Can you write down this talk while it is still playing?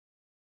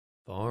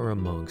Far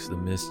amongst the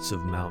mists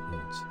of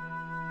mountains,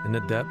 in the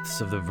depths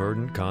of the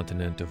verdant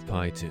continent of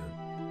Pytoon,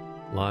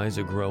 lies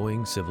a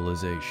growing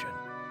civilization.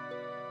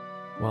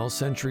 While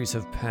centuries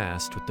have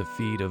passed with the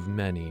feet of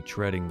many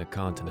treading the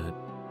continent,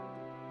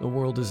 the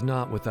world is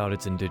not without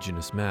its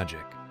indigenous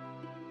magic.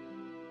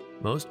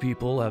 Most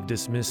people have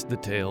dismissed the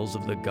tales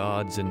of the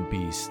gods and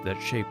beasts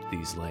that shaped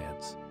these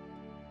lands,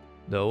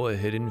 though a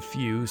hidden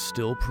few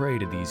still pray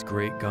to these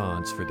great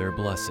gods for their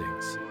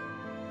blessings.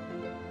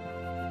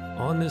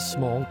 On this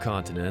small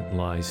continent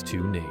lies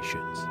two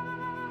nations.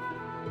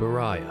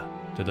 Baraya,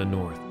 to the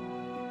north,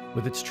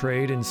 with its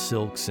trade in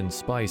silks and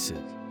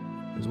spices,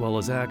 as well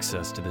as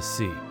access to the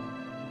sea,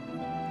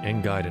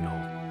 and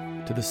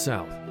Guidenhold, to the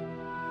south,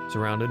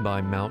 surrounded by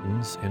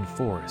mountains and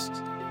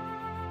forests.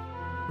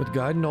 With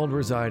Guidenhold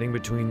residing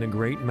between the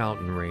Great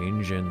Mountain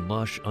Range and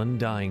lush,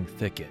 undying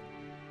thicket,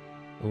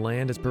 the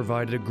land has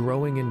provided a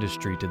growing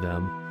industry to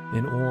them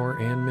in ore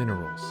and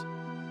minerals,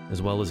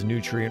 as well as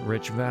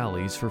nutrient-rich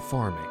valleys for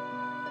farming.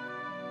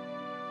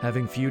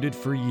 Having feuded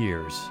for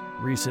years,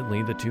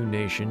 recently the two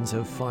nations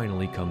have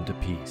finally come to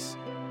peace,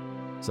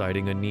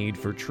 citing a need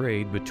for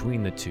trade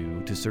between the two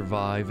to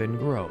survive and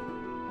grow.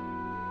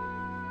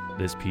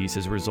 This peace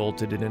has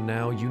resulted in a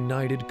now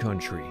united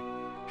country,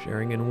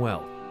 sharing in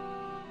wealth,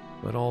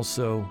 but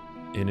also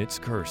in its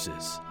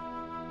curses.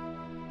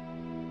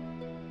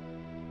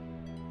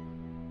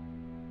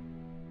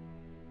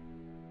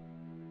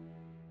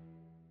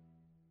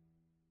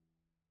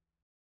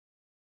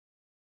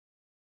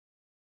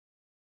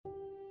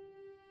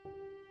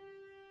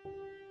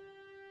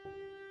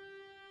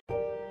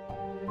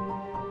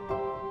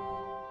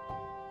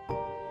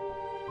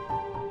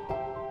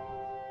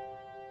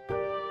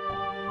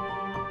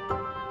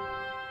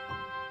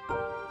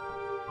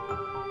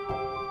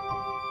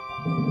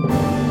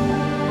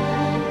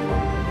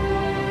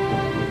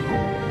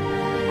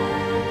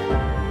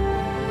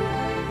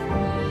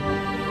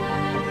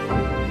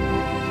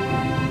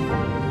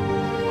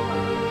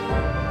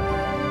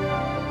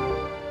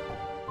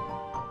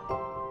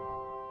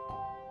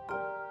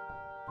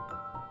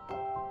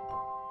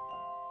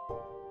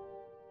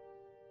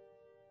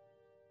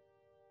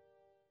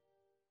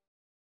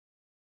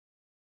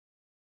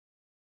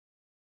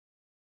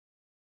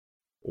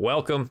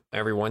 Welcome,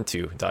 everyone,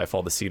 to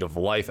Diefall, the Seed of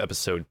Life,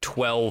 episode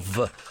 12,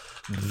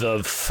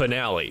 the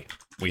finale,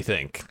 we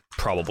think.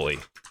 Probably.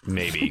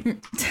 Maybe.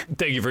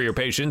 Thank you for your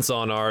patience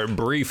on our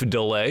brief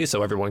delay,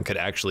 so everyone could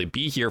actually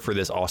be here for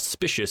this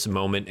auspicious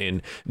moment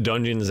in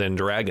Dungeons and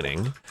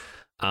Dragoning.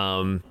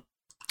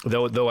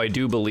 Though I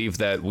do believe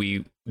that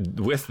we,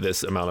 with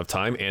this amount of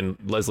time, and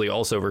Leslie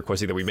also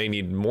requesting that we may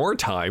need more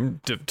time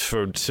to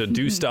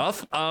do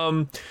stuff,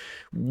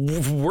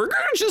 we're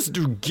gonna just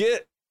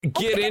get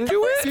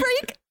into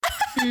it.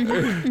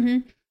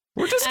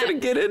 We're just gonna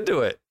get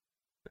into it.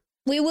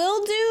 We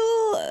will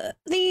do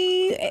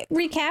the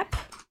recap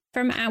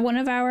from one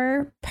of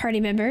our party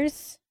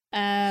members,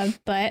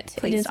 but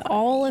it is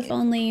all if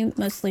only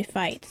mostly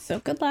fight. So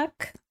good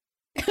luck.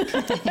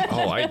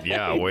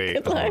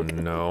 Wait. Oh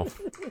no.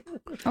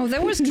 Oh,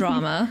 there was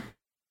drama.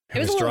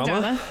 There was a little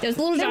drama. There was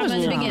a little drama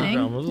in the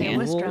beginning. There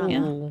was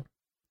drama.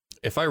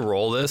 If I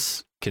roll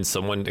this, can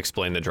someone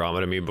explain the drama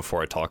to me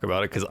before I talk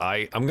about it? Because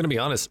I'm going to be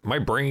honest, my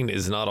brain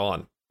is not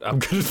on. I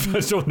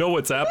just don't know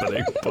what's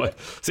happening. But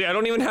see, I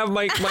don't even have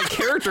my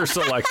character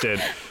selected.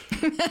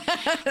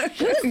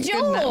 Who's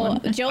Joel?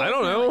 Joel? I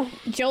don't know.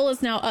 Joel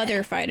is now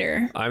other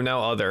fighter. I'm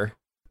now other.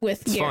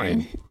 With it's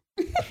Garen. Fine.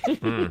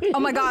 Oh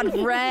my God,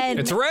 Ren!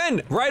 It's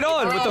Ren, right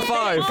on with the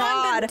 5.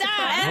 God,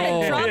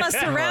 and drama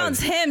surrounds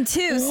him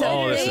too.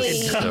 So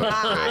this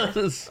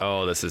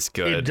is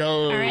good. It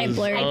does. All right,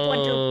 Blurry. I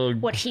wonder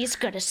what he's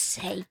gonna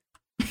say.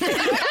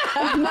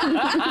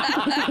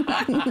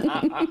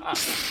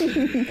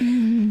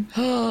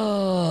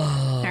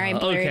 All right,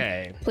 Blurry.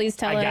 Okay. Please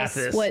tell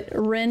us what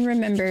Ren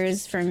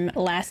remembers from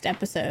last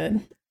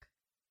episode.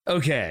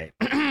 Okay.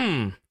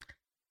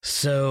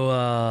 So,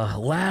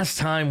 last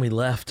time we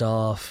left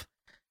off,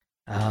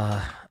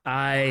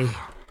 I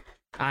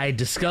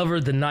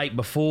discovered the night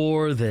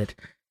before that,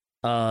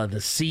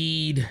 the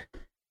seed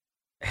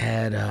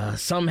had,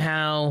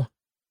 somehow,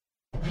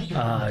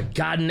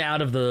 gotten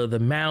out of the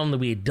mound that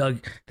we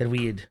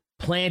had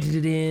planted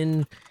it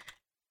in,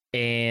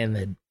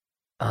 and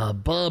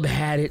Bub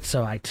had it,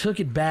 so I took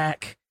it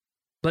back,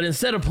 but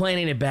instead of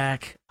planting it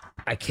back,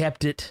 I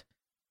kept it,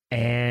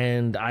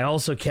 and I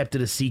also kept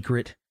it a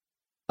secret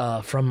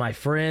from my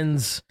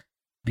friends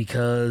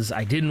because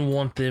I didn't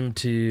want them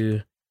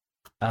to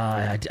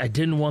I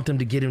didn't want them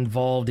to get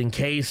involved in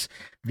case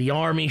the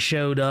army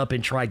showed up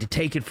and tried to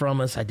take it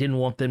from us. I didn't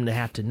want them to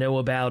have to know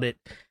about it,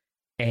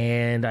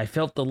 and I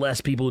felt the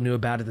less people who knew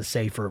about it, the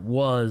safer it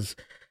was.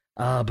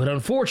 But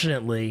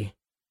unfortunately,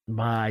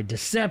 my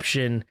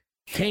deception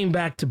came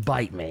back to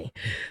bite me.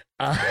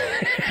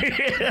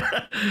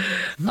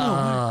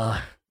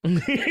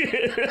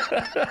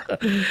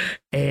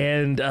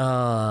 And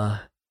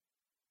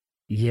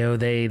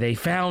they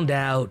found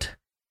out,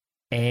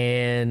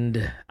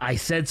 and I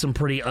said some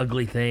pretty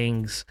ugly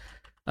things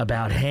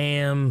about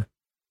Ham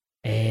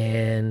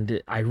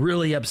and I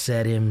really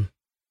upset him.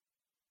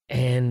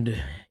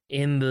 And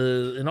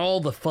in all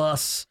the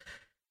fuss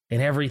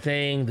and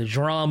everything, the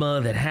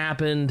drama that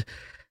happened,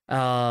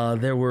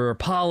 there were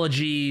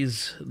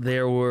apologies,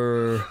 there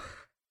were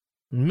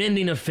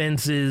mending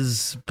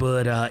offenses,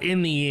 but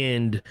in the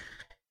end,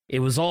 it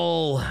was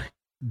all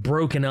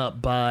broken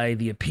up by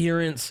the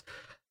appearance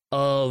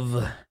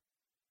of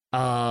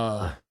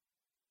was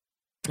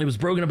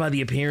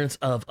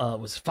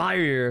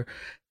fire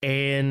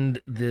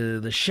and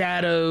the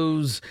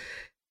shadows,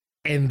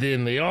 and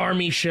then the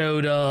army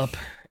showed up,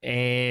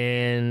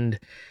 and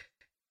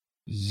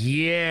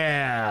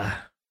yeah,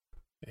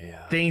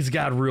 things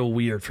got real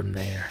weird from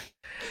there.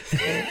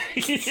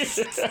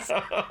 It's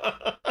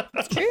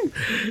true.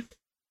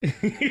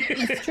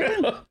 It's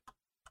true.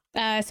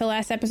 So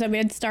last episode we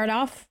had to start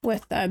off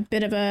with a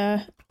bit of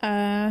a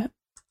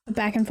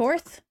back and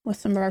forth with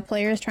some of our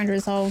players trying to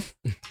resolve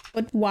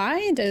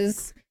why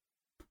does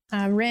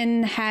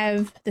Rin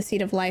have the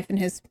Seed of Life in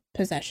his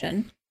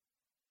possession.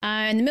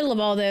 In the middle of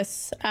all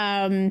this,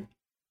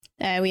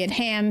 we had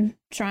Ham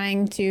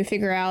trying to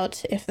figure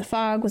out if the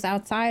fog was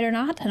outside or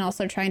not, and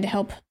also trying to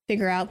help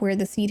figure out where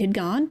the seed had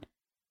gone.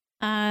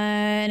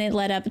 And it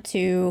led up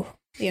to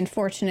the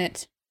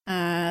unfortunate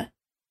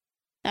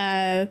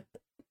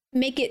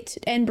make it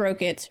and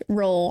broke it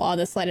roll on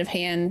the sleight of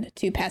hand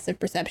to passive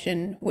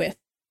perception with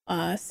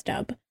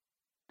Stub.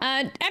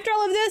 After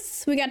all of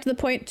this, we got to the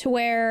point to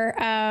where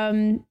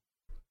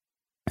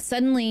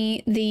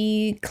suddenly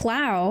the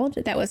cloud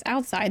that was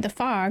outside, the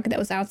fog that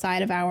was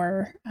outside of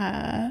our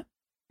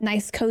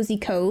nice cozy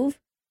cove,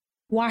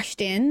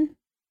 washed in,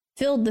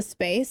 filled the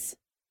space,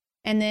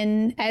 and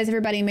then as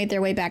everybody made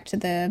their way back to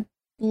the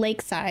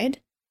lakeside,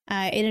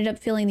 ended up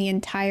filling the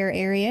entire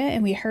area,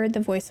 and we heard the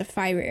voice of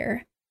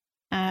Fire,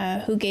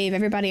 who gave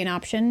everybody an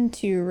option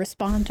to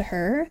respond to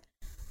her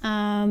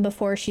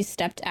before she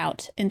stepped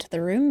out into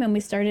the room, and we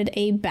started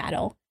a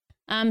battle.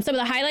 Some of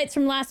the highlights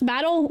from last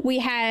battle, we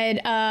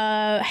had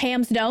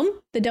Ham's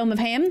Dome, the Dome of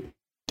Ham,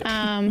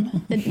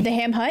 the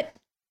Ham Hut,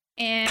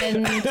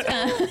 and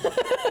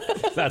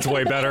that's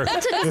way better.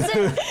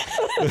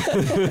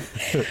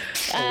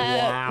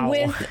 Wow.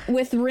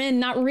 With Rin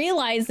not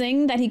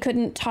realizing that he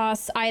couldn't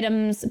toss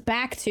items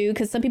back to,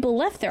 because some people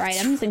left their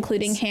items,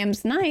 including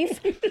Ham's knife,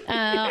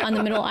 on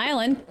the middle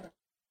island.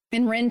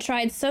 And Rin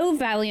tried so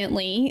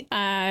valiantly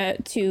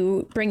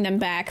to bring them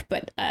back,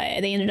 but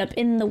they ended up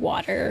in the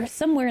water,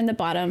 somewhere in the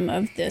bottom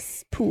of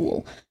this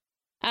pool.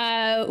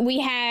 We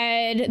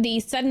had the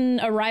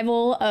sudden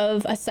arrival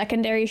of a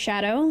secondary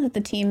shadow that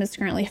the team is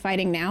currently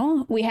fighting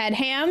now. We had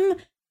Ham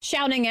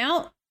shouting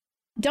out,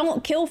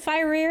 "Don't kill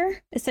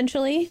Fire,"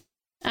 essentially.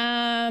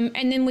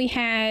 And then we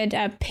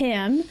had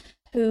Pim,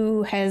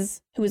 who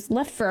was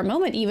left for a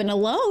moment even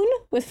alone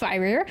with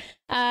Fire,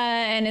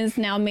 and has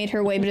now made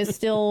her way, but has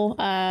still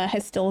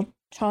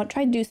tried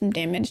to do some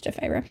damage to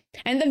Fire.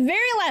 And the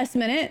very last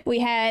minute, we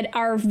had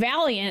our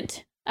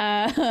valiant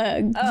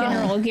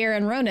General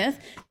Garen Ronith,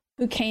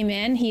 who came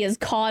in. He is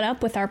caught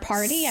up with our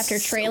party after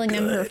trailing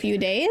them for a few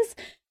days.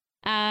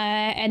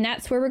 And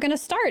that's where we're going to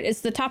start.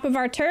 It's the top of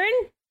our turn.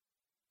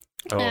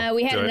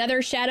 We had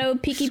another shadow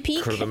peeky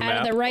peek out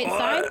of the right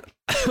side.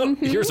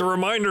 Mm-hmm. Here's a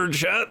reminder,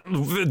 chat.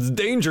 It's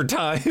danger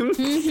time.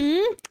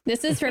 Mm-hmm.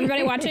 This is for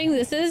everybody watching.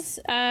 This is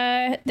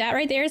that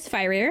right there is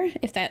Fire,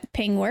 if that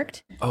ping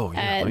worked. Oh,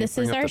 yeah. This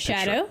is our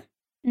shadow.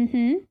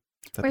 Mm-hmm.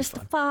 Where's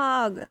the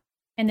fog?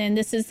 And then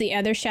this is the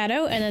other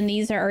shadow, and then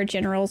these are our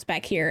generals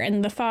back here.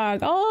 And the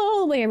fog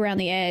all the way around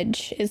the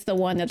edge is the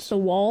one that's the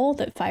wall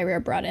that Fire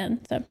brought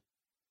in. So,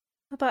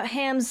 how about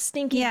Ham's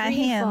stinky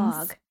green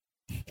fog?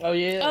 Oh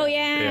yeah. Oh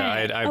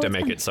yeah. Yeah, I have to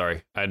make it.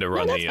 Sorry, I had to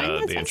run the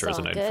intros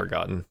and I'd good.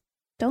 Forgotten.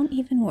 Don't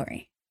even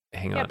worry.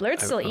 Hang on. Yeah,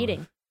 Blurt's still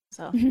eating.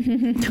 So. What are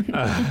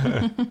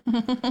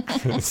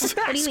you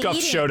Scuffed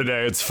eating? show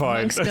today. It's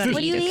fine. What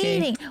are you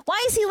eating?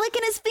 Why is he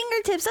licking his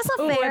fingertips? That's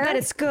not fair. I bet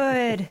it's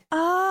good.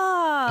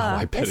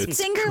 I bet it's it's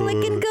finger good.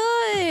 licking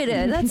good.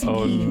 That's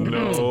Oh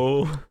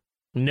no.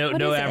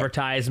 No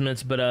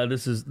advertisements, but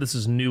this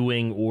is New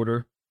Wing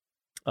Order.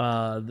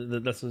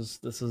 This is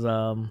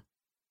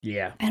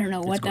yeah. I don't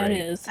know what that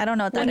is. I don't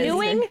know what that is. New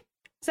Wing?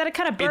 Is that a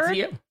kind of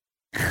bird?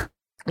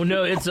 Well,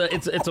 no, it's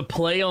a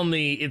play on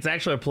it's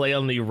actually a play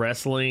on the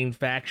wrestling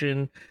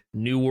faction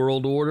New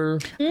World Order,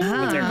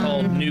 but they're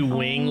called New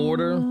Wing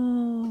Order.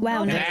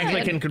 Wow. And I nice.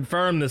 actually can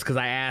confirm this because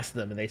I asked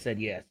them and they said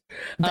yes.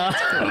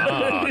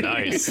 Oh,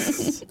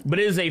 nice. But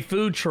it is a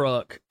food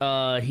truck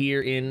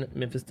here in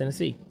Memphis,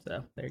 Tennessee.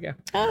 So there you go.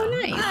 Oh,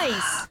 nice.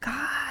 Nice.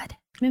 God.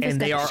 Memphis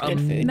And they got are good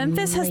food.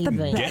 Memphis has the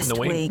Amazing. Get in best the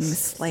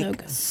wings. wings.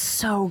 Like,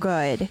 so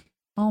good.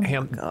 Oh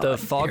my God. The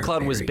fog They're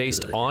cloud was very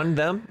based good. on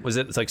them? Was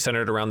it like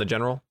centered around the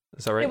general?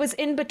 Is that right? It was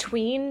in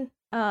between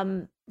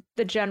the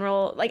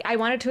general. Like, I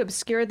wanted to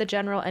obscure the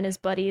general and his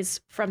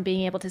buddies from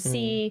being able to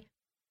see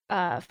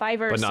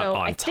Fiverr. But not so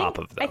on top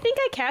of them. I think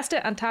I cast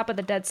it on top of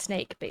the dead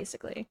snake,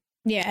 basically.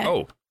 Yeah.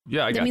 Oh,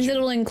 yeah, I that got means you.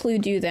 it'll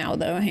include you now,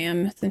 though,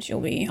 Ham, since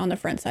you'll be on the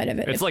front side of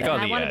it. It's if like that-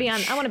 on I the want to be on.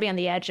 edge. I want to be on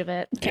the edge of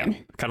it. Okay.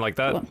 Kind of like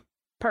that. Cool.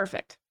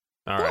 Perfect.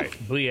 All right.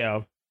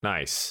 Leo.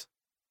 Nice.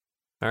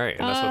 All right,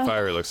 and that's what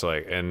fire looks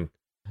like. And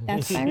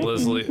That's fire.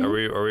 Leslie,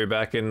 are we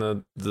back in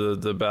the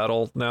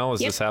battle now? Is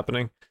this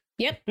happening?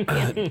 Yep.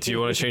 Do you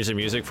want to change the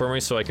music for me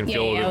so I can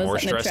feel a little bit more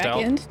stressed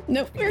out?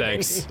 Nope.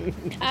 Thanks.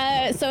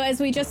 So as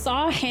we just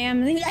saw,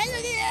 Ham and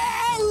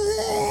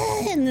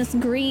this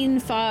green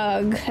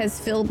fog has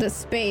filled the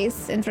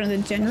space in front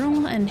of the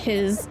general and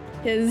his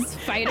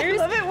fighters.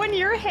 I love it when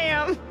you're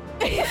Ham.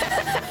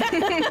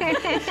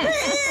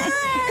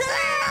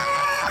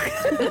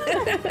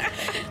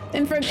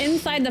 And from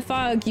inside the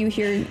fog, you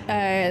hear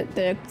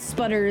the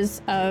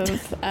sputters of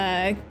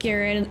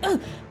Garrett.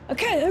 And,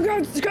 okay,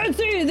 I can't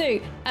see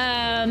anything.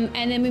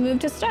 And then we move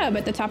to Stub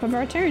at the top of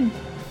our turn.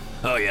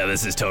 Oh yeah,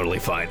 this is totally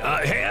fine.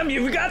 Ham,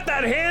 you've got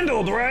that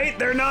handled, right?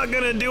 They're not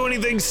gonna do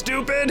anything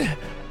stupid.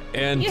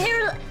 And You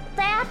hear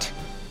that?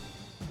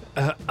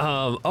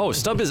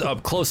 Stub is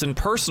up close and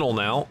personal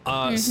now.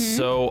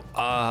 So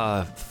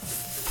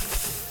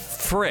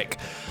frick.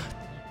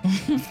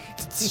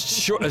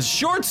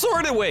 Short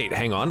sword. Wait,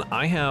 hang on.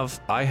 I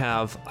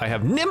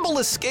have nimble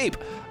escape.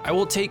 I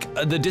will take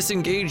the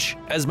disengage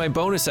as my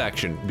bonus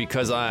action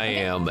because I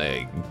am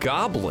a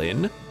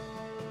goblin.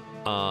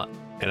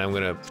 And I'm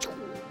gonna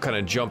kind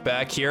of jump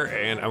back here,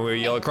 and I'm gonna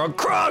yell at Krog.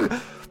 Krog,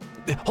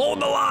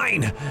 hold the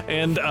line!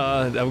 And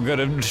I'm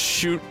gonna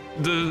shoot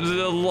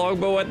the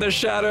longbow at the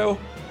shadow,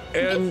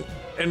 and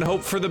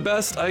hope for the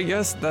best. I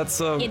guess that's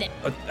a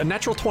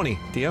natural 20,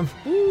 DM.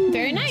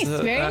 Very nice.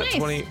 Very nice.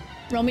 20.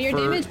 Roll me your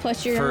damage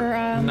plus your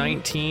for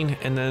 19,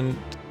 and then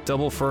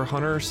double for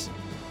hunters.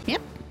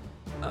 Yep.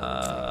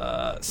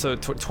 So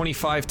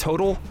 25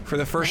 total for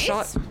the first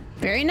shot.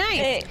 Very nice.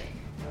 Hey,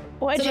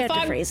 why'd So you the have to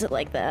fog- phrase it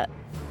like that?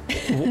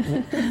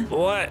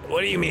 What?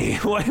 What do you mean?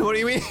 What do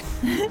you mean?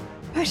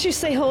 Why'd you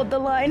say hold the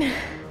line?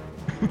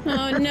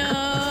 Oh no.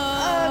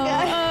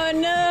 Oh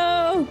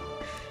no.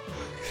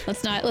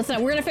 Let's not.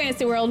 We're in a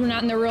fantasy world. We're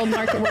not in the real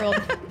market world.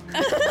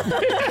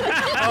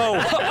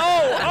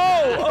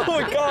 Oh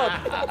my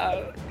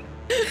god.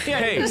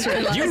 Hey,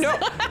 you know,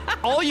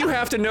 all you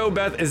have to know,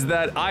 Beth, is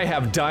that I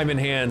have diamond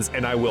hands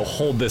and I will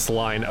hold this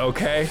line,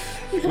 okay?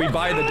 We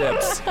buy the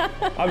dips.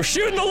 I'm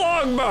shooting the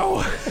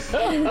longbow.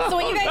 So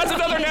what you guys That's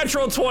another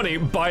natural 20,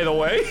 by the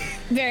way.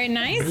 Very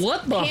nice.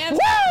 What the Ham,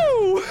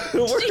 Woo!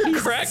 We're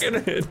cracking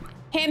it.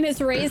 Ham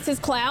has raised his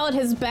cloud,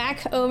 his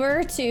back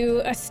over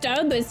to a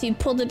Stub as he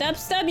pulled it up.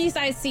 Stub, you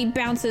guys see,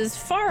 bounces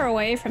far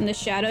away from the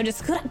shadow,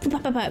 just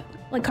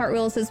like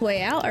cartwheels his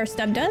way out, or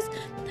Stub does.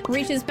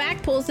 Reaches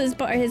back, pulls his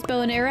bow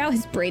and arrow,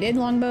 his braided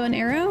long bow and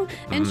arrow,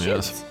 and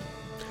shoots. Yes.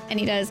 And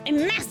he does a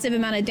massive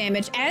amount of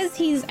damage. As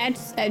you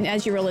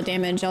roll the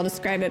damage, I'll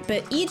describe it,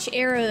 but each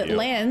arrow that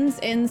lands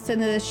into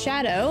the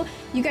shadow,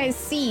 you guys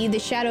see the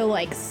shadow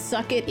like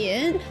suck it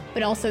in,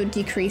 but also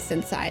decrease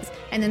in size,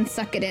 and then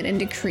suck it in and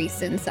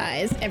decrease in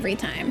size every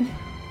time.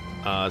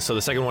 So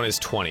the second one is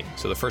 20.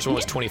 So the first one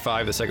was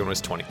 25, the second one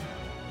was 20.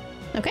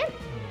 Okay.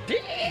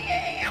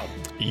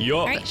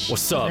 Yo, right.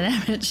 what's up?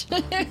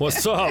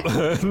 What's up?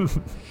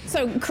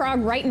 So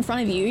Krog, right in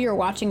front of you, you're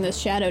watching this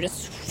shadow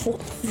just,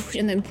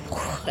 and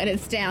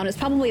it's down. It's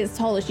probably as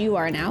tall as you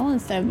are now,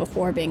 instead of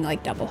before being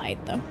like double height,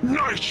 though.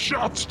 Nice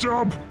shot,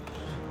 Stub.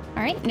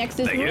 All right, next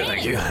is Ren.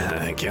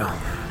 Thank you.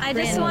 I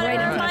just Ren, want right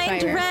to in front of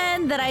remind fire.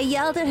 Ren that I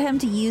yelled at him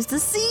to use the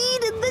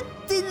seed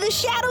in the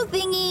shadow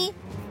thingy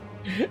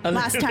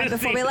last time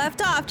before we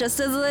left off, just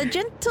as a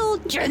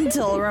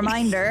gentle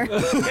reminder.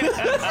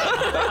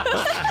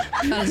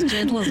 Not as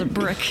gentle as a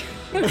brick.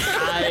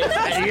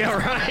 Yeah,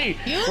 right.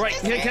 Right.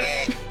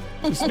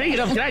 Speaking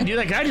of, can I do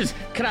that?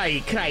 Can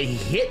I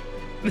hit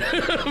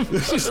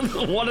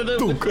one of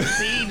them with the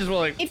seed? Just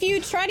like, If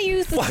you try to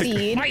use the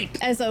seed Fight.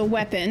 as a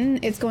weapon,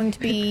 it's going to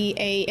be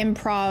a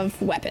improv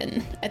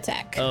weapon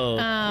attack.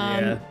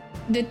 yeah.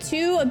 The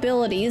two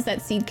abilities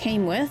that seed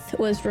came with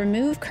was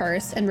remove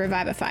curse and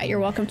revivify. You're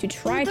welcome to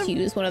try to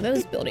use one of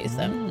those abilities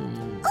though.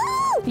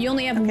 You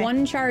only have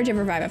one charge of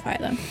revivify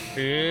though.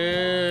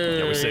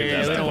 Yeah, we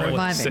saved that one.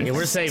 Reviving. Yeah,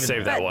 we're saving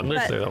Save that one.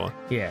 but- Save that one.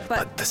 Yeah.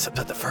 But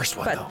But the first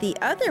one, but the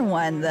other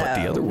one though,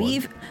 the other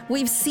one.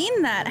 we've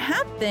seen that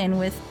happen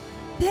with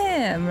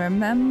Pim.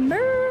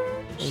 Remember?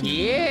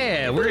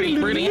 Yeah, we're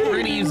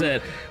gonna use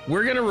that.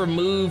 We're gonna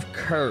remove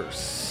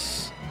curse.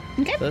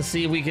 Okay. Let's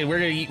see if we can. We're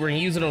gonna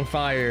use it on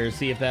fire.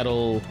 See if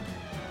that'll.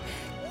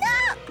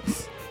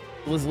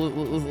 Let's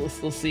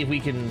see if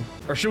we can.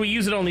 Or should we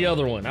use it on the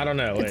other one? I don't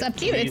know. It's up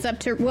to you. It's up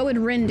to what would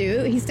Rin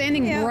do? He's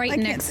standing Yeah, I right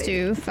can't next see.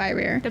 to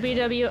Firebear.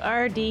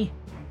 WWRD.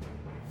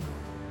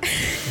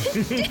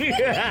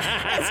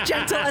 As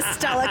gentle as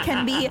Stella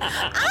can be,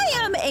 I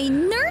am a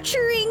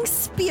nurturing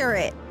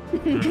spirit.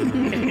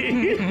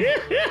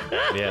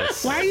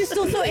 Yes. Why are you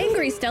still so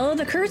angry, Stella?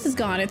 The curse is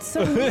gone. It's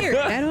so weird.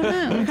 I don't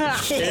know.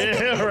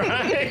 Yeah,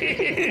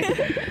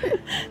 right.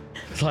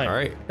 It's like, All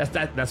right.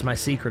 That's my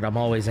secret. I'm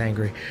always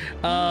angry.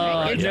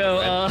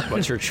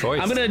 What's your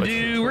choice? I'm gonna What's do.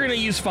 your We're choice?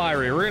 gonna use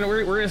fire. We're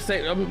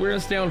gonna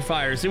stay on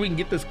fire. See if we can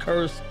get this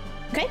curse.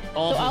 Okay.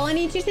 Awesome. So all I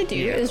need you to do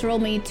is roll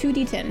me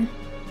 2d10.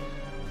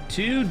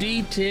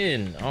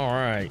 2d10. All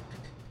right.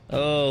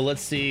 Oh,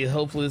 let's see.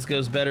 Hopefully this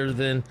goes better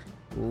than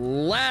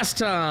last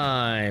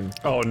time.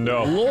 Oh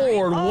no.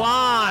 Lord,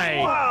 why?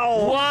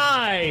 Wow.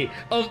 Why?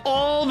 Of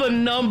all the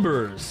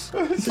numbers.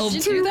 Did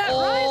you do that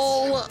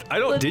right? I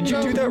don't. Did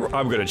you do that?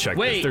 I'm gonna check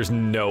Wait. this. There's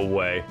no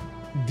way.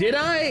 Did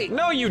I?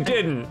 No, you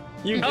didn't.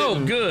 You didn't. Oh,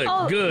 good,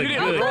 good. You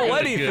didn't good, roll good,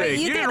 anything. good.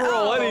 You didn't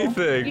roll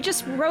anything. You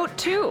just wrote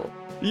 2.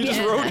 You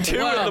just wrote 2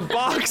 in the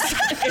box.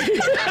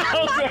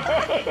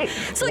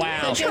 So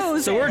Wow. you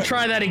chose So we're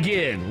trying that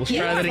again. Let's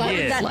try that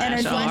again. that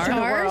energy Slash into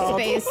the R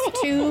world. space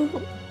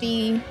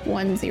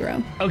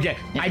 2D10. Okay,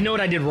 I know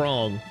what I did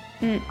wrong.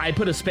 I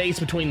put a space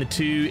between the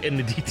 2 and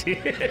the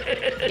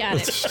D10. Got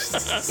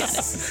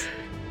it.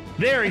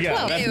 There we go.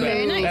 Well, That's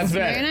very better. nice, That's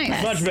better. very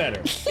nice. Much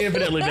better.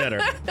 Infinitely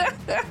better.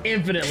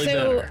 Infinitely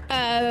So,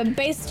 better.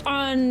 based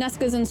on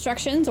Nesca's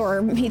instructions,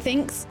 or he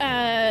thinks,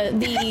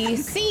 the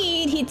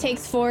seed he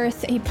takes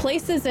forth, he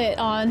places it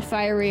on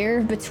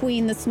Firerear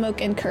between the smoke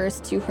and curse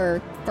to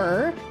her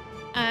fur.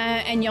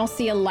 And you'll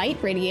see a light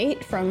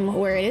radiate from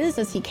where it is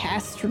as he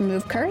casts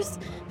Remove Curse.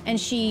 And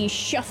she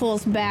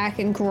shuffles back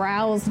and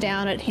growls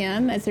down at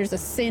him as there's a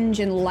singe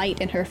and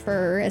light in her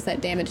fur as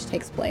that damage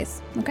takes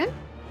place. Okay?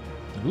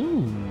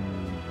 Ooh.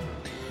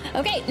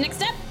 Okay,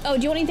 next up. Oh,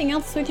 do you want anything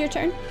else with your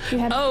turn? Do you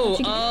have what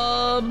you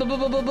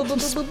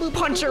can do?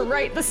 Punch her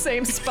right the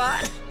same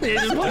spot. And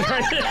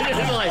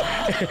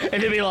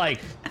then be like,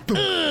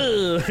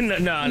 ugh.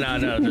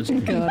 No. Just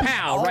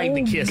pow, right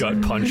in the kiss.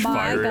 Gut punch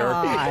My fire.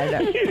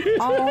 God.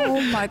 Oh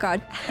my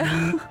God.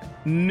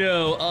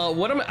 No,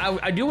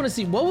 I do want to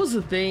see, what was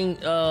the thing,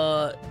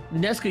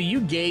 Nesca, you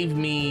gave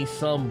me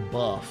some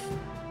buff.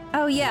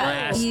 Oh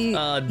yeah.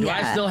 Last, do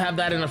I still have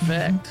that in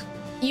effect?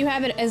 You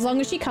have it as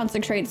long as she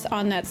concentrates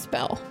on that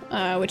spell,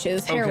 which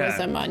is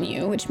heroism on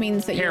you, which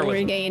means that you will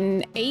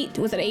regain 8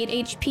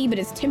 HP, but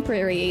it's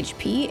temporary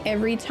HP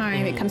every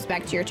time it comes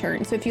back to your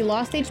turn. So if you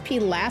lost HP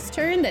last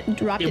turn that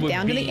dropped it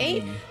down to the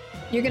 8,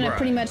 you're gonna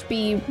pretty much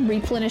be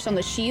replenished on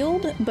the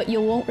shield, but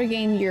you won't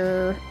regain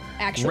your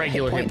actual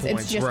regular hit points.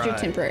 It's just your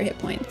temporary hit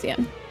points, yeah.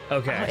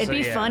 Okay. It'd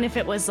be fun if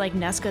it was like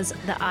Nesca's,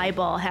 the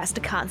eyeball has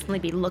to constantly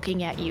be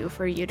looking at you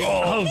for you to.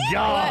 Oh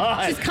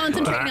God! She's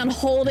concentrating on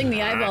holding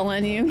the eyeball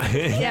on you.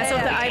 Yeah, so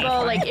if the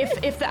eyeball, like,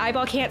 if the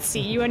eyeball can't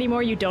see you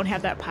anymore, you don't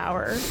have that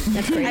power.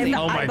 That's crazy.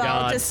 Oh my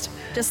God.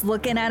 Just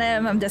looking at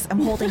him. I'm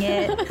holding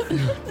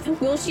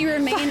it. Will she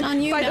remain on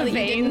you By now the that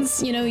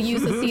veins. you didn't,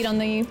 use the seed on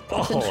the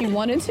person she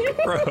wanted to?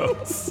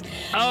 Gross.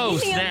 Oh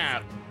Anything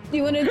snap!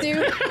 You want to do?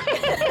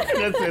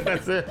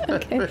 That's it.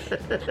 Okay.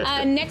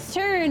 Next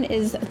turn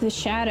is the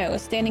Shadow,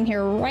 standing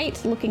here right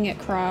looking at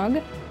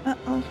Krog.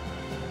 Uh-oh.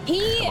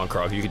 He Come on,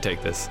 Krog, you can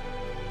take this.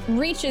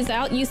 reaches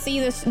out. You see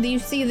this. You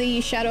see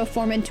the Shadow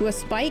form into a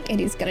spike, and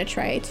he's gonna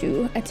try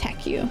to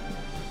attack you.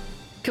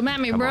 Come at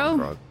me, Come bro. on,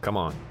 Krog. Come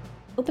on.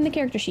 Open the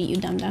character sheet, you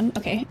dum-dum.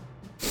 Okay.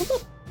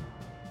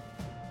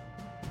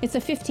 It's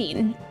a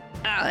 15.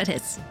 Oh, it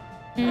hits.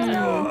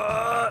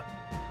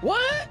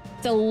 What?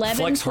 It's 11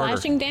 Flex harder.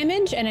 slashing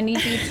damage, and I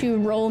need you to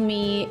roll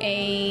me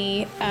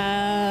a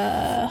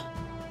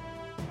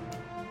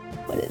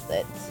what is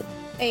it?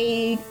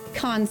 A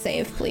con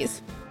save,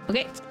 please.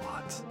 Okay.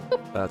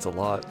 That's a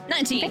lot.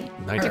 19.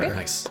 19.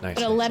 Nice. But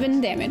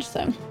 11 damage,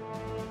 so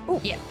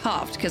Yeah,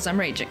 halved because I'm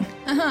raging.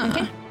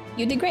 okay.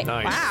 You did great.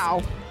 Nice.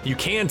 Wow. You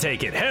can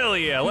take it. Hell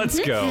yeah, let's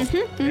go.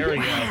 There we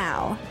go.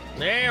 Wow.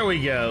 There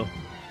we go.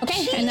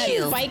 Okay, and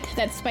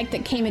that spike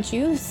that came at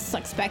you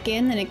sucks back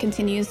in, and it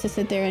continues to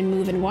sit there and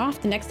move and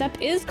waft. The next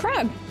up is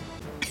Krog.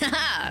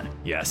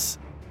 Yes.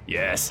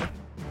 Yes.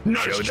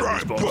 Nice Show try,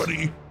 those balls.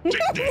 buddy.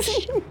 Take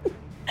this.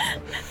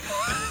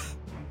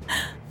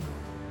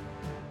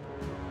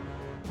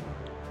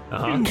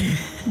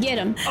 Get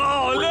him.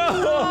 Oh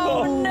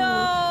no!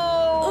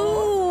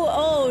 Ooh,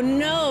 oh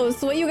no.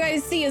 So what you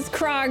guys see is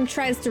Krog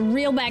tries to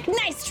reel back.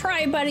 Nice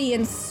try, buddy,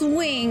 and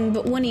swing.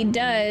 But when he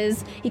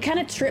does, he kind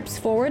of trips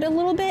forward a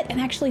little bit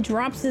and actually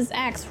drops his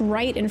axe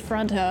right in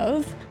front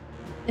of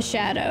the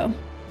Shadow.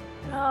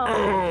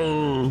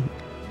 Oh.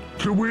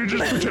 Can we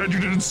just pretend you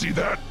didn't see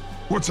that?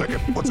 1 second.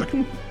 1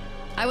 second.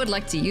 I would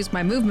like to use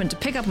my movement to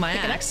pick up my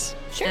axe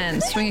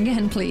and swing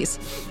again, please.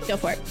 Go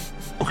for it.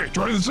 Okay,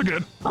 try this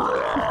again. So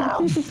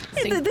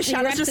The he Shadow's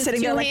wraps just his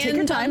sitting there two like, take your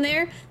hands time. on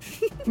there,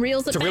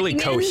 reels it It's a really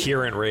back again,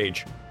 coherent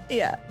rage.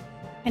 Yeah.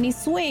 and he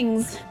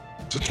swings.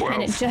 It's a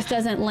And it 12. just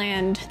doesn't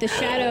land. The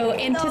Shadow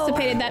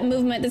anticipated that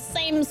movement, the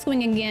same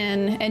swing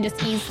again, and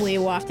just easily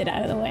wafted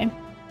out of the way.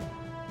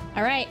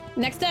 All right,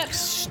 next up,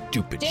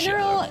 Stupid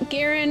General Shadow.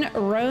 Garen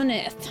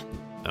Ronith.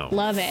 Oh.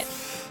 Love it.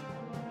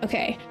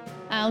 Okay,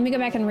 let me go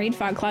back and read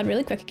Fog Cloud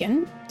really quick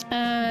again.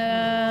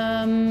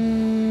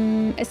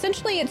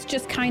 Essentially, it's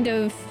just kind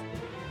of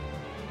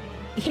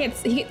he can't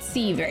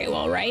see very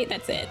well, right?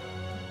 That's it.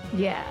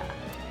 Yeah.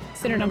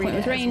 Centered on point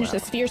with range, the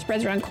sphere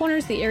spreads around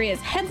corners. The area is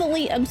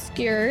heavily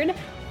obscured,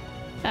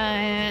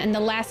 and the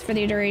last for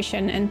the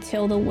duration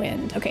until the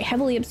wind. Okay,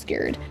 heavily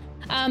obscured.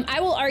 I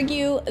will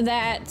argue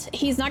that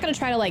he's not going to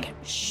try to like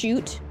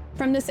shoot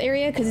from this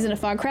area because he's in a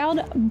fog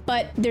crowd,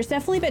 but there's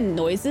definitely been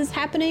noises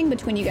happening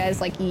between you guys,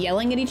 like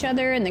yelling at each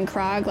other, and then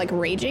Krog like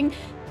raging.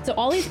 So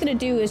all he's going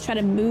to do is try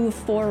to move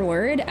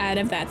forward out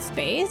of that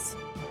space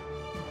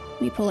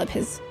Let me pull up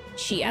his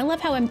sheet. I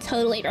love how I'm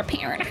totally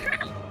prepared.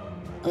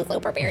 I'm so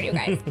prepared, you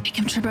guys. Make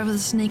him trip over the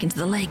snake into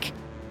the lake.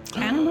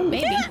 I don't know,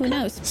 maybe. Who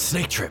knows?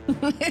 Snake trip.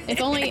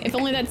 If only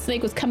that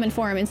snake was coming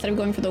for him instead of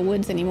going for the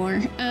woods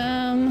anymore.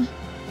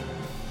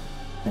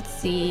 Let's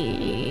see.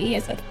 He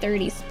has a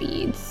 30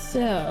 speed,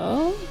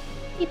 so.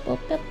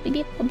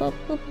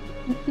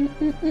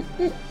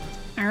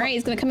 All right,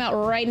 he's gonna come out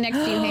right next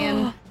to you,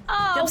 Ham.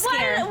 Oh,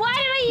 why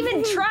did I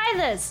even try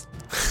this?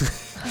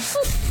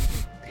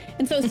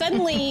 And so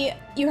suddenly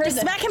you heard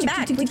the smack him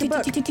back with the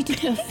book.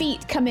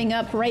 feet coming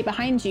up right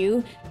behind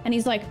you, and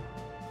he's like,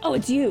 "Oh,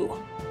 it's you."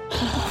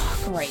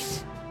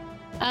 Great.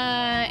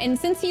 And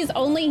since he's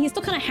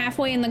still kind of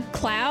halfway in the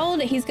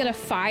cloud, he's gonna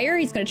fire.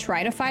 He's gonna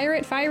try to fire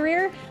at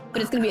Firerear,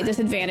 but it's gonna be a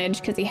disadvantage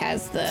because he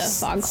has the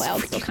fog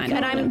cloud still kind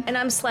of. And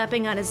I'm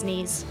slapping on his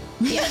knees.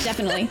 Yeah,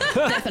 definitely.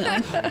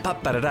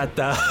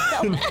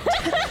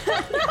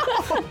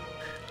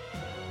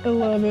 I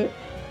love it.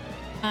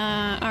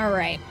 All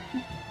right.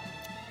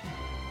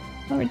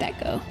 Where'd that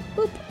go?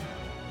 Boop.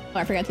 Oh,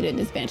 I forgot to do it in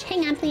disadvantage.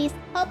 Hang on, please.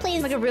 Oh,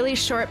 please. Like a really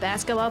short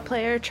basketball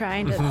player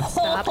trying to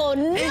stop. Oh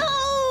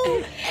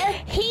no!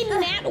 He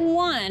nat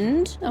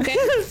one. Okay.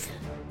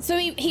 So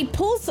he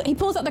pulls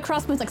out the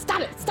crossbow. He's like,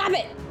 stop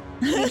it!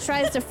 He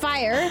tries to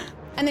fire,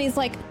 and then he's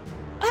like,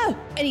 oh!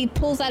 And he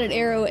pulls out an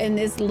arrow and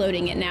is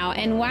loading it now.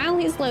 And while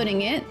he's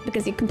loading it,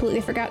 because he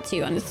completely forgot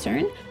to on his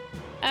turn,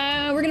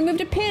 we're gonna move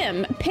to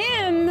Pim.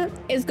 Pim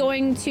is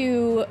going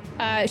to.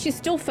 She's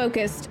still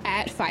focused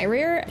at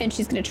Firerear, and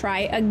she's gonna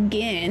try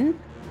again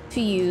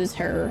to use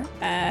her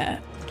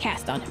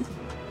cast on him.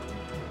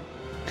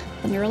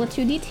 Let me roll a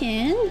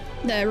 2d10.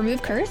 The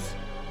remove curse.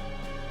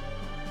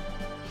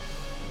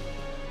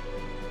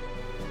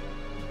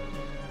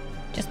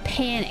 Just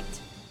panicked.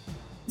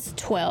 It's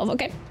 12.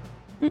 Okay.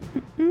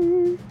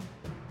 And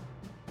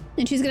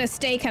she's gonna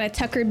stay kind of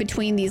tuckered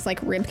between these like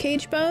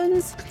ribcage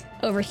bones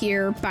over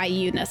here by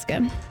you,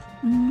 Nesca.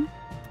 Mm-hmm.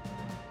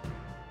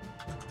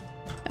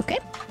 Okay.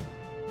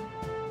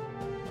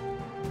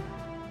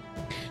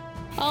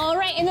 All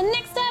right, and then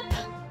next up,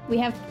 we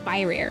have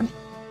Firerear.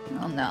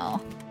 Oh no.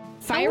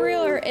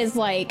 Firerear is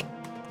like,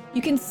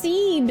 you can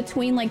see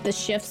between like the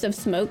shifts of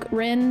smoke,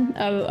 Rin,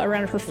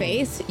 around her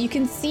face, you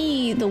can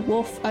see the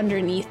wolf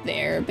underneath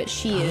there, but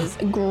she is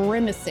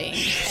grimacing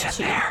at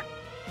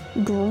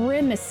you.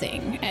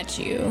 Grimacing at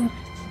you.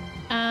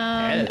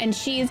 And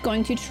she is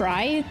going to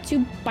try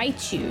to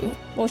bite you.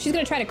 Well, she's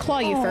going to try to claw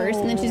you first,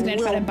 and then she's going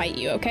to try to bite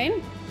you,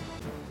 okay?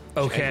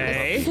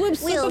 Okay.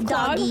 Swoop of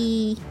claw.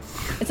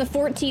 It's a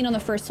 14 on the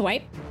first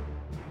swipe.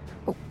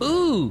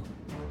 Ooh.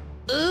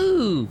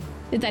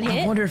 Did that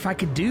hit? I wonder if I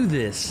could do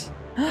this.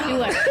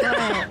 Do it.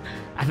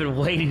 I've been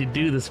waiting to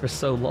do this for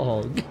so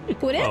long.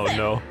 What is it? Oh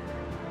no.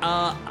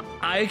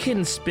 I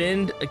can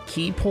spend a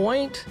key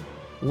point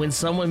when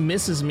someone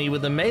misses me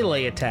with a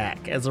melee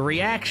attack as a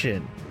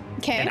reaction.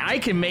 Okay. And I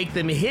can make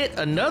them hit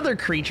another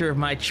creature of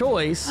my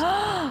choice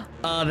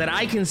that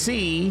I can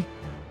see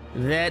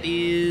that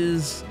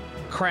is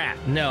crap.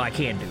 No, I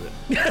can't do it.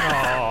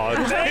 Oh,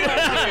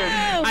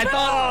 I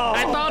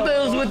thought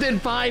that was within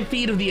 5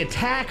 feet of the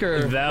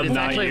attacker. That it's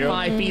not actually you.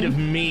 5 feet of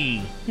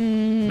me.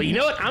 But you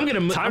know what? I'm gonna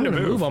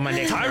move on my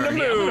next Time turn. to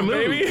Yeah, I'm gonna move,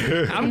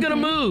 baby. I'm gonna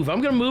move.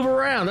 I'm gonna move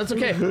around. That's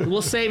okay.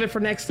 We'll save it for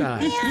next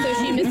time. So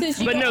she misses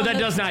you. But no, on that the-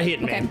 does not hit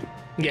me. Okay.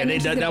 Yeah, And then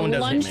she's that gonna one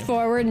doesn't lunge hit me.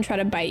 forward and try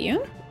to bite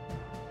you.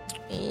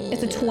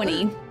 It's a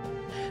 20.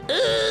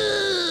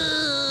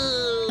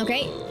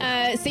 Okay,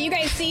 so you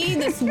guys see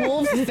this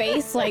wolf's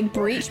face like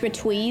breach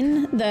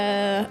between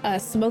the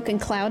smoke and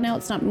cloud. Now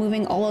it's not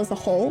moving all as a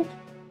whole,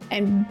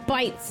 and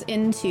bites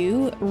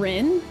into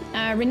Rin.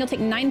 Rin will take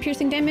 9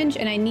 piercing damage,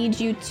 and I need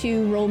you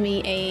to roll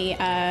me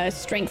a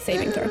strength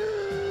saving throw.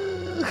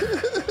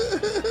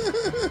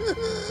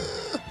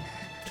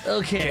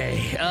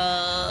 Okay.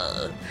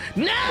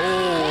 No!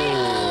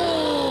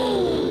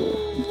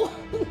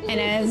 And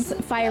as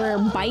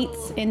Firerear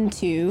bites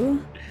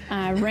into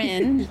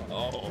Rin,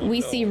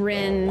 we see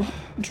Rin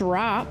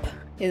drop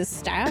his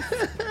staff,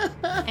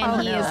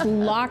 and he is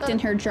locked in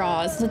her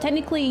jaws. So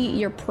technically,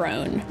 you're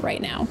prone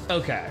right now.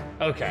 Okay.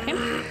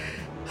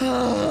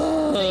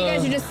 So you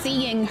guys are just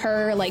seeing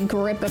her like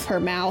grip of her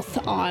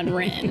mouth on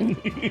Rin.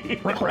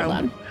 Hold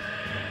on.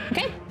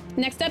 Okay.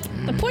 Next up,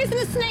 the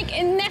poisonous snake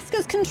in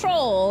Nesca's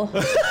control.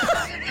 This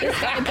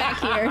guy back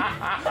here.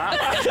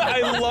 I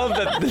love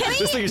that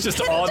this thing is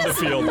just on the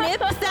field. Nip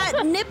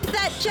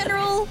that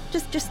general.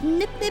 Just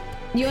nip.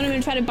 You want him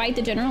to try to bite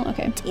the general?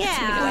 Okay.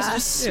 Yeah.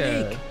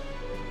 Yeah.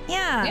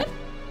 Yeah. Yep.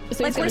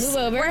 So Like he's gonna move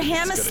over. where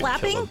Ham is It's gonna kill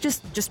slapping, him.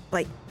 just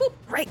like whoop,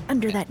 right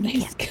under that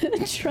He's kneecap.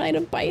 gonna try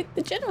to bite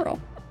the general.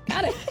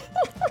 Got it.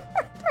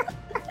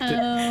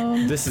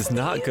 This is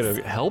not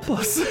gonna help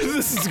us.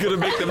 This is gonna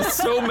make them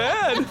so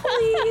mad.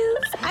 Please,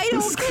 I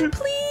don't care.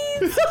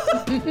 Please, He's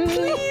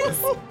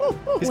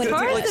As gonna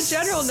far take, as like, the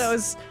general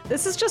knows,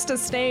 this is just a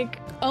snake.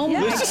 Oh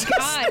my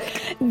god.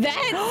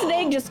 That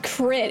snake just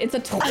crit. It's a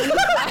 20.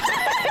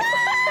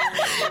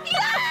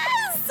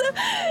 yes!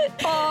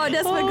 Oh,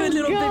 that's my good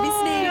little baby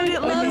snake.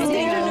 It loves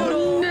Danger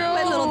Noodle.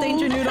 My little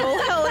Danger Noodle.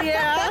 Hell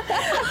yeah!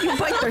 You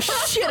bite the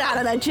shit out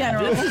of that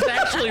general. This is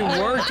actually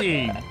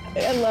working.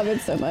 I love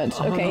it so much.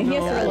 Okay, he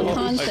has to roll a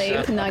con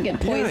save to not get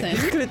poisoned.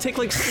 He's gonna take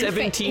like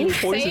 17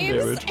 poison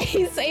damage.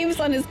 He saves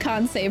on his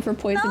con save for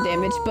poison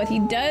damage, but he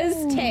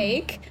does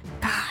take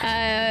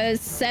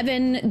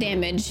 7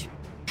 damage.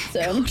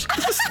 So That's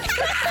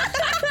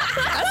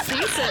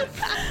decent.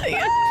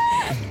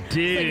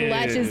 Dude. like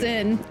latches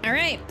in. All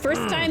right,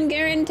 first time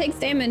Garen takes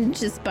damage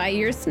just by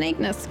your snake,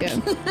 Nesca.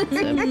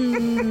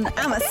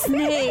 I'm a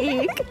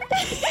snake.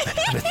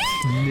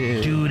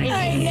 Do it All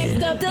right, again.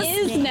 next up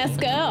is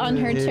Nesca on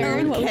her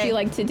turn. What would Okay. you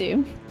like to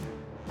do?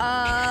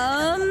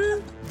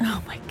 Oh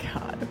my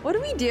god. What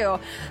do we do?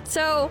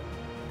 So,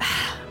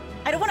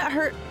 I don't want to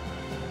hurt.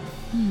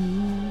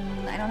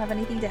 I don't have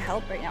anything to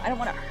help right now. I don't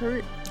want to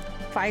hurt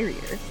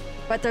Fire-Ear.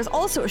 But there's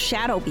also a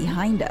shadow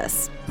behind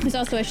us. There's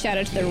also a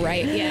shadow to the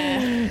right.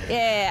 Yeah.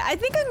 Yeah, I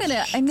think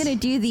I'm gonna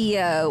do the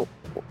I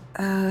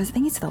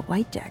think it's the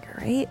white dagger,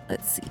 right?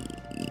 Let's see.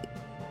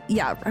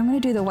 Yeah, I'm gonna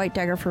do the white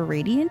dagger for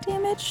radiant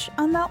damage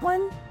on that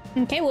one.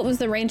 Okay, what was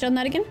the range on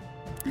that again?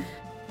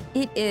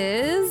 It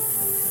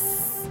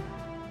is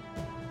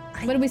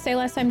What did we say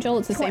last time, Joel?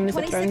 It's the same as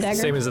the thrown 26.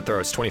 dagger? Same as the throw.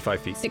 It's 25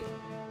 feet.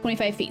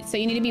 25 feet. So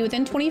you need to be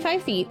within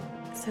 25 feet.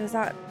 so is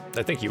that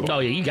I think you will. Oh,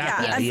 yeah, you got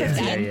yeah, that. I'm Yeah,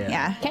 15.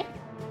 yeah. Okay.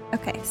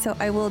 Okay, so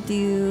I will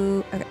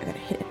do I gotta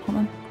hit it. Hold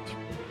on.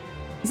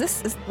 Was it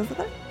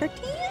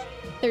 13?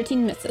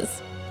 13 misses.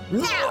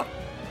 No!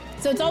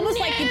 So it's almost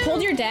like you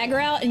pulled your dagger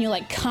out and you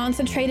like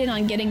concentrated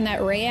on getting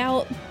that ray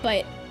out,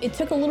 but it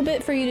took a little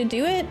bit for you to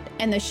do it,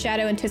 and the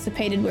shadow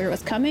anticipated where it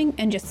was coming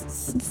and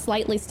just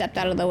slightly stepped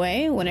out of the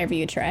way whenever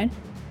you tried.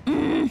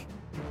 You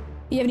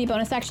have any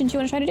bonus actions you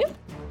want to try to do?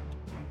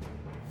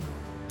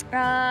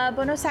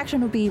 Bonus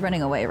action would be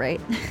running away, right?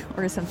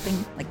 Or something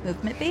like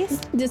movement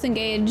based?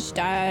 Disengage,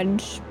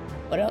 dodge,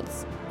 what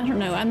else? I don't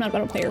know. I'm not about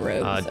to play a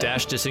rogue. So.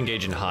 Dash,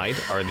 disengage, and hide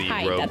are the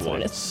Hide, rogue that's what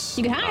it ones. is.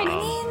 You can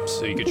hide.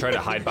 So you could try to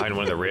hide behind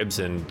one of the ribs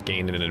and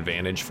gain an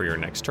advantage for your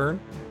next turn.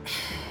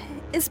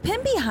 Is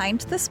Pim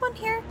behind this one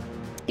here?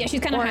 Yeah, she's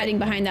kind of Or- hiding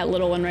behind that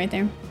little one right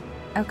there.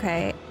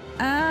 Okay.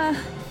 I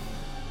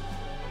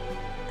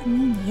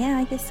mean, yeah,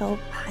 I guess I'll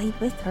hide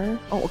with her.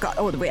 Oh god.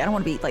 Oh wait, I don't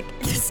want to be like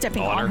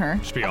stepping on her.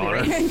 Just be on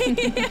her.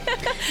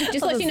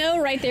 Just let you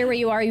know, right there where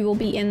you are, you will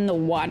be in the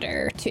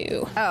water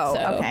too. Oh,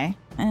 So, okay.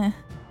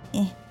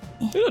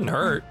 It doesn't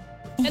hurt.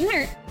 Doesn't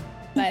hurt,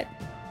 but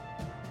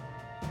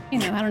you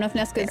know, I don't know if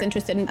Nesca is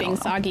interested in being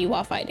soggy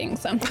while fighting.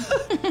 So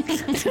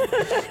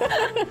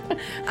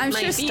I'm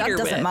sure Stuck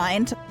doesn't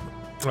mind.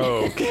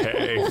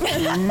 Okay.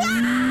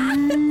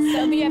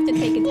 Sylvia have to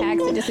take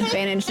attacks at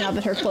disadvantage now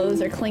that her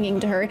clothes are clinging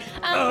to her.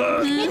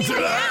 Yeah.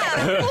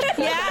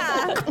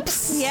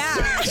 Yeah.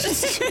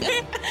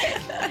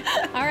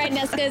 All right,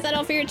 Nesca, is that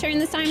all for your turn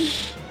this time?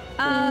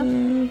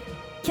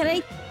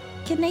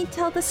 Can I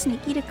tell the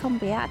sneaky to come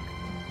back?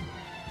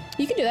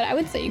 You could do that. I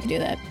would say you could do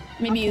that.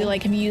 Maybe you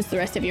like have used the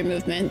rest of your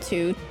movement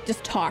to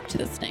just talk to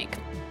the snake.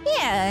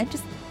 Yeah,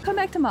 just come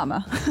back to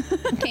Mama.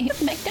 Okay,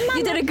 back to Mama.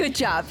 You did a good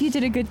job. You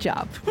did a good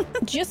job.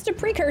 Just to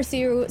precurse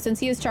you, since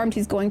he is charmed,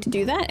 he's going to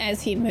do that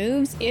as he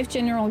moves. If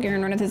General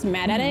Garen Reneth is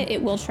mad at it,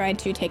 it will try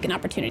to take an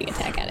opportunity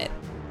attack at it.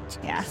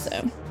 Yeah.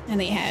 So, and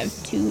they have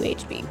 2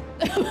 HP.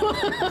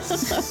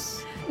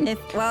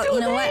 Well, you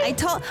know what? I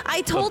told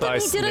him Bye-bye,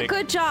 he did a snake.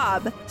 good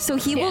job, so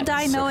he Yeah. will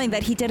die knowing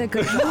that he did a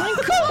good job.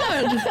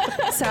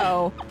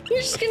 So You're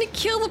just gonna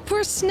kill the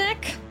poor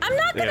snack? I'm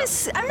not gonna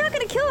Yeah. I'm not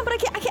gonna kill him, but I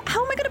can't.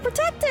 How am I gonna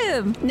protect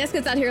him?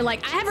 Nesca's out here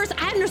like, I had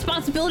a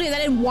responsibility that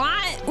I didn't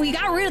want. We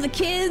got rid of the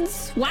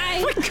kids.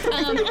 Why?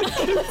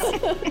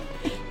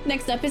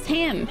 Next up is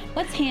Ham.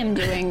 What's Ham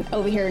doing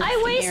over here? next I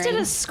to wasted Garen?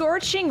 a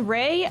scorching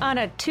ray on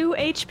a 2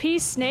 HP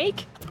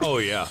snake. Oh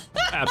yeah,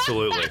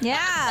 absolutely.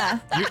 Yeah.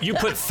 You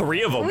put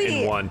 3 of them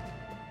in one.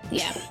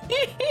 Yeah.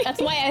 That's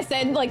why I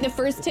said, like, the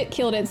first hit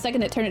killed it,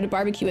 second it turned into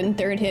barbecue, and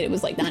third hit it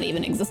was, like, not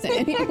even existent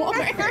anymore.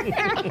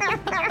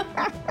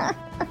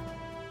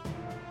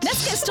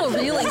 Neska's still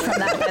reeling from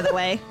that, by the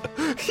way.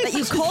 That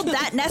you called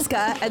that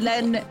Neska, and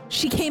then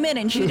she came in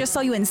and she just saw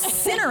you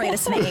incinerate a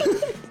snake.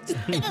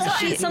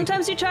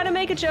 Sometimes you try to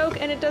make a joke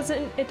and it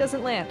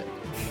doesn't land.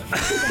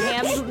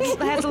 Ham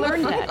has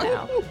learned that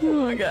now.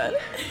 Oh my god.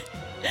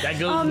 That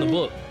goes in the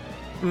book.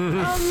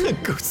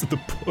 It goes to the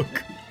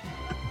book.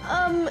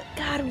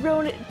 God,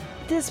 Ronan,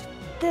 this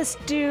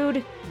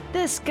dude,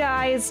 this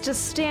guy is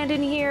just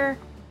standing here.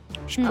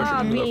 Just push him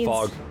into the beans.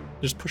 fog.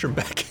 Just push him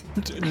back.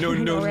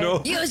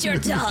 No. Use your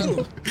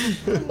tongue.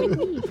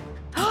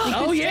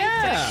 Oh,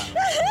 yeah.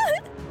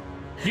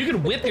 You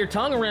could whip your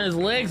tongue around his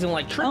legs and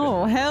like trip him.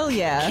 Oh hell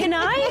yeah. Can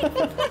I?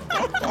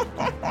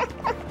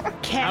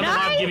 Can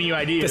I'm I? giving you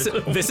ideas.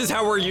 This is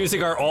how we're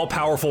using our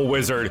all-powerful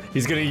wizard.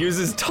 He's gonna use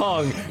his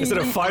tongue instead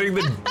of fighting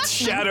the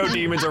shadow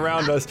demons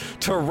around us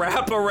to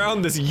wrap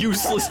around this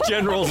useless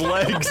general's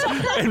legs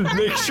and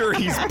make sure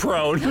he's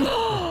prone.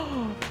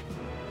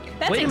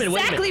 That's Wait a minute,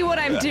 exactly what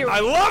I'm doing. I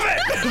love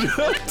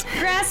it!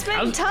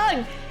 Grasping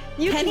tongue.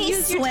 You Can can he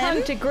use your swim?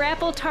 tongue to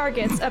grapple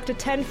targets up to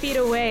 10 feet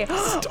away.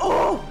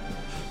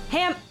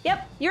 Ham,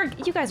 yep, you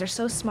guys are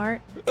so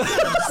smart.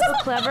 So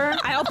clever.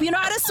 I hope you know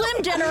how to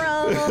swim,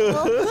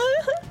 General.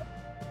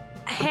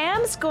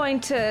 Ham's going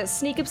to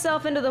sneak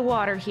himself into the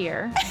water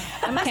here.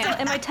 Am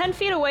I 10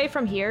 feet away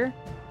from here?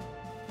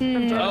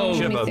 Oh,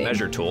 You have a see.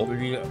 measure tool.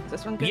 Is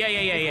this one good? yeah.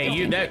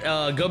 You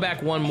go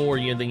back one more,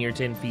 then you're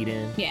 10 feet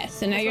in. Yeah,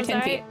 so now you're was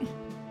 10 feet.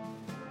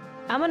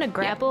 I'm gonna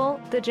grapple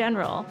the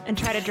general and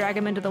try to drag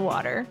him into the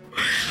water.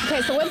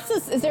 Okay, so what's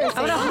this? Is there a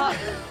I'm gonna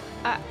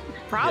thing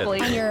probably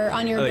on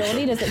your like-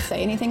 ability? Does it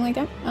say anything like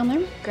that on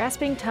there?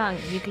 grasping tongue.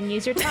 You can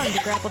use your tongue to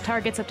grapple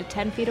targets up to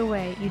 10 feet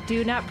away. You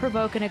do not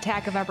provoke an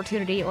attack of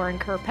opportunity or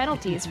incur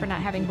penalties for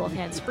not having both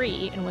hands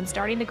free. And when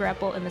starting to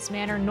grapple in this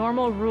manner,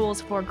 normal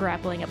rules for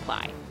grappling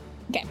apply.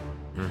 Okay.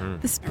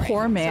 This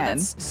poor man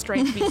That's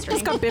strength v just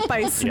strength. got bit by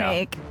a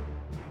snake.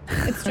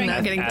 It's strength.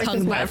 Now getting versus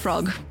tongued by a what?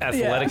 frog.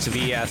 Athletics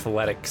v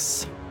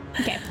athletics.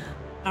 Okay.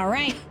 All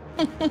right.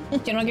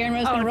 General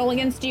Garenrose gonna roll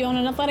against you on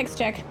an athletics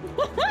check.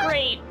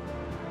 Great.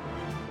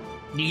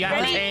 You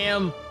got this,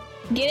 Ham.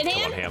 Get it,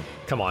 Come on, Ham? Ham.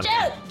 Come on.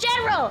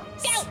 General,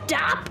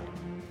 stop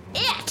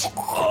it!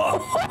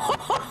 Oh,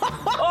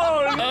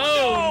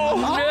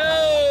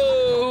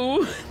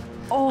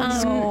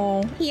 Oh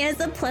no. He has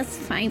a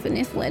 +5 in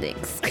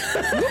athletics.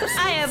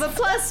 I have a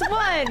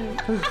 +1.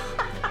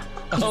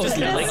 Just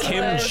lick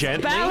him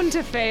gently. Bound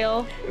to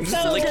fail.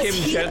 So, Lick him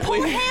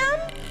gently.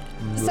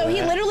 so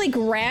he literally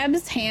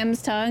grabs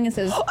Ham's tongue and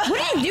says, "What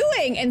are you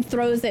doing?" and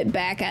throws it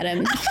back at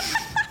him.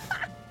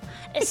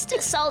 It's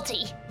still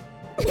salty.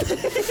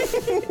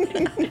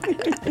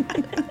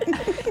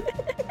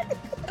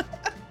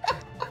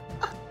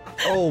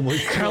 Oh my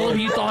Tell him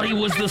you thought he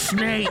was the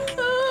snake.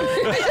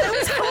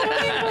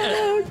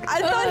 I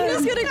thought he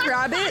was gonna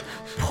grab it,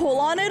 pull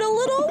on it a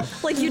little,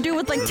 like you do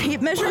with like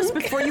tape measures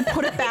before you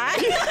put it back,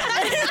 and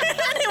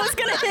it was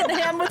gonna hit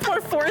him with more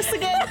force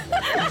again.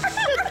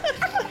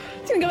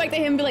 He's gonna go back to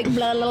him and be like,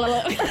 blah,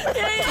 blah, blah.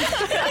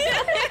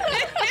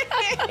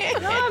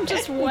 No, I'm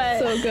just wet.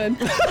 So good.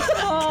 Do you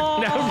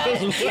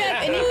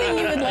have anything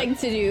you would like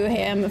to do,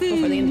 Ham,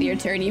 before the end of your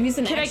turn? You've used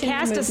an Can I action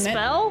cast a movement.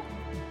 spell?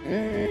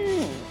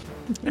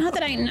 Not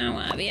that I know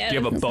of yet. Do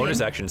you have a Let's see.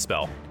 bonus action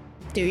spell?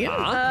 Do you?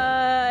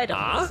 I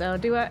don't think so.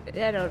 Do I?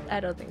 I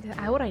don't think.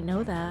 How would I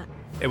know that?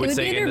 It would It would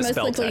say be in either the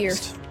spell most likely your-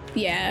 text.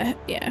 Yeah.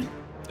 It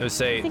would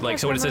say think like I've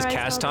so when it says memorized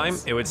cast all time,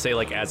 this. it would say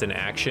like as an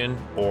action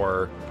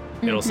or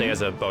it'll say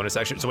as a bonus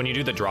action. So when you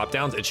do the drop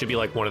downs, it should be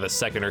like one of the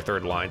second or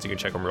third lines. You can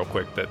check them real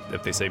quick that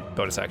if they say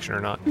bonus action or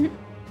not.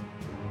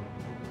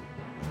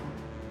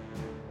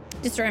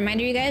 Just a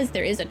reminder, you guys,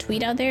 there is a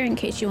tweet out there in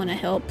case you want to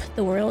help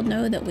the world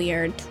know that we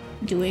are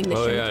doing the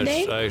show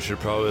today. I should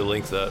probably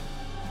link that.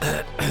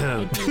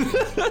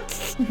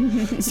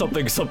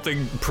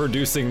 something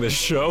producing this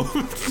show.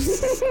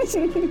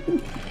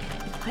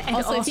 And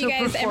Also, if you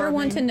guys ever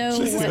want to know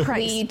Jesus what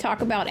Christ. we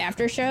talk about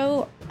after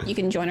show, you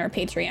can join our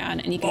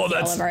Patreon and you can see all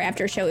that's- of our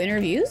after show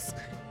interviews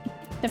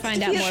to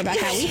find out more about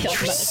how we feel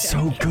about the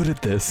show. good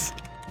at this.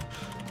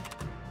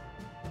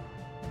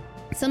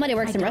 Somebody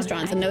works in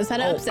restaurants and knows how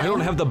to upsell. I don't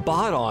have the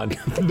bot on.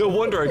 No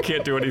wonder I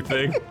can't do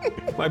anything.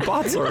 My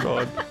bots aren't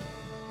on.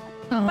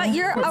 But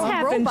you're a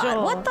happened, robot.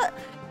 Joel? What the?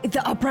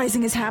 The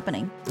uprising is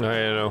happening. I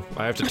know.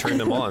 I have to turn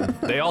them on.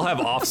 They all have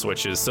off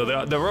switches, so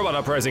the robot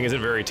uprising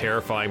isn't very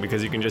terrifying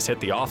because you can just hit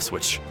the off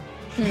switch,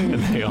 and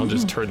they all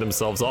just turn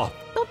themselves off.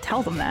 Don't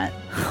tell them that.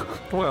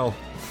 Well,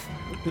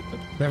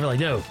 They're like,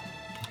 no,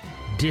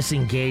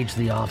 disengage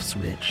the off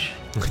switch.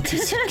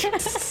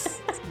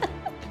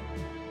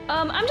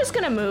 I'm just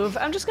gonna move.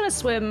 I'm just gonna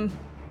swim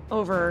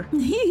over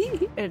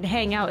and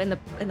hang out in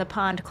the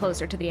pond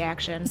closer to the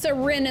action. So,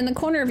 Rin, in the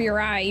corner of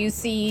your eye, you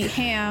see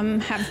Ham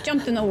have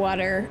jumped in the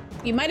water.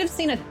 You might have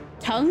seen a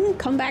tongue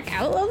come back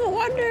out of the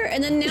water,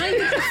 and then now you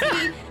can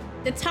see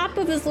the top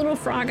of his little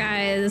frog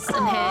eyes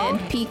and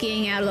head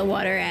peeking out of the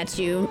water at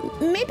you,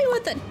 maybe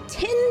with a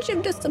tinge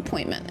of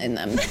disappointment in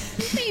them.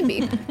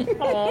 Maybe.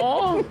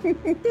 Oh,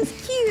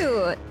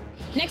 Cute.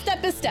 Next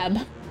up is Stub.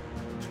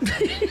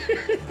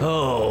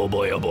 oh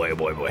boy, oh boy, oh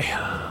boy, oh boy.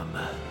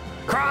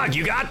 Krog,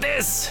 you got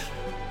this.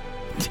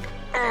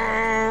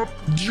 Yeah,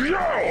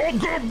 all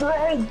good,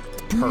 bro.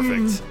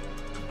 Perfect.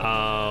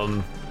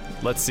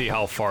 Let's see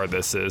how far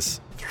this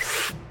is.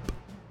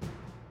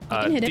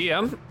 can hit it.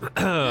 DM,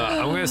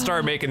 I'm gonna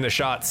start making the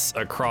shots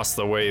across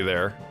the way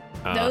there.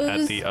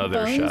 Those at the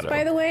other bones, shadow.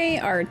 by the way,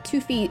 are 2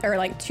 feet or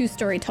like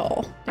 2-story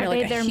tall. They're Are like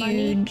they a their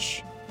money?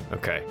 huge.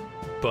 Okay,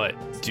 but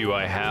do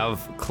I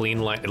have clean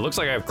line? It looks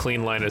like I have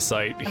clean line of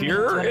sight Do you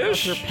wanna go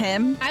here-ish. through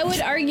him? I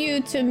would argue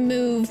to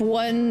move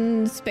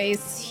one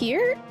space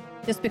here,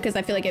 just because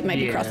I feel like it might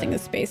be Yeah. crossing a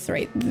space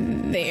right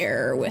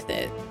there with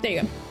it. There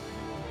you go.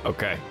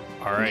 Okay,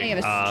 all Now right. you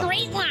have a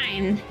straight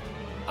line.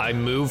 I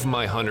move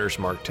my hunter's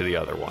mark to the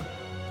other one.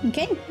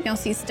 Okay, you'll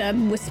see Stub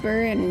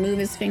whisper and move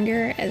his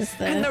finger as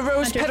the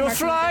hunter's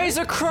mark-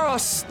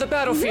 across the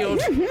battlefield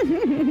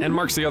and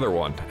marks the other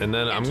one. And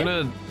then I'm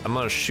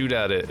gonna shoot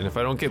at it. And if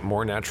I don't get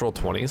more natural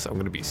 20s, I'm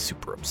gonna be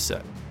super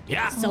upset.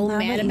 Yeah, So Now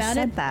mad that you about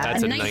said it. that.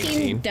 That's a 19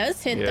 19.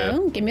 does hit Yeah.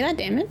 though. Give me that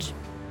damage.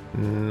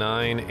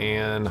 9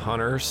 and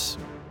hunters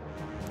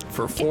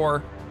for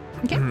 4.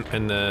 Okay.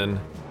 And then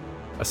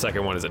a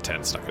second one is a 10.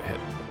 It's not gonna hit.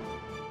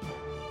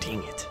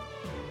 Dang it.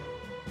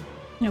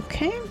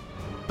 Okay.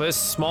 But it's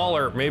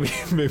smaller. Maybe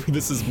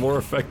this is more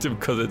effective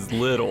because it's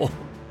little.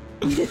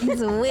 It's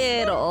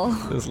little.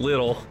 It's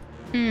little.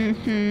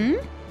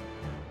 Mm-hmm.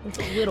 It's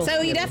a little.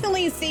 So you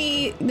definitely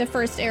see the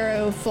first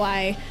arrow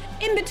fly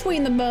in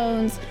between the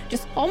bones,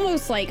 just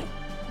almost like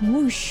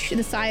whoosh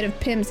the side of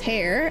Pim's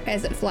hair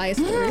as it flies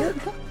through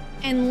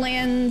and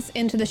lands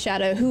into the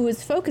shadow, who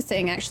was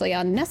focusing actually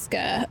on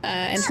Nesca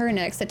and her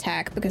next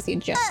attack because he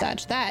just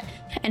dodged that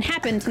and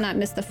happened to not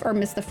miss the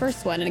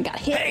first one and got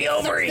hit. Hey,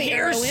 over sucks the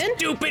here, arrow in.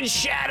 stupid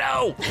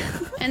shadow!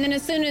 And then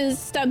as soon as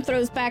Stub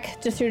throws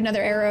back to shoot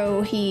another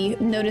arrow, he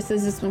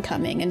notices this one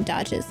coming and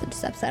dodges and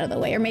steps out of the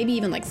way, or maybe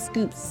even like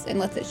scoops and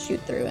lets it shoot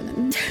through and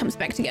then comes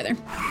back together.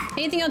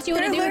 Anything else you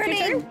want to do with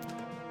your turn?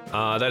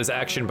 That is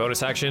action,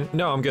 bonus action.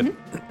 No, I'm good.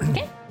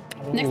 Okay.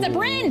 Next up,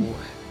 Ren.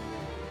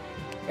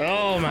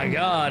 Oh my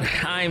god,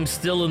 I'm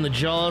still in the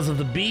jaws of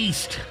the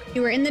beast.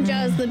 You were in the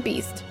jaws of the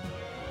beast.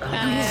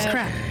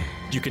 Crap.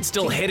 You can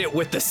still hit it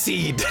with the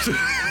seed.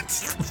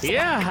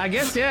 Yeah, I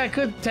guess, I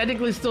could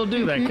technically still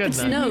do that, couldn't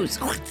I? Nose.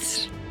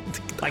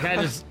 Like I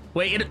just,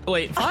 wait,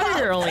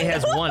 fire only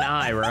has one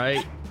eye,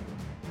 right?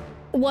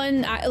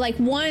 One eye, like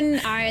one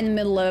eye in the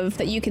middle of,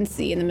 that you can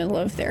see in the middle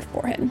of their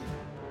forehead.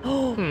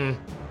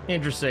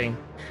 Interesting.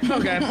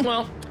 Okay,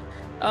 well,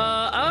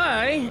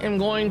 I am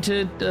going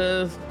to,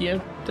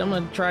 I'm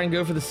gonna try and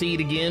go for the seed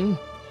again.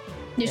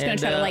 You're just gonna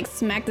try to like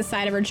smack the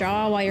side of her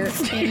jaw while you're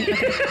in.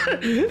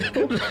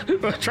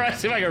 I'll try to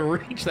see if I can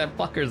reach that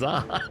fucker's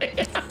eye.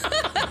 Okay.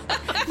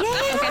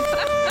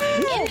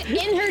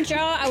 In her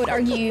jaw, I would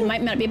argue you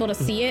might not be able to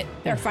see it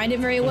or find it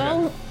very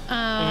well.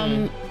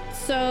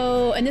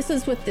 So, and this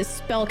is with this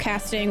spell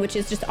casting, which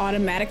is just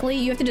automatically,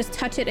 you have to just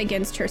touch it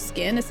against her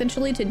skin,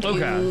 essentially, to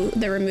do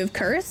the remove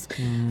curse.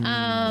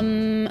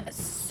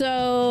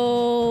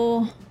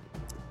 So,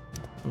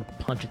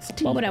 Punch its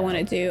teeth. what would I want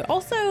to do?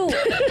 Also, Pull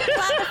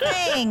out a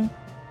thing.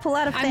 Pull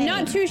out a thing. I'm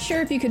not too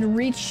sure if you could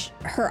reach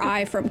her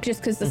eye from, just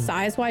because the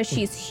size-wise,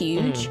 she's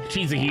huge.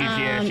 She's a huge,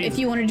 yeah. If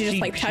you wanted to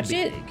just like she touch be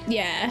it, big.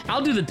 yeah,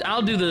 I'll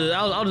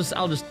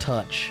just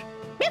touch.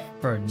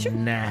 For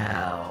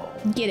now.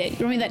 get it.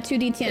 You want me that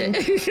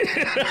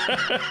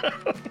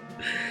 2d10?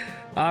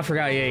 I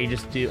forgot, yeah, you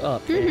just do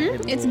up.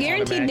 It's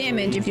guaranteed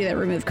damage if you do that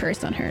remove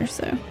curse on her,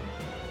 so.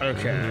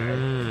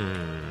 Okay.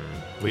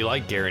 We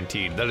like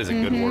guaranteed. That is a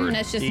good word.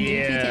 Let's just do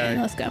Yeah.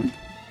 d10. Let's go.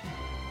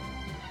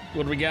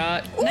 What do we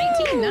got?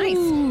 19, nice.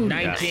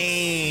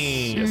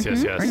 19.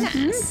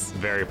 Yes.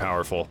 Very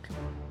powerful.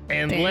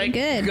 And Very let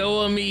good.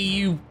 go of me,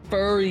 you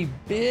furry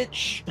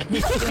bitch.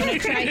 You want to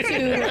try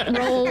to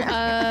roll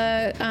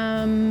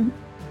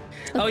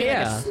Oh,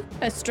 yeah.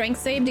 a strength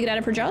save to get out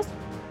of her jaws?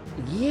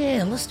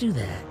 Yeah, let's do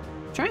that.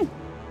 Try. You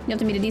have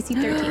to meet a DC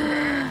 13.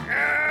 Nice.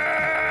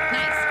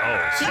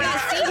 Oh, So you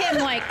see him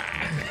like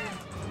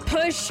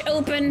push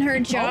open her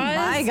jaws. Oh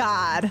my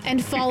god.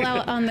 And fall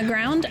out on the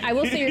ground. I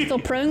will say you're still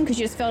prone because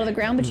you just fell to the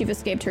ground, but you've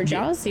escaped her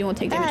jaws, so you won't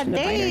take damage God from the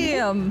bite.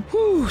 damn.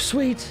 Whew,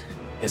 sweet.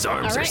 his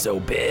arms All are right. so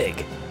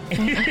big. You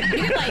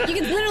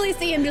can literally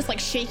see him just like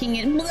shaking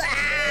it. And,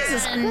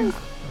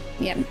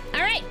 yeah.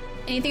 All right.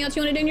 Anything else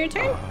you want to do in your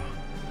turn?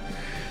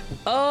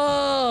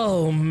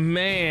 Oh,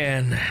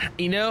 man.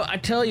 You know, I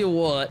tell you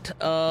what,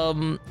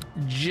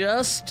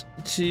 just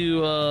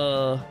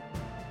to,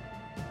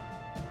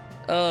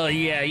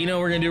 yeah, you know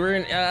what we're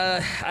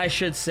gonna, I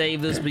should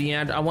save this, but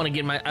yeah, I don't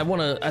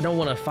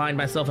want to find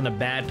myself in a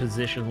bad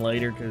position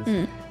later,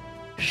 because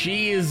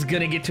she is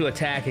gonna get to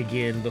attack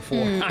again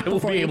before I will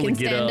Before be you able can to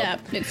get stand up.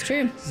 up. It's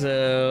true.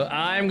 So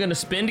I'm gonna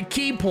spend a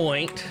key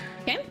point,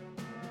 Okay.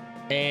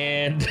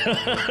 and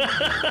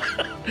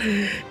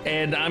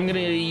and I'm gonna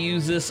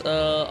use this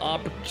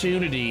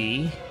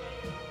opportunity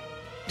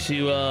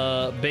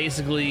to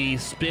basically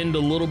spend a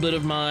little bit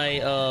of my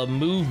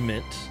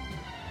movement.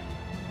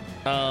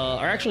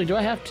 Or actually, do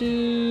I have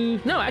to?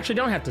 No, I actually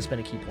don't have to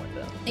spend a key point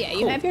though. Yeah,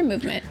 you have your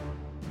movement.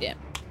 Yeah.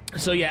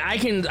 So yeah, I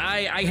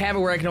have it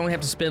where I can only have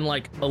to spend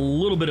like a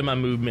little bit of my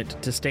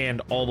movement to stand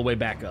all the way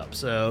back up.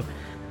 So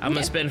I'm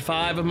gonna spend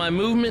 5 of my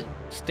movement,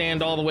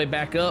 stand all the way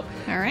back up,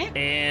 All right.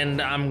 and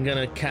I'm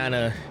gonna kind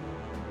of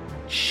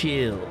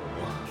chill.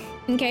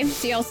 Okay.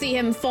 So y'all see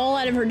him fall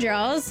out of her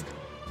jaws,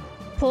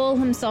 pull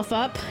himself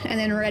up, and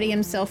then ready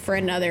himself for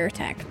another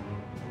attack.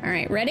 All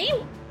right. Ready?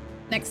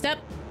 Next up,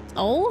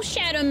 old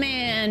Shadow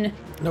Man.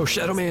 No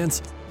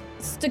Shadowmans.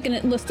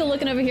 Still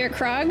looking over here at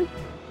Krog,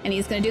 and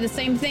he's gonna do the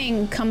same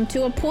thing. Come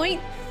to a point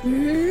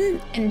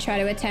and try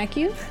to attack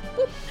you.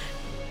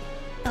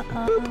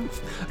 I'm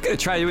gonna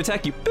try to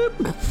attack you.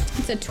 Boop.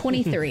 It's a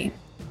 23.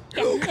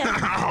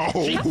 Gotcha.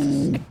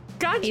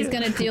 He's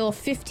gonna deal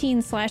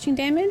 15 slashing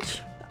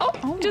damage,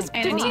 Oh, just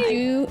and I need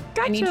you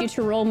Gotcha.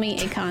 to roll me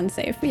a con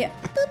save. Yeah.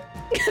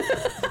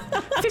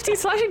 15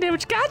 slashing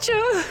damage.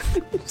 Gotcha.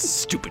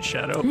 Stupid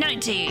Shadow.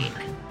 19.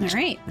 All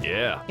right.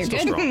 Yeah. You're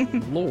still good.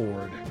 strong.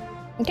 Lord.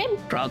 Okay.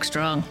 Frog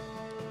strong.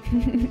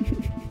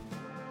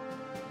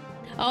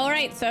 All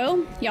right,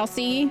 so y'all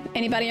see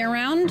anybody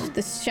around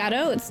this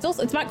shadow? It's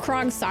about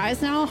Krog's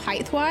size now,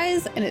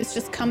 height-wise, and it's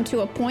just come to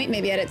a point,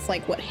 maybe at its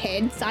like what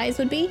head size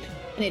would be,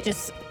 and it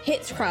just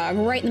hits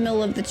Krog right in the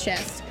middle of the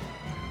chest.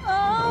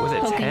 With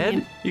its Poking head?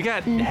 him. You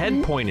got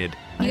head pointed.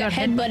 You got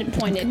head butted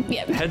pointed.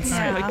 Yep. Head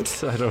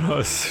spiked. I don't know.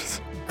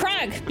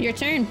 Krog, your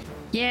turn.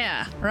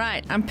 Yeah,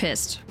 right. I'm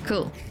pissed.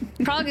 Cool.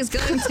 Krog is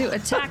going to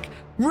attack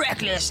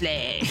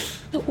recklessly.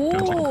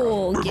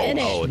 Ooh, get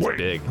Oh, it. it's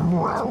big.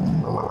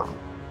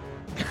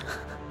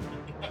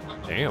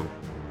 Damn.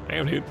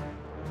 Damn, dude.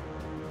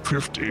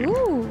 15.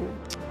 Ooh.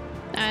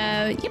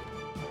 Yep.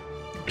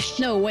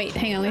 No, wait,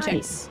 hang on, let me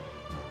check.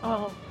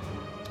 Oh.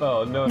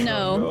 Oh, no.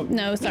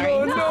 No,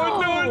 sorry.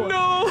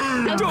 No.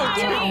 I'm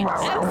sorry.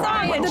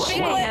 I'm sorry.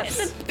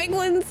 chance. The big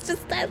one's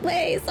just that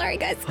way. Sorry,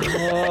 guys.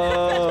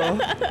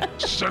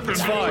 Second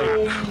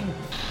fine.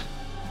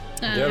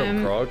 Get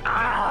him, Um,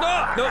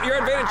 Krog. No, you're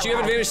advantage. You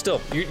have advantage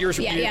still. You're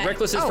Yeah.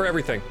 reckless is for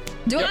everything.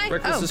 Do Yep, I?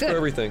 reckless Oh, is good. for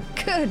everything.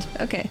 Good.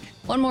 Okay.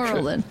 One more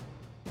roll then.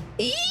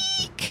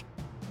 Eek!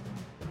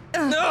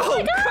 No!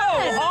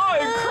 Come on,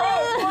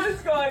 Krog! What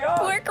is going on?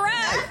 Poor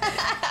Krog.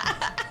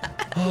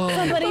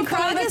 Somebody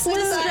Krog is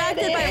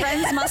distracted by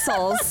Ren's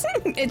muscles.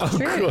 It's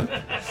true.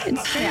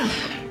 It's true.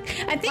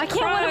 I think Why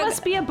can't one of Krog, us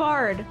be a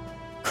bard?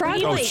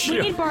 Krog Oh, like, shit.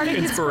 We need bardic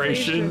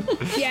inspiration.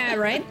 yeah,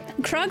 right?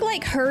 Krog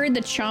like heard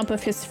the chomp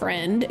of his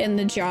friend in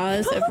the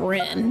jaws of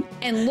Rin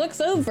and looks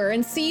over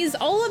and sees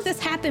all of this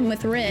happen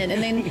with Rin.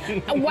 And then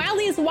while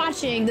he's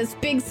watching, this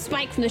big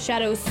spike from the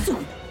shadows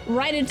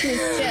right into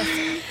his chest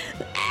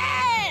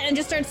and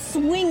just starts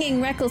swinging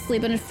recklessly.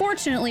 But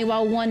unfortunately,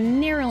 while one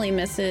narrowly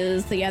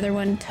misses, the other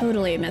one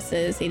totally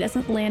misses. He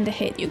doesn't land a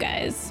hit, you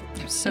guys.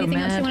 So Anything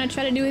else you mad. want to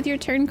try to do with your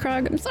turn,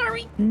 Krog? I'm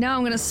sorry. No,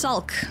 I'm gonna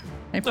sulk.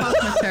 I paused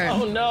my turn.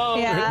 Oh no!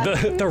 Yeah.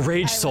 The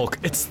rage sulk.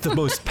 It's the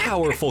most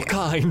powerful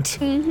kind.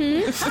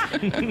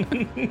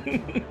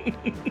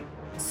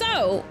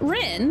 So,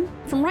 Rin,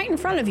 from right in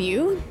front of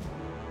you,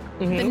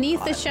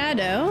 beneath the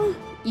shadow,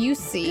 you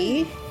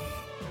see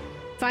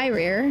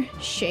Fyrir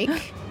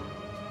shake,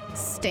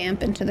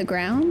 stamp into the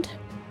ground,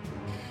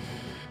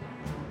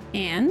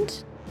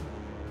 and...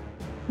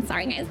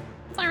 Sorry, guys.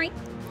 Sorry.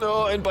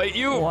 No, and bite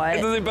you. What?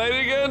 And then they bite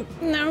again.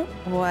 No.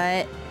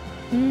 What?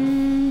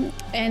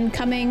 And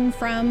coming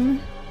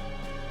from...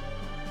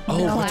 Oh,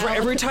 that's right.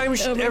 Every Cloud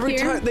time, over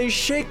here. they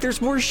shake,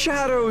 there's more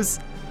shadows.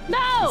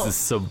 No! This is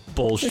some This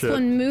bullshit.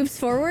 one moves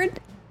forward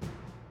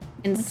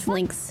and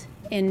slinks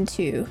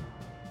into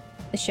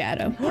the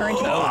shadow. Or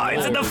into Oh,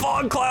 it's in the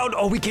fog cloud.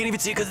 Oh, we can't even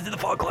see it because it's in the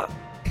fog cloud.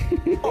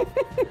 We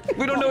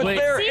don't know it's Wait.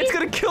 there. It's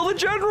gonna kill the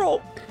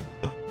general.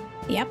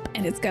 Yep,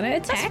 and it's gonna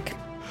attack.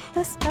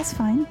 That's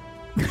fine.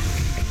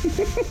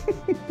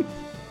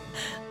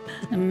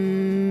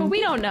 But we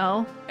don't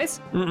know. It's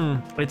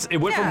It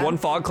went from Yeah. one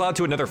fog cloud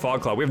to another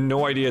fog cloud. We have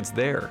no idea it's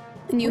there.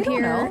 And you We don't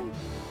hear know.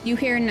 you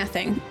hear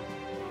nothing.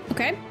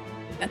 Okay?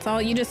 That's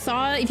all you just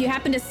saw. If you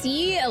happen to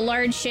see a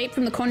large shape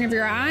from the corner of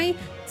your eye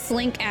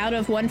slink out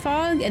of one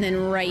fog and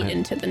then right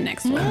into the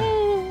next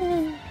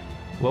one.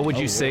 What would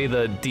you say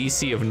the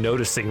DC of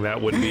noticing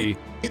that would be?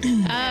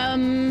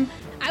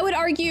 I would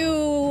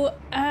argue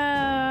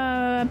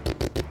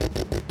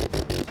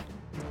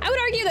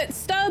that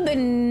Stub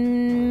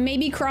and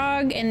maybe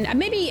Krog and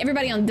maybe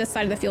everybody on this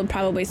side of the field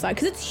probably saw it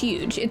because it's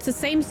huge. It's the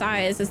same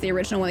size as the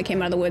original one that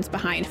came out of the woods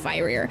behind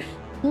Fyrir.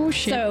 Oh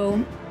shit.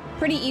 So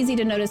pretty easy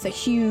to notice a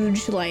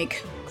huge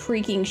like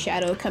creaking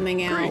shadow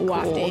coming out,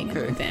 wafting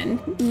within.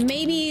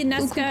 Maybe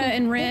Nesca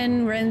and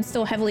Ren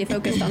still heavily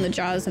focused on the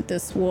jaws of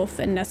this wolf,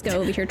 and Nesca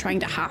over here trying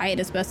to hide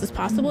as best as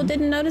possible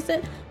didn't notice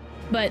it.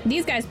 But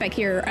these guys back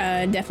here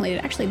definitely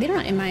did. Actually, they're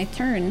not in my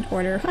turn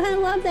order. I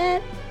love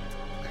that.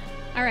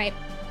 All right.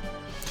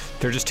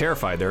 They're just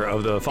terrified. They're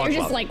of the fog They're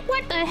cloud. just like,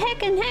 what the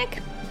heck and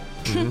heck?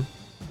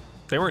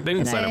 They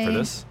didn't sign up for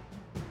this.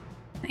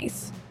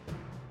 Nice.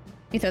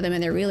 You throw them in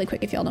there really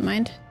quick if y'all don't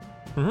mind.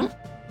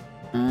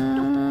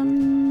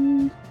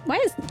 Why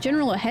is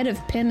General ahead of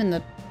Pim in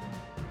the...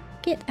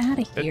 Get out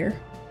of here.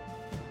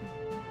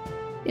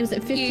 It was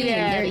at 15,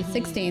 they're at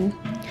 16.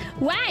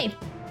 Why?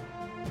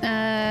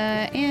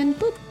 And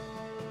boop.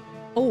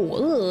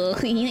 Oh,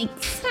 ugh,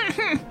 yikes.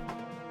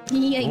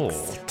 Yikes.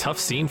 Oh, tough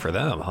scene for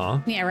them, huh?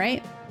 Yeah,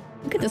 right?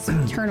 Look at this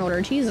turn order,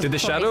 Jesus Did the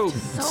Christ. shadow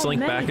So slink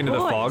many back into the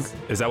fog? boys.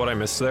 Is that what I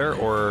missed there,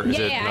 or is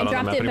it Yeah, not I on the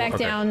dropped map it anymore? back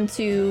Okay. down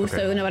to Okay.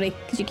 so nobody,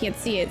 because you can't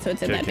see it, so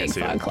it's in Okay, that can't big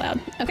see it. fog cloud.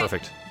 Okay,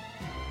 Perfect.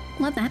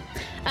 love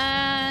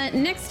that.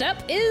 Next up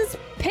is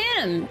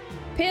Pim.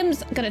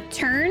 Pim's gonna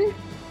turn,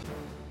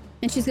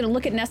 and she's gonna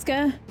look at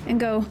Nesca and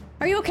go,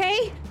 "Are you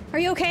okay? Are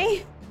you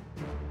okay?"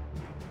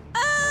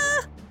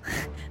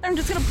 I'm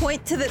just gonna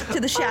point to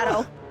the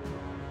shadow.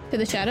 To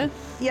the shadow.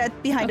 Yeah,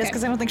 behind us Okay.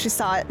 because I don't think she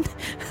saw it.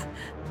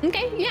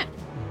 Okay, yeah.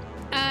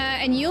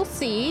 And you'll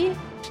see.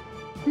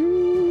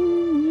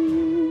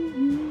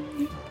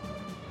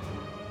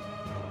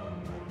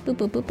 Boop,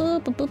 boop, boop,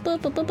 boop, boop, boop,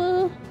 boop, boop,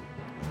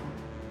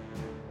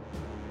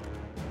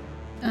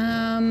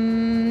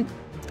 boop.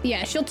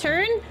 Yeah, she'll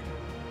turn.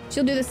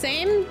 She'll do the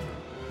same,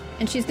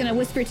 and she's gonna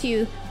whisper to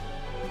you.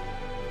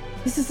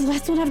 This is the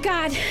last one I've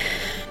got.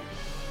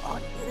 Oh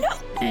no!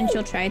 And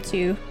she'll try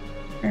to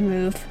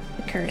remove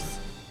the curse.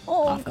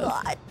 Oh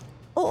God!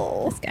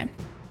 Oh, This guy.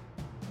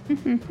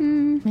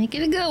 Make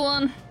it a good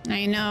one.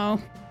 I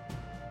know.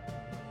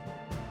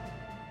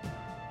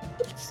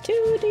 It's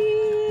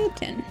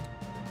 2d10.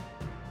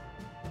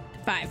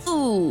 5.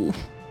 Ooh.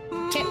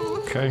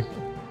 Okay.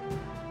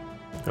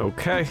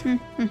 Okay.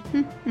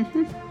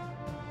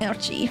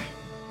 Ouchie.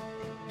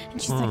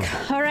 And she's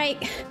like, all right.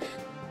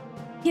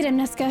 Get him,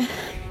 Nesca.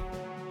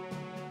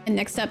 And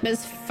next up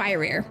is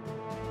Fire.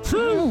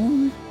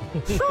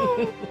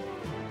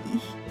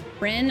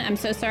 Rin, I'm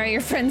so sorry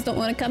your friends don't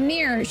want to come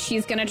near.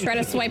 She's gonna try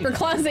to swipe her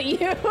claws at you.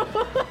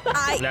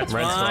 That's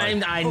Red's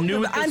fine. fine. I knew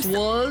what this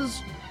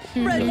was.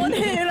 Red, one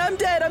hit and I'm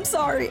dead. I'm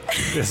sorry.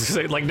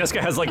 Like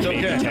Nesca has like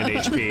maybe 10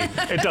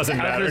 HP. It doesn't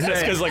matter. gonna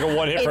say, Nesca's like a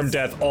one hit from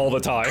death all the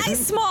time. I'm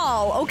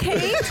small,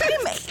 okay?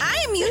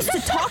 I am used to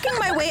talking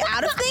my way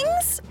out of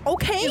things,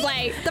 okay? She's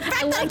like, the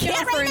fact I that I like you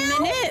can't for right a now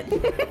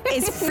minute.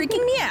 is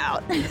freaking me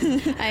out.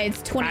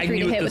 It's 23 I to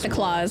knew hit this with the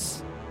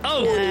claws.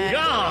 Oh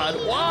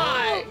God!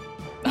 Why?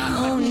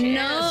 Oh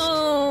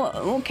no.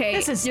 Okay.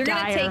 This is You're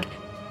dire. gonna take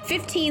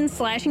 15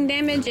 slashing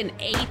damage and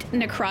 8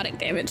 necrotic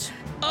damage.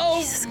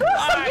 Oh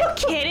Are you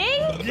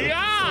kidding?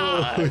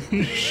 God! Let's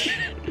see.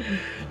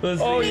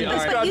 you All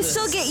just right. got But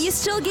you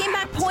still gain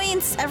back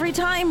points every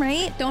time,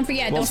 right? Don't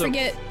forget, Well, don't so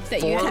forget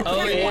that you four- have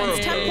Oh, 10 yeah, points,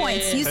 yeah, 10 yeah,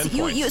 points.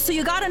 yeah, You, so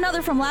you got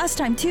another from last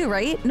time too,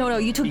 right? No,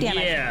 you took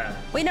damage. Yeah.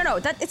 Wait, no,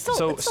 that it's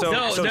still. it's still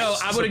No, So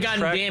I would have gotten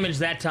subtract- damage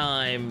that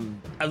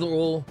time.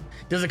 Well,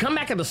 does it come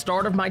back at the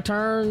start of my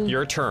turn?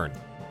 Your turn.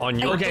 On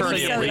your Okay, turn, so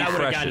it yeah, I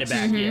would have gotten it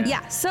refreshes. back. Yeah.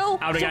 Yeah, so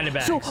I would've gotten it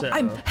back, So, so-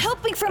 I'm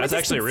helping from That's a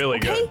actually distance, really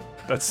okay? good.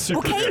 That's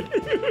super Okay.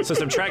 good. So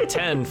subtract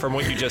 10 from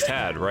what you just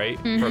had, right?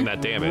 From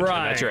that damage. And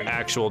that's your Right.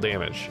 actual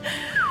damage.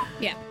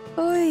 Yeah.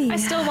 Oy. I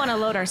still want to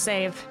load our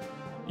save.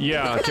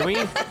 Yeah, can we?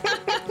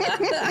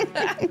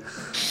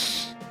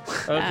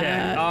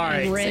 Okay. All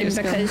right. Rin,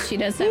 because she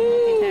does have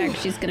multi-attack,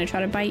 she's gonna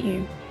try to bite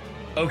you.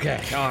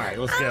 Okay. All right.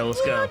 Let's go. Let's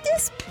You go. know,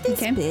 this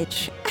Okay.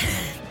 bitch.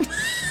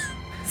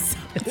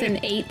 It's an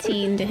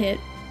 18 to hit.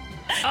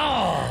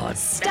 Oh,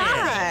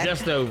 Stop.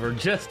 just over.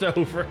 Just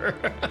over.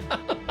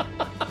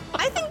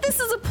 I think this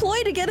is a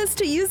ploy to get us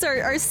to use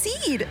our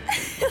seed.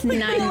 9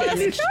 Less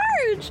damage.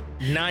 charge.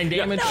 9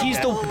 damage. He's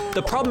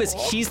the problem is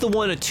he's the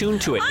one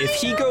attuned to it. If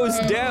he goes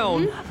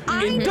down,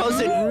 it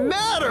doesn't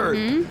matter.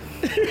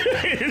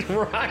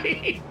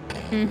 right.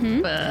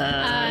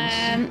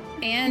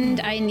 And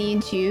I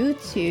need you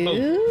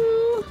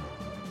to.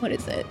 What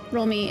is it?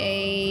 Roll me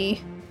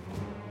a.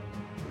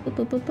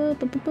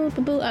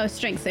 Oh,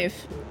 strength save.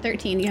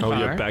 13. You have Oh, to-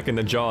 you're back in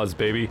the jaws,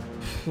 baby.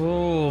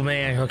 Oh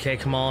man. Okay.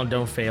 Come on.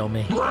 Don't fail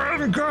me.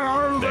 Ren, get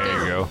out of There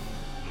there! you go.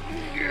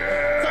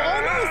 So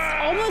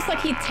almost like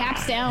he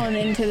taps down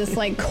into this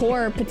like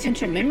core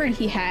potential memory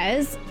he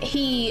has.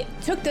 He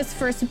took this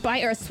first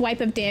bite or swipe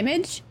of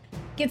damage,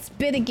 gets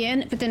bit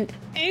again, but then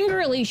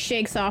angrily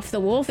shakes off the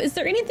wolf. Is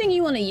there anything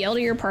you want to yell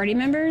to your party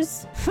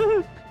members?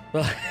 So-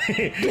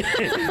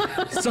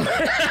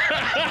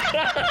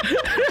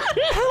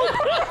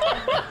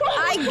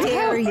 I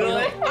dare you.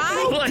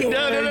 I like,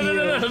 dare you.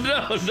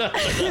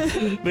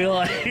 no. Be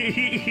like,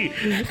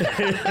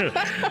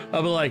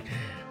 I'll be like,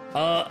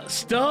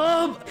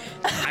 Stub,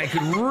 I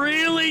could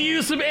really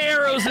use some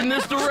arrows in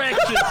this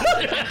direction.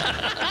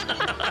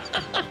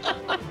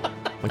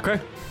 Okay.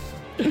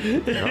 All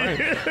right.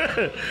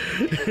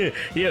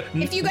 Yeah.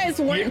 If you guys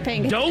weren't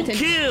paying Don't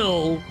attention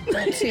kill.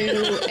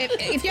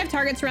 if you have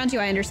targets around you,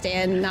 I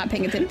understand not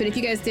paying attention. But if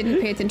you guys didn't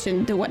pay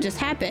attention to what just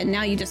happened,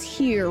 now you just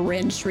hear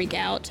Rin shriek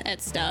out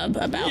at Stub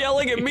about.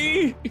 Yelling at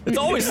me? It's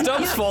always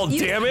Stubbs' fault,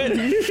 damn it.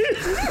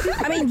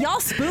 I mean, y'all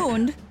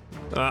spooned.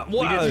 Wow.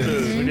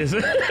 We just-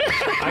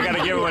 I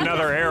gotta give him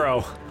another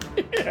arrow.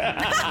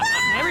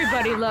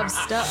 Everybody loves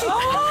stuff.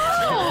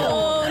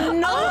 Oh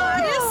no!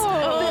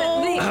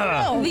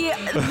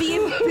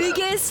 The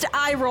biggest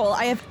eye roll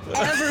I have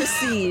ever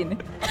seen.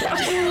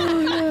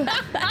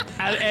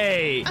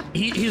 Hey,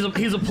 he's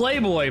a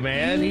playboy,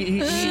 man. She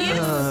is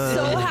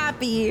so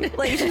happy.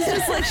 Like she's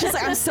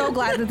like, I'm so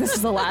glad that this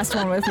is the last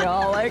one with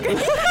y'all. Like,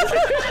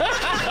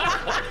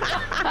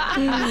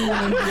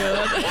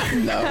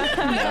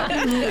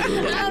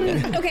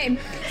 Okay,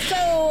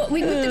 so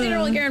we moved to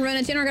General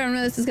Garen. General Garen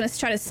is going to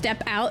try to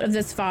step out of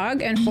this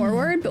fog and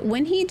forward, but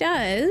when he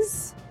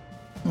does,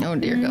 Oh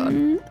dear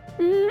God.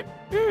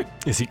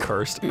 Is he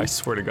cursed? I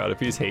swear to God, if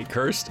he's hate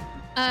cursed.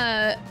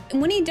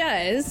 when he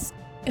does,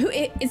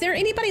 is there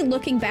anybody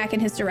looking back in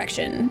his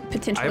direction I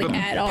potentially have a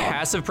at all?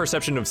 passive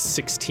perception of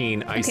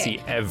 16. I see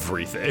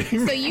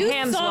everything. So you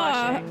Ham's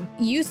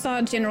watching.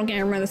 saw General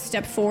Gamera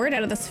step forward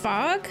out of this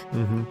fog,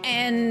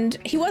 and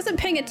he wasn't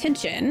paying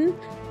attention,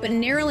 but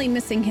narrowly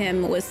missing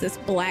him was this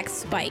black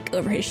spike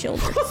over his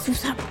shoulder,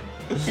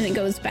 and it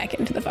goes back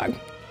into the fog.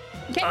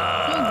 Okay.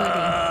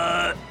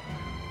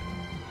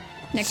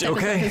 Next up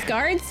okay. is his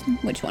guards.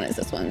 Which one is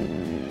this one?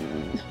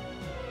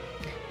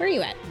 Where are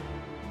you at?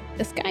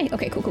 This guy?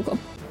 Okay, cool.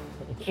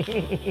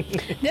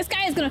 This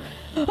guy is gonna,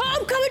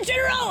 I'm coming,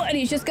 General! And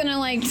he's just gonna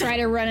like try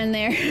to run in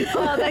there.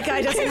 Oh, that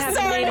guy doesn't have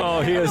a name.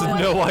 Oh, he has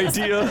no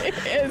idea.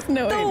 He has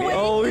no idea.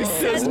 Oh, he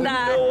says that.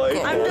 no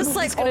idea. I'm just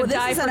like, gonna oh, this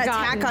die is an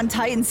forgotten. Attack on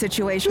Titan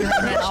situation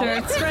right now.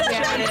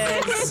 Yeah,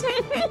 it is.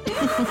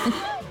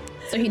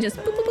 So he just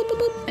boop, boop, boop, boop,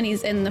 boop, and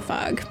he's in the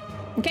fog.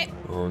 Okay.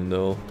 Oh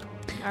no.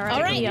 All right,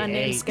 All right. the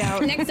unnamed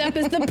scout. Next up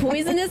is the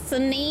poisonous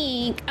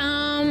snake.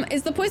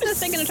 Is the poisonous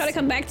snake gonna try to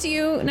come back to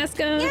you,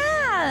 Nesca? Yeah. Is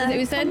that what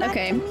you said? Come back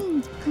Okay. to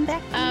me. Come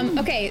back to me.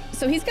 Okay,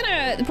 so he's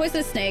gonna, the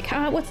poisonous snake,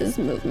 what's his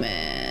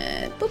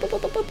movement? Boop, boop, boop,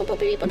 boop, boop, boop,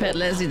 boop, I boop. bet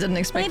Leslie didn't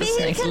expect Maybe the he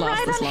snake to can last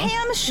ride this on long.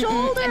 Ham's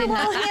shoulder did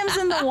while not- Ham's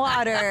in the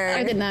water.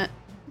 I did not.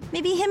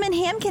 Maybe him and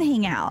Ham can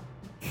hang out.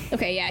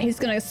 Okay, yeah, he's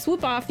gonna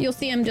swoop off. You'll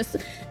see him just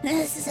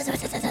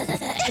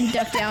and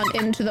duck down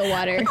into the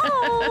water.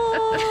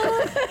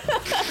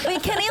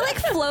 Wait, can he like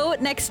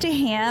float next to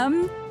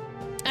Ham?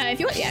 If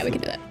you want, yeah, we can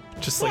do that.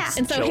 Just like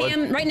And so chilling.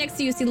 Ham, right next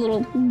to you, see the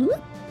little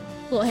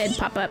head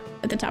pop up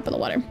at the top of the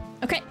water.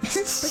 Okay,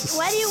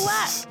 What do you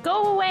want?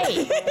 Go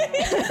away.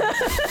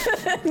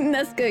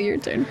 Nesca, your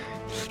turn.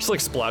 Just like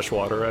splash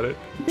water at it.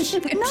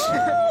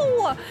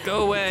 No!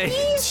 Go away.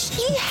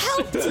 He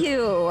helped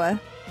you.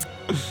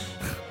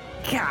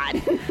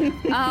 God.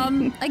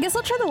 I guess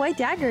I'll try the white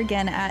dagger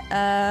again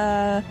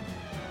at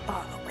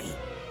oh wait.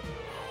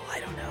 Oh, I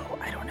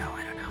don't know.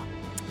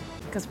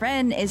 Because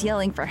Ren is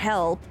yelling for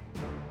help,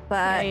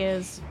 but There he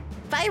is.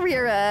 Fiery,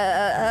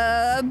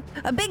 a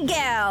big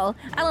gal.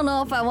 I don't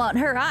know if I want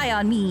her eye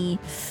on me.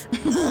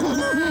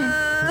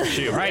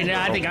 Right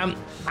now, I think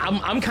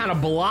I'm kind of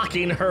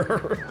blocking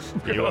her.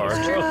 You are.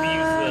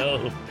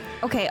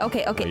 Okay,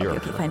 you're-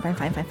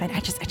 fine. I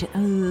just,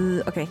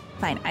 okay,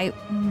 fine.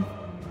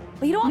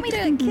 Well, you don't want me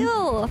to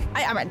kill.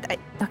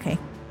 Okay.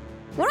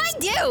 What do I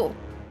do?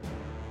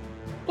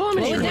 Well, I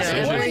mean, What would yeah.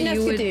 Nesca- what would you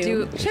Nesca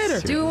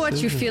would do? do what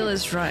you feel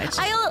is right.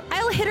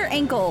 I'll hit her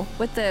ankle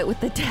with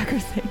the dagger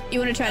thing. You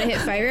want to try to hit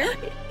Fire?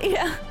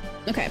 Yeah,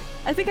 Okay.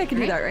 I think I can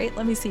do that, right?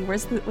 Let me see.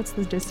 What's the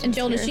distance? And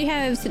Joel, does here? she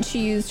have, since she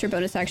used her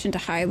bonus action to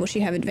hide, will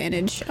she have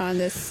advantage on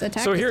this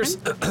attack? So this here's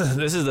time?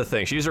 this is the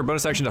thing. She used her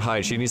bonus action to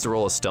hide. She needs to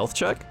roll a stealth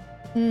check,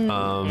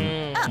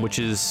 which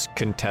is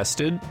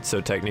contested.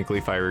 So technically,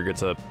 Fire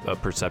gets a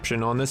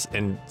perception on this,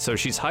 and so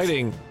she's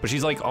hiding, but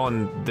she's like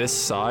on this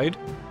side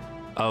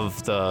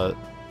of the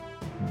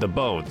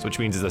bones, which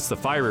means that's the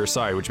Fire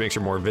side, which makes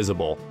her more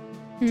visible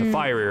to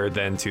Fire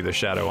than to the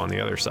shadow on the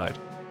other side.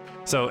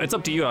 So it's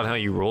up to you on how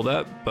you roll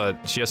that, but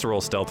she has to roll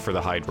stealth for the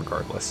hide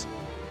regardless.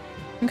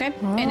 Okay.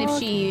 And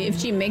if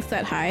she makes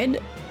that hide,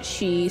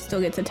 she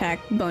still gets attack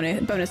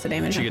bonus to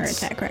damage She on her gets-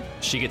 attack, correct?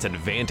 She gets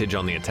advantage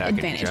on the attack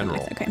Advantage. in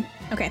general.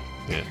 Okay.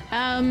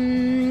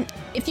 Yeah.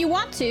 If you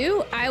want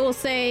to, I will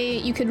say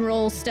you can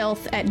roll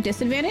stealth at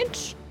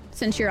disadvantage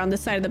since you're on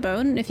this side of the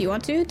bone. If you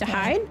want to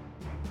hide.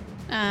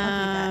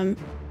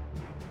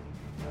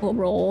 We'll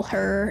roll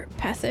her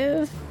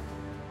passive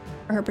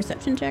or her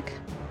perception check.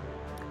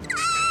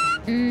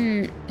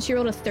 She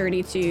rolled a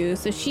 32,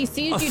 so she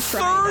sees you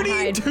trying to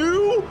hide.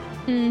 32?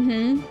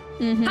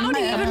 How do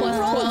you even plus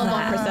 12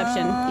 on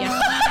perception?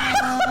 Yeah.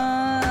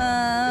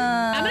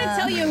 I'm gonna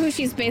tell you who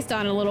she's based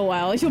on in a little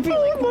while. You'll be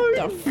like, what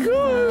the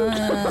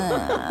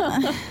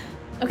fuck?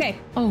 Okay.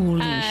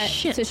 Holy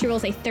shit. So she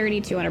rolls a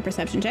 32 on her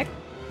perception check.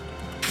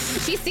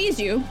 She sees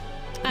you,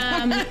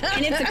 and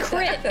it's a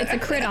crit. It's a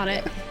crit on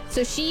it.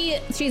 So she's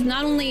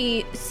not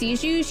only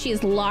sees you, she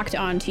is locked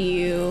onto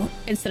you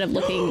instead of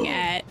looking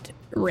at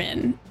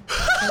Ren.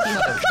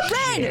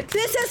 Ren,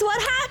 this is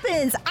what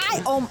happens.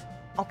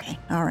 Okay.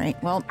 All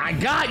right. Well, I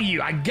got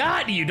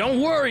you.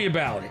 Don't worry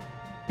about it.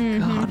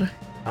 God.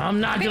 I'm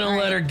not gonna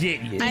let her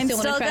get you. I'm Still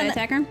still want to try to gonna.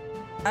 attack her?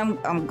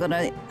 I'm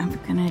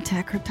gonna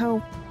attack her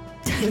toe.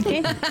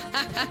 Okay.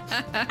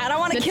 I don't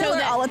want to The kill toe her.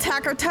 that- I'll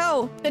attack her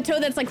toe. The toe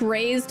that's like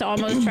raised to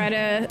almost try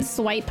to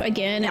swipe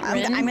again at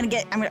Ren. I'm gonna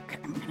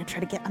try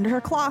to get under her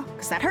claw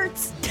because that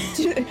hurts.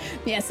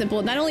 Yeah,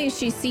 simple. Not only has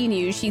she seen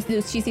you, she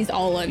sees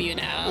all of you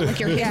now. Like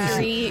your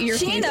history, your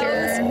She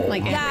future, knows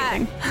like that.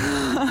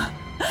 everything.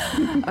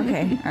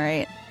 Okay. All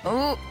right.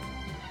 Oh,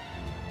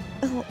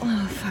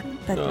 fuck.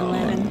 That's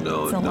 11.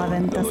 It's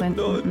 11. Doesn't.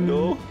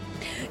 No.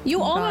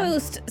 You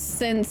almost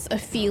sense a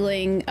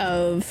feeling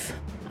of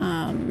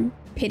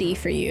pity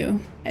for you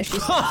as she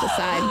steps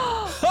aside.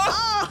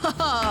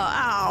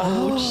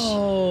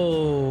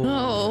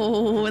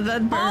 Oh,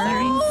 that burns.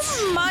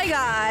 Oh my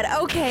god.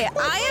 Okay,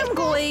 I am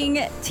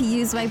going to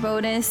use my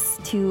bonus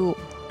to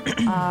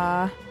okay.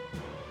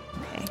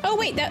 Oh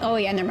wait, oh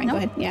yeah, never mind. Go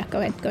ahead. Yeah, go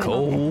ahead.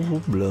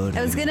 Cold blood.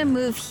 I was gonna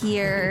move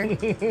here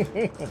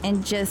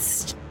and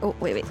just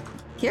wait.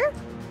 Here?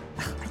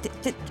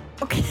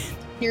 Okay.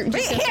 You're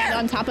just gonna stand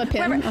on top of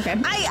Pim. Whatever. Okay.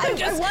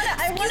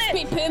 I want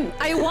me, Pim.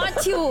 I want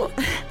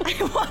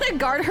to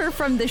guard her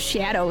from the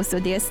shadow, so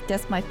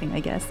that's my thing, I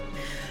guess.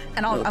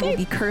 And I will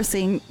be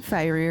cursing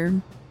Fire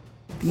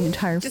the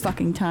entire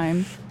fucking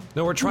time.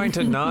 No, we're trying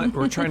to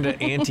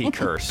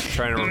anti-curse.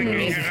 Trying to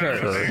remove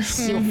curse.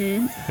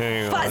 Hang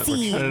on,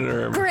 Fuzzy, we're trying to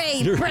remove-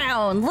 gray,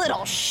 brown,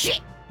 little shit.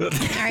 All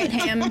right,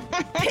 Ham.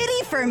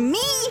 Pity for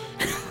me?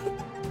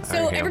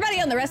 So everybody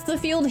on the rest of the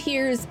field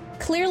hears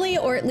clearly,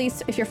 or at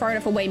least if you're far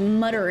enough away,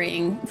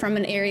 muttering from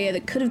an area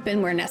that could have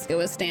been where Nesca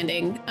was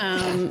standing.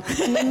 And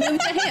then move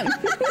to him.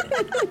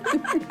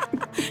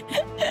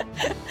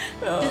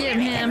 Get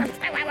him.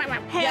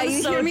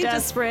 Ham's so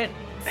desperate.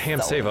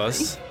 Ham, save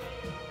us.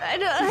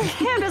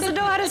 Ham doesn't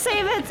know how to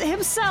save it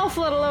himself,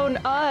 let alone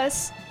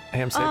us.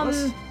 Ham, save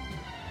us.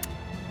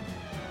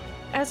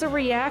 As a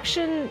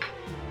reaction,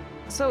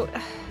 so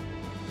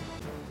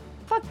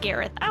fuck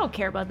Gareth. I don't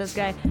care about this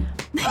guy.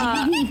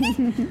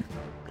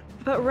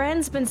 But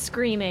Ren's been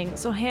screaming,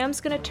 so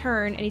Ham's gonna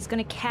turn and he's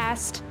gonna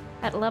cast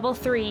at level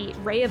 3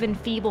 Ray of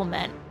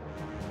Enfeeblement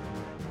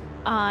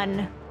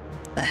on.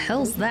 The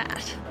hell's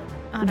that?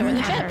 On We her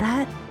had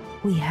that.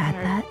 We had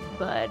that.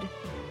 bud.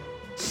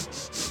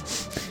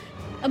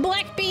 A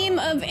black beam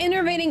of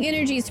enervating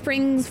energy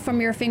springs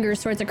from your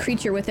fingers towards a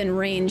creature within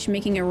range,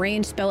 making a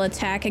ranged spell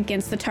attack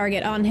against the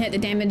target. On hit,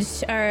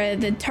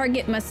 the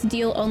target must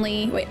deal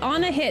only.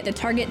 On a hit, the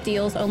target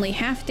deals only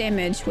half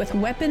damage with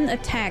weapon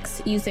attacks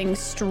using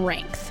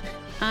strength.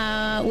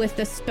 With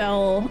the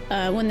spell,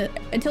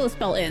 until the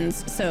spell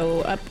ends.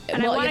 So,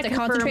 And you have to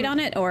concentrate on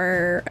it,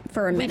 or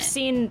for a minute.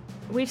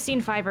 We've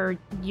seen Fiverr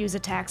use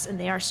attacks, and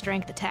they are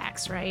strength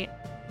attacks, right?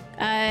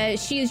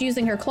 She is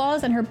using her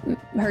claws and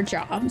her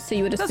jaw, so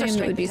you would Those are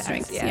assume it would be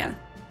strength strength. attacks,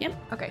 Yeah.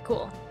 Yep. Okay,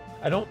 cool.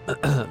 I don't,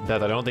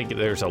 Beth, I don't think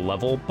there's a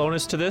level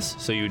bonus to this,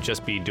 so you'd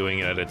just be doing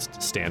it at its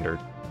standard.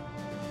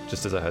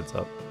 Just as a heads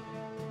up.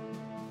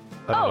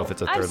 I don't know if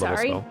it's a I'm third level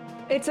sorry. spell.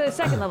 It's a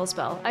second level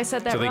spell. I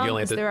said that So I think wrong you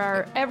only have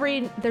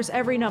because to- there's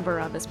every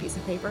number on this piece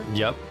of paper.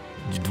 Yep.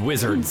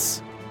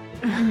 Wizards.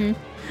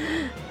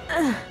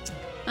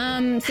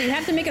 So you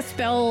have to make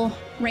a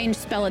range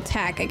spell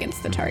attack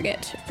against the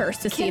target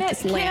first to see if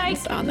this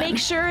lands on them. Make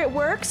sure it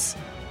works?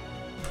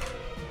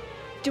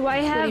 Do I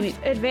have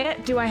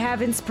Do I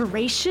have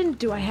inspiration?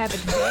 Do I have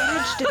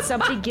advantage? Did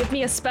somebody give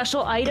me a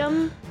special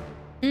item?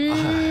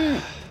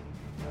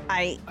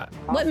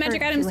 What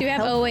magic items do you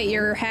have? Oh wait,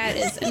 your hat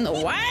is in the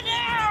water.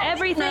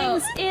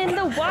 Everything's in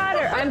the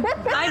water. I'm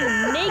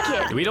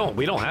naked. We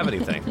don't have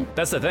anything.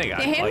 That's the thing.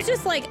 Yeah, Ham's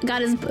just like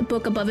got his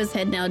book above his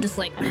head now, just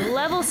like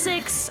Level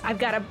 6. I've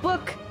got a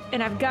book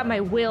and I've got my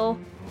will.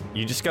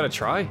 You just gotta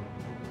try.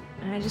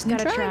 And I just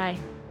gotta try.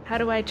 How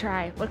do I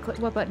try?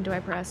 What button do I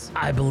press?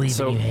 I believe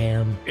in you,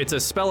 Ham. It's a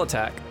spell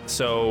attack.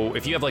 So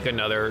if you have like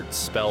another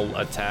spell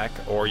attack,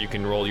 or you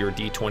can roll your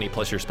d20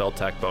 plus your spell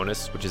attack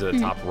bonus, which is at the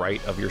top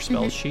right of your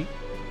spell sheet.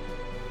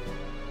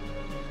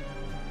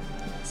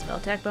 Spell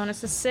attack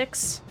bonus is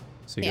 6.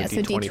 So you yeah,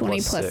 get so d20 D20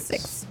 plus plus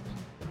 6.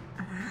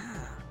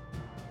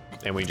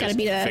 And we Gotta just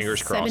beat a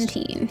fingers crossed.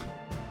 17.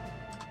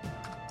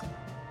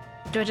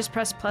 Do I just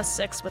press plus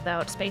 6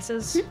 without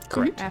spaces?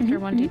 Correct. After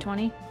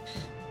 1d20?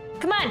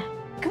 Come on!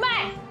 Come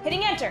on!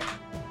 Hitting enter!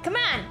 Come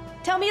on!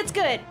 Tell me it's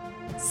good!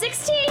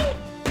 16?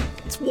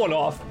 It's one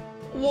off.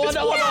 One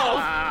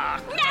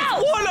off!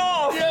 No! One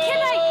off!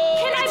 Can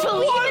I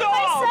believe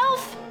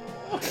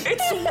in myself?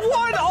 It's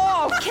one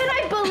off! Can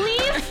I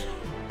believe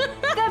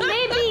that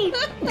maybe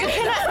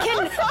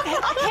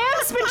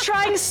Ham's been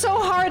trying so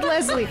hard,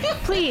 Leslie.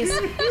 Please,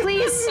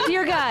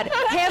 dear God,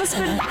 Ham's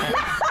been.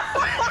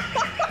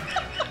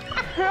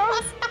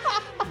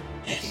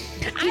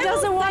 He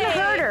doesn't want to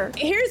hurt her.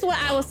 Here's what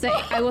I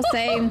will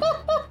say.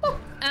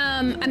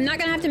 I'm not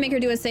gonna have to make her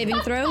do a saving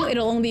throw.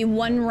 It'll only be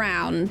one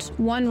round.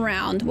 One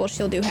round where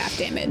she'll do half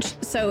damage.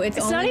 So it's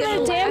It's only not even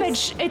gonna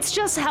damage. It's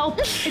just help.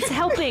 It's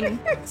helping.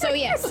 So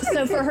yes.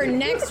 So for her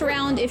next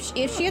round, if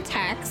she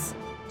attacks,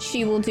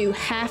 she will do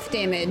half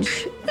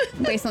damage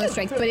based on the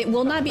strength, but it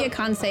will not be a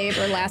con save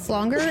or last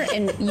longer,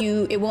 and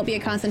it won't be a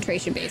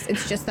concentration base.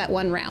 It's just that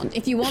one round.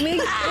 If you want me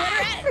to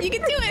you can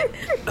do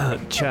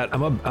it. Chat,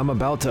 I'm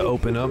about to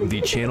open up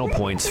the channel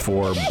points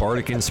for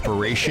Bardic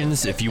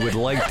Inspirations. If you would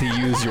like to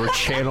use your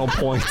channel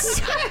points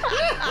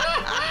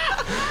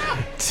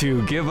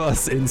to give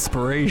us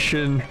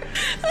inspiration,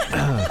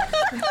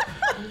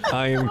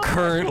 I am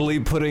currently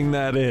putting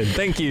that in.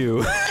 Thank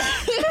you.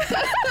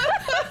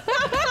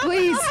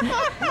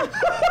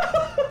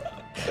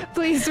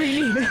 Please, we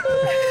need it.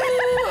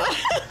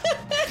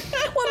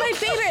 Well,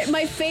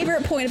 my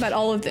favorite point about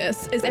all of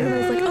this is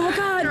everyone's like, oh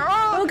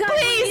god,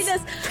 please. We need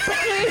this. But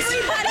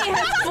everybody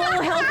has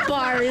full health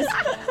bars,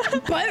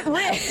 but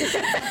Rick.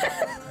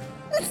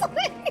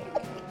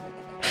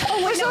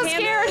 Oh, we're so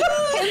scared.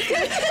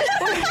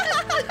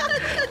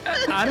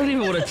 I don't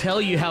even want to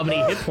tell you how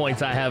many hit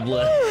points I have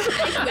left.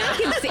 I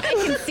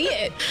can see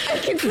it.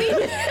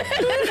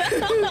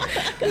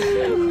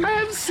 I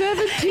have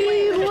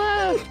 17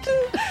 left.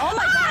 Oh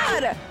my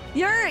god!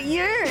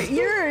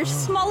 You're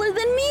smaller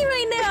than me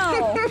right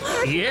now.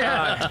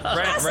 Yeah.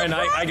 Ren,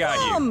 I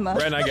got you.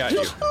 Ren, I got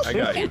you. I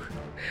got you.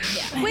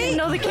 Wait,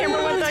 know the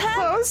camera went that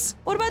close.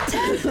 What about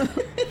 10?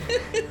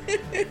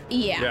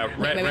 Yeah.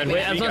 Ren,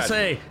 Wait, I was gonna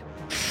say.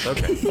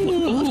 Okay.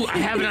 Ooh, I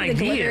have an The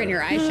glitter in idea.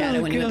 your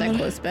eyeshadow when you went that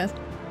close, Beth.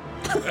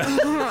 I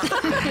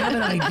have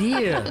an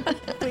idea.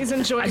 Please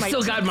enjoy I my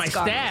still got my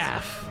scars.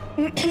 staff.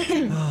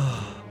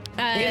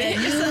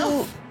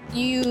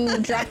 You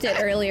dropped it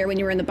earlier when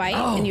you were in the bite,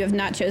 and you have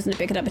not chosen to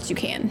pick it up, but you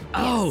can.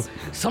 Oh,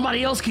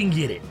 somebody else can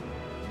get it.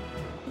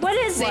 What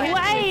is it?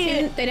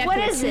 Why? They'd have What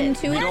to is attune it?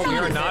 to it. We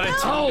are not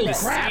attuned to the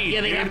crap. seed.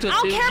 Yeah, they have to I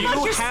don't attune. care about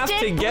You your have stick,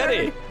 to get Bird.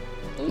 it.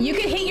 You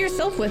could hit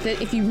yourself with it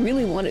if you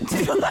really wanted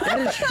to. That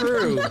is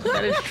true.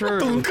 That is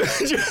true.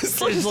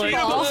 Just It's like,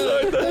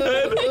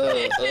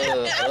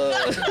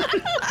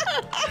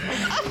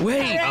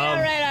 wait. All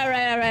right.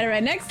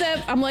 Next up,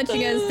 I'm gonna let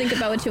you guys think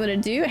about what you want to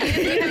do. Hey,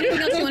 do you have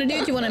anything else you want to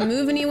do? Do you want to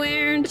move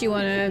anywhere? Do you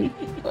want to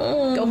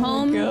go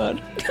home? God.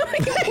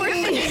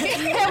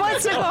 Hey,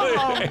 what's to go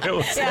home? It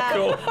was Yeah.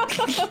 cool.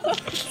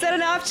 Is that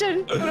an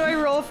option? What do I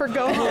roll for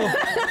go home?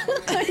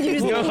 You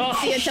just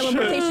see a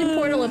teleportation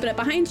portal open up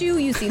behind you.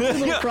 You see two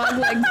little frog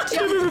legs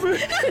jump.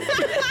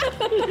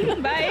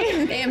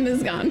 Bye. Ham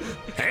is gone.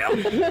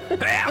 Ham!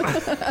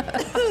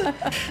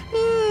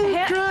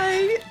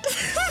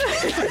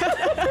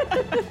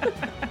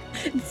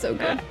 It's so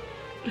good.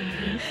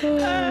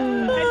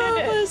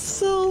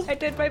 I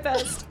did my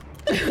best.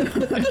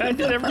 I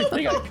did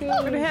everything I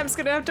could. And Ham's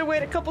gonna have to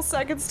wait a couple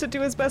seconds to do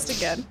his best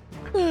again.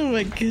 Oh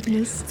my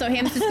goodness. So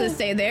Ham's just gonna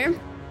stay there,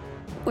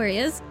 where he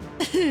is.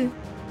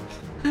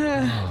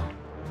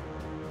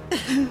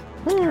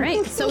 All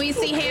right. So we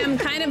see Ham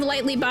kind of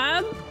lightly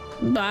bob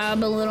a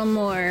little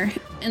more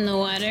in the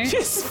water.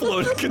 Just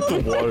floating in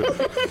the water.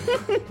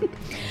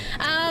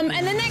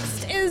 And the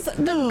next is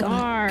the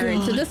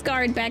guard. So this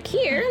guard back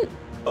here,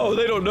 Oh,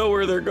 they don't know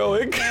where they're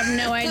going. I have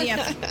no idea.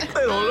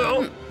 They don't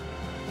know.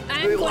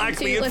 I'm They going lack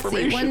the to, let's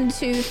see, information. 1,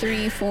 2,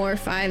 3, 4,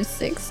 5,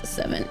 6,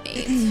 7,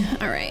 8.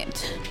 All right.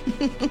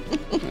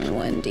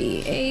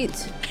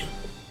 1d8.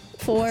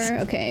 4.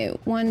 Okay.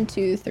 1,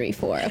 2, 3,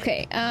 4.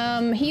 Okay.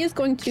 He is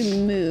going to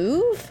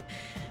move.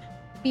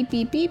 Beep,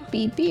 beep, beep,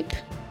 beep, beep.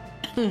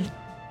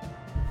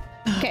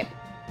 Okay.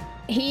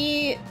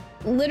 He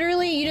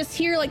literally, you just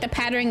hear like the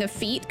pattering of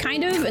feet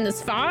kind of in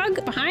this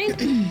fog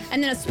behind,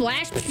 and then a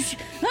splash.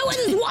 Oh, what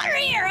is water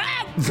here?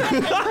 Ah!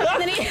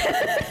 And then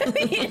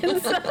he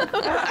ends up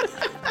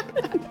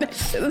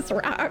next to this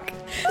rock.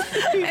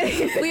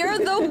 We are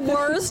the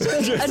worst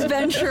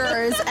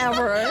adventurers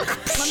ever.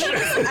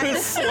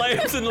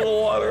 Slams into the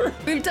water.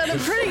 We've done a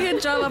pretty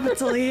good job up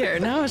until here.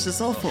 Now it's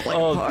just all falling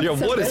Oh, apart. yeah,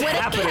 what is When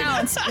happening? it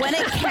counts. When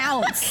it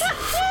counts.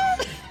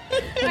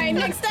 All right,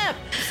 next up,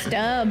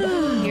 Stub.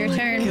 Your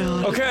turn.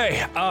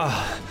 Okay,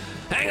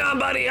 hang on,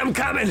 buddy, I'm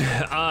coming.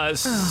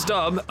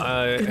 Stub,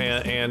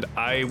 and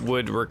I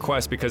would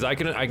request, because I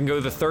can go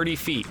the 30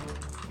 feet.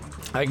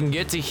 I can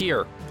get to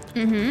here.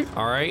 Mm-hmm.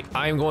 All right,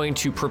 I'm going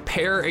to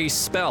prepare a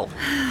spell.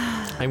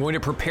 I'm going to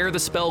prepare the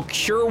spell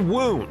Cure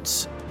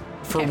Wounds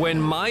for when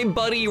my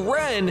buddy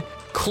Ren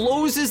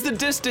closes the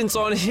distance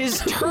on his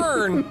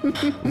turn.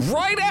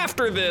 Right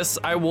after this,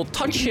 I will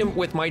touch him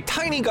with my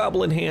tiny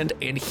goblin hand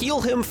and heal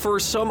him for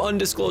some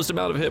undisclosed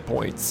amount of hit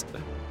points.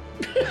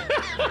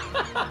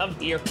 I'm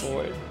here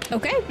for it.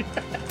 Okay.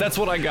 That's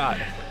what I got.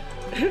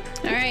 All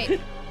right.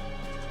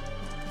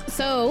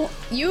 So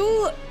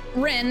you,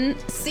 Ren,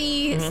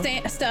 see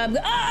Stub,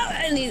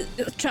 and he's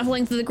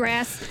shuffling through the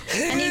grass,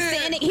 and he's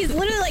standing. He's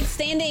literally like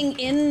standing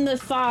in the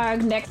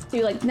fog next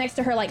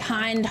to her like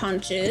hind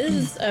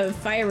haunches of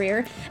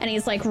Fire, and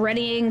he's like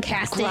readying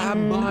casting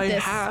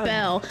this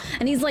spell,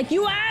 and he's like,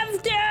 "You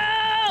have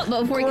to!"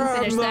 But before he can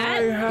finish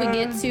that, we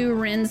get to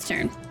Ren's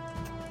turn.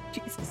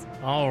 Jesus.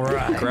 All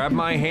right. Grab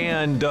my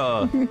hand.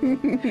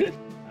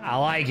 I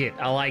like it.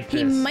 I like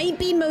this. He might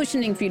be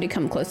motioning for you to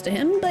come close to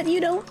him, but you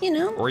don't,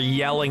 We're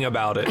yelling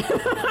about it.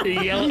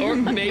 Yell, or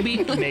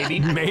maybe.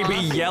 Maybe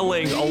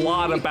yelling a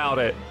lot about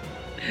it.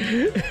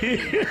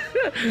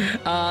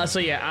 So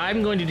yeah,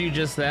 I'm going to do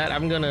just that.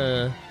 I'm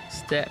gonna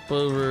step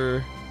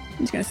over. I'm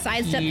just gonna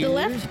sidestep to the here.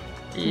 left.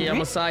 Yeah, I'm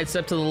gonna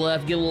sidestep to the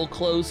left, get a little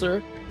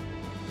closer.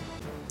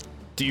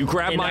 Do you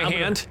grab And my I'm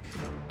hand?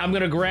 I'm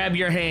gonna grab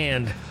your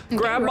hand.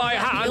 Grab my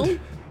Heal. hand.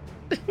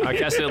 I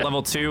cast it at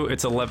level 2.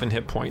 It's 11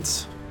 hit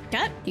points.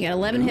 Got you got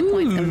 11 hit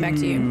points coming back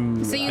to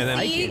you. So you And then-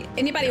 see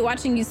anybody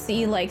watching, you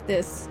see like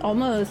this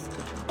almost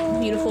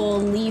beautiful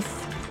leaf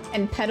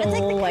and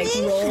petal like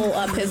roll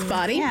up his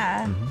body,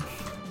 Yeah. and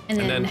And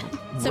then, then,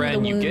 some Ren,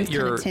 of the you wounds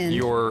get tend.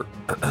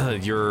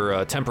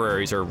 your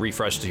temporaries are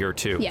refreshed here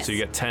too. Yes. So you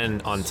get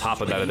 10 on top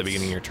of that at the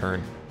beginning of your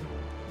turn.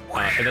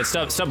 And then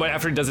Stub,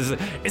 after he does this,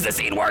 is the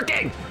seed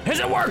working? Is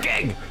it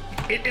working?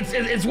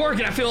 It's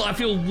working. I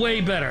feel way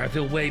better. I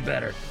feel way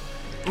better.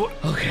 What?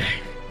 Okay.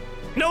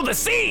 No, the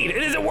seed!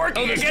 It isn't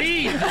working Oh, the again.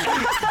 seed.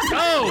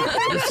 Oh,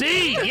 the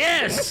seed.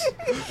 Yes.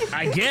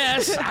 I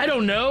guess. I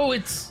don't know.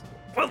 It's.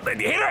 Well, then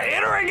hit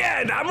her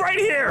again! I'm right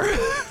here!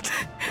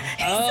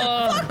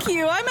 Fuck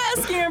you. I'm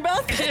asking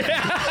about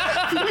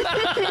that.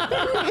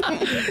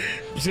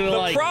 Just gonna, The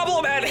like,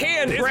 problem at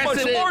hand is much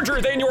precedent.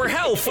 larger than your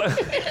health.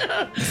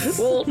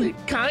 well,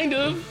 kind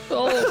of.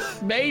 Oh,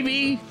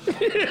 maybe.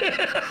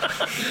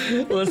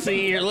 Let's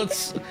see here.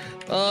 Let's.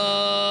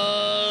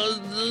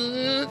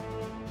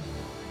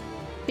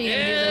 So you're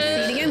gonna do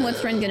the seed again.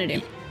 What's Ren gonna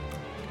do?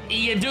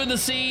 You do the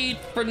seed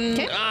for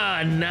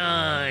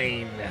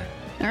 9.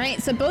 All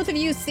right. So both of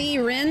you see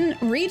Ren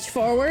reach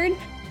forward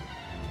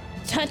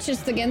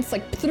touches against,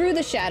 like through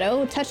the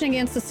shadow, touching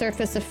against the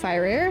surface of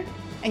Fire,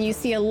 and you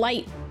see a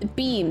light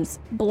beams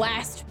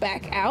blast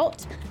back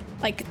out.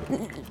 Like,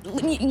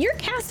 you're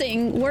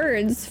casting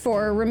words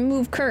for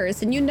remove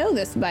curse, and you know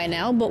this by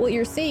now, but what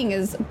you're seeing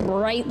is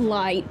bright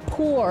light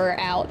pour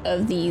out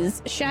of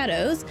these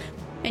shadows,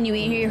 and you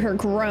hear her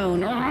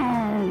groan.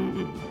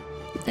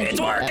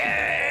 It's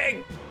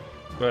working!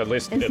 Well, at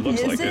least it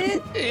looks like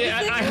it.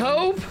 Yeah, I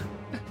hope.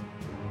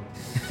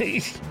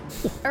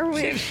 Are we?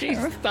 If she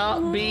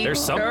stopped being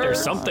There's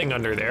something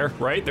under there,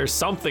 right? There's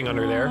something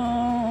under there.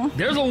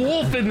 There's a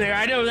wolf in there.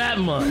 I know that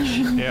much.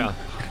 Yeah.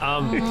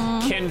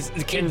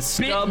 Can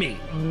Stub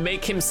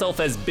make himself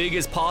as big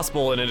as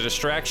possible in a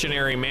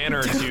distractionary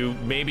manner to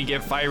maybe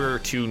get Fire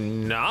to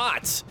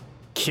not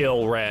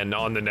kill Ren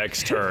on the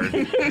next turn?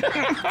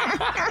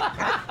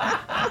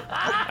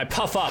 I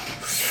puff up.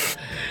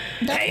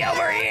 Hey,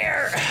 over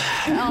here!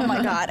 Oh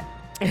my god.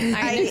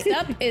 Next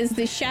up is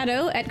the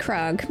shadow at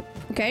Krog.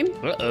 Okay.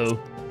 Uh-oh.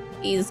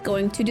 He's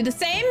going to do the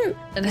same.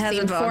 It has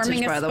Same advantage,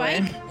 forming a by the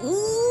way. spike.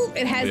 Ooh,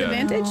 it has Yeah.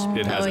 advantage.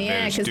 It has oh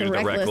yeah, advantage because due the to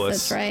the reckless.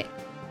 reckless. That's right.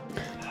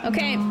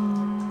 Okay.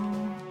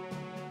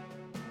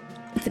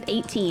 It's an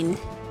 18. Yep.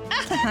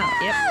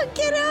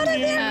 Get out of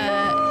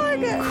there,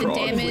 The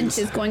damage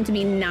is going to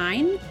be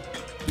 9.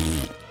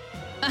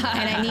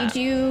 And I need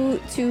you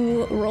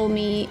to roll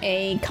me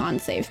a con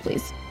save,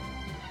 please.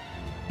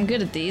 I'm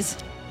good at these.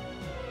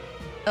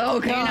 Oh,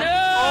 okay.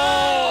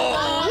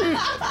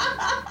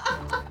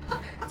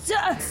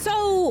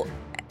 So,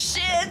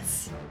 shit.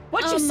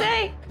 What'd you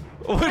say?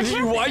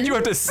 Why'd you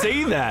have to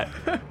say that?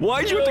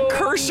 Why'd you have to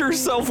curse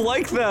yourself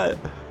like that?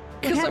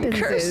 what happens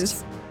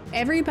is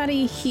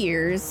everybody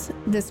hears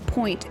this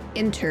point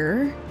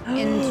enter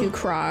into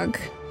Krog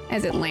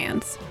as it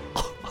lands.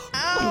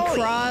 And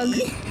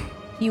Krog,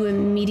 you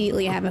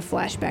immediately have a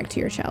flashback to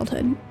your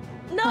childhood.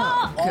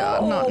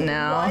 God, not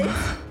now.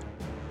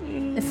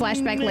 The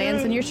flashback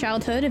lands in your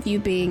childhood of you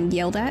being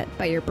yelled at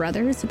by your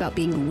brothers about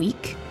being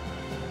weak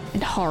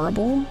and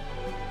horrible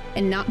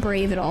and not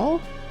brave at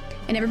all.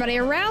 And everybody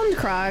around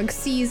Krog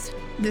sees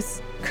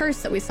this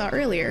curse that we saw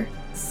earlier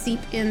seep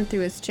in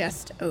through his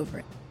chest over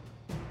it.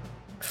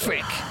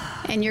 Frick.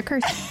 And you're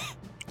cursed.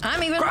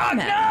 I'm even Krog,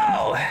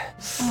 mad.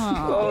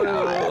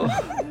 no!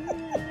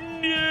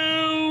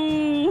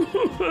 No.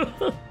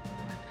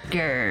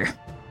 Grr.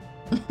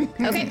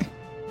 Okay.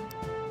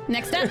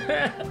 Next up,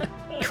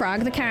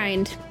 Krog the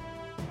Kind.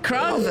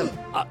 Krog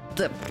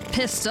the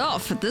pissed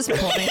off at this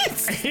point.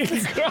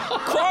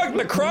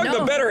 Krog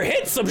the better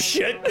hit some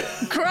shit.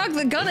 Krog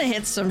the gonna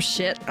hit some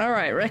shit. All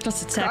right,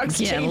 reckless attack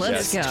again.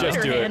 Let's go.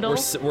 Just do it. handle.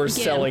 We're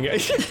selling it. We're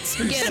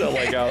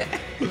selling out.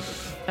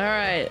 All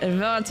right,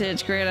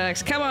 advantage, great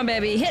axe. Come on,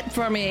 baby, hit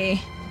for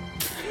me.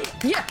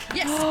 Yeah,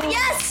 yes,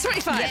 yes,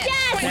 25.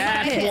 Yes,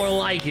 That's more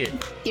like it.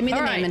 Give me the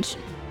All right. damage.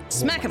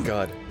 Smack him.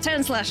 God.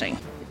 10 slashing.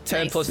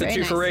 10 Nice, plus the very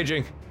 2 for nice.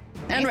 raging.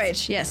 And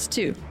rage, yes,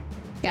 2.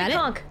 Got it?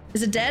 Conk.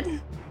 Is it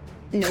dead?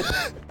 Nope.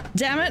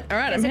 Damn it. All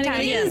right, I'm hitting it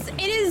again.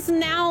 It is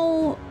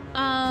now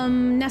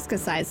Nesca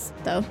size,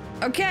 though.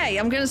 Okay,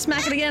 I'm gonna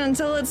smack it again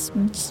until it's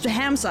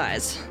ham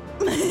size.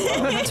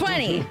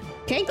 20.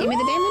 Okay, give me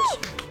the damage.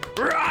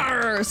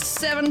 Rawr,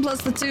 7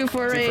 plus the 2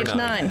 for rage,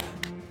 9.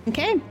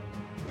 Okay.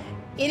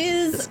 It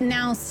is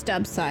now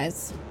stub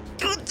size.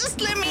 Just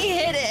let me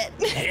hit it.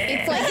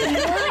 It's like the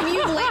more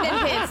you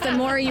landed hits, the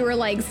more you were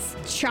like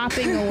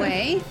chopping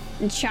away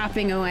and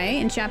chopping away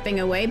and chopping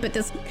away. But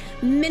this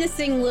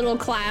menacing little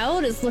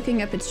cloud is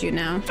looking up at you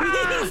now.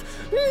 I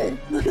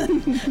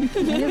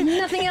have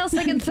nothing else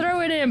I can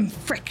throw at him.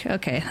 Frick.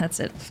 Okay, that's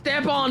it.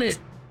 Step on it.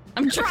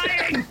 I'm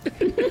trying.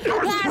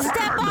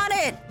 Step on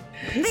it.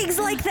 Things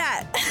like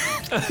that.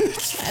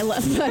 I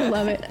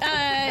love it.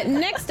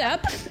 Next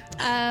up,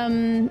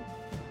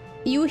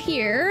 you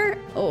hear.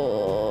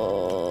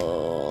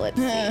 Oh, let's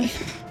see.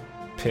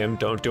 Pim,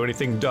 don't do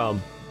anything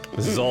dumb.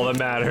 This is all that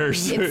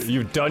matters. It's-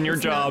 You've done your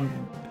job.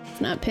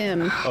 It's not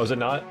Pim. Oh, is it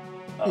not?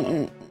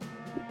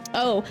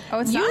 Oh,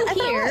 it's you not? I thought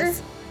it hear.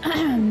 was.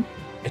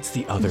 It's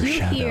the other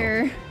You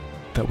hear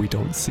that we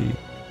don't see.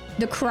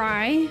 the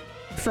cry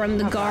from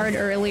the guard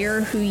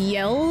earlier who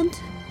yelled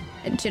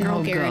at General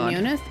Oh, Garen God.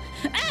 Yoneth.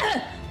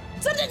 Ah!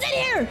 Something's in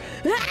here!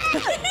 Ah!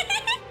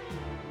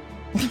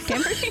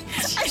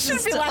 I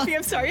shouldn't be laughing.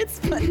 I'm sorry. It's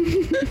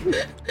fun.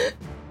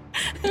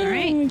 All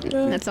right,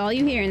 that's all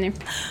you hear in there.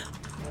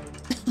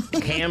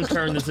 Cam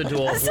turned this into a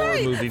horror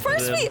Sorry. movie for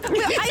First, them.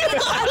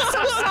 I'm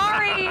so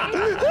sorry.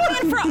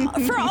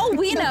 For all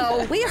we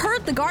know, we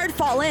heard the guard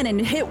fall in and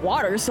hit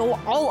water. So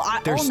all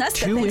There's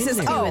Nesca two thinks in is,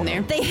 there. oh, Two in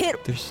there.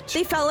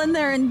 they fell in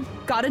there and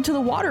got into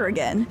the water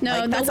again. No,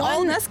 Like, the that's all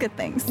one- Nesca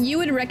thinks. You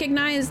would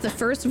recognize the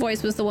first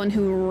voice was the one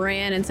who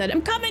ran and said,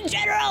 "I'm coming,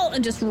 General,"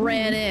 and just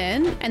ran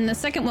in. And the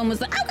second one was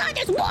like, "Oh God,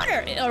 there's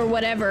water," or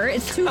whatever.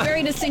 It's two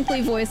very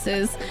distinctly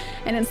voices,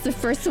 and it's the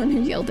first one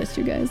who yelled at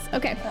you guys.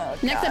 Okay,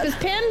 next up is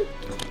Pim.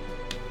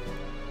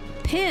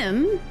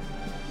 Pim.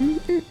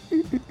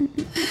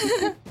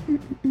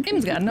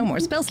 Pim's got no more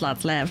spell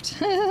slots left.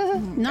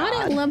 Not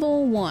at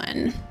level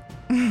 1.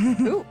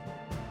 Ooh.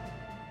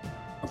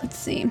 Let's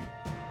see.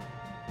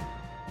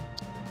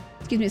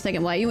 Excuse me a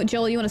second.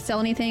 Joel, you want to sell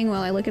anything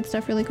while I look at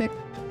stuff really quick?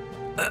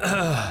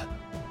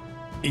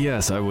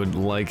 Yes, I would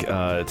like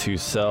to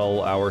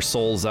sell our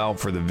souls out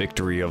for the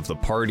victory of the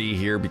party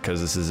here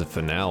because this is a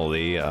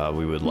finale.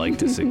 We would like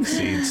to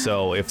succeed.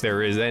 So if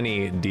there is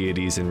any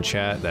deities in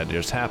chat that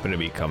just happen to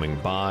be coming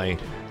by,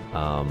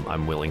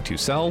 I'm willing to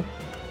sell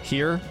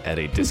here at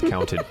a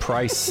discounted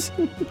price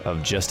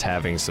of just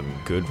having some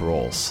good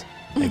rolls.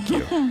 Thank you.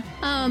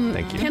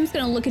 Thank you. Pam's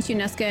gonna look at you,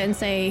 Nesca, and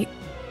say,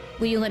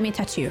 "Will you let me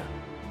touch you?"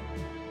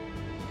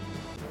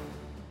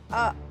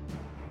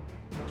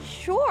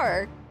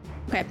 Sure.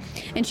 Okay.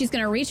 And she's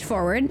gonna reach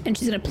forward and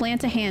she's gonna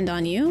plant a hand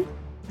on you,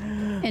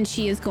 and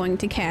she is going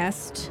to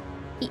cast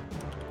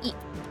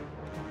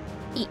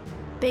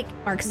Big.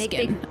 Arc Make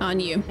Skin big. on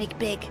you. Make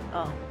big.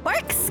 Oh.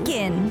 Bark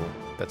skin.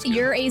 That's good.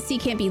 Your AC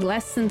can't be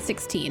less than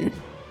 16.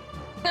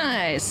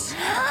 Nice.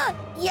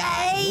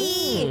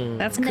 Yay!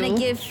 That's And cool.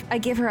 then I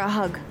give her a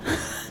hug.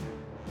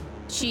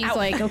 She's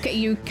like, okay,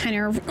 you kind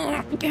of,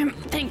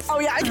 thanks. Oh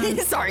yeah,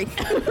 sorry.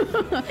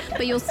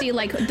 But you'll see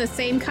like the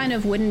same kind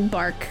of wooden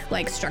bark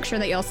like structure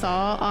that y'all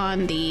saw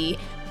on the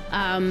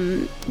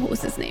what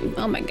was his name?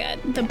 Oh my god.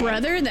 The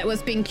brother that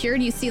was being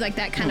cured. You see like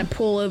that kind of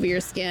pull over your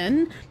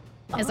skin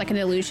as like an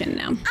illusion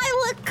now.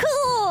 I look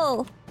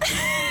cool.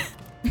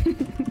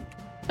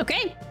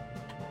 Okay.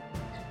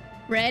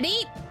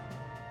 Ready?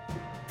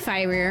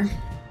 Fire.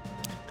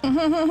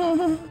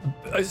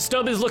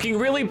 Stub is looking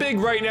really big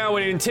right now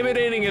and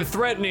intimidating and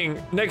threatening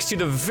next to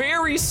the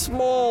very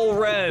small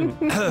Ren.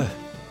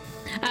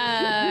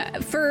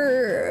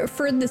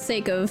 For the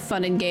sake of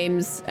fun and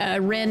games,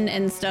 Ren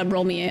and Stub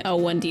roll me a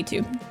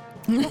 1d2.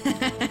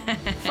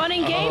 Fun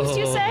and games,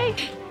 you say?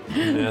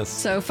 Yes.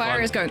 So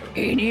Fire is going,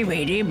 eeny,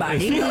 meeny,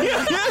 miny.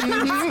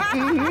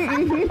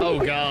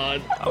 Oh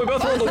God. Oh, we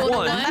both rolled a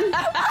 1.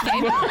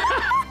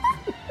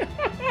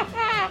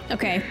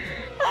 Okay.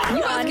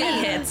 You both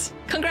get hits.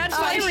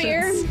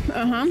 Congratulations.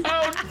 Fire.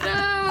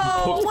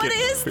 Oh, what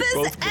is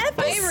this Fire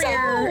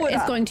episode?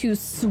 is going to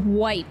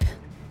swipe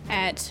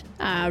at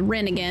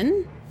Ren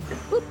again.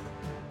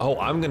 Oh,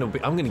 I'm gonna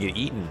get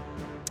eaten.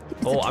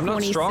 Oh, I'm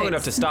not strong 26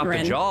 enough to stop the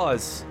Ren.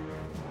 jaws.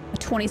 A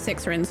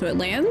 26 Ren, so it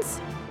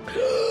lands.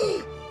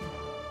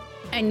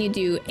 And you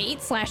do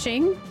 8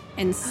 slashing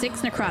and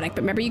 6 necrotic. But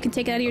remember, you can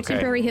take it out of your Okay.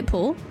 temporary hit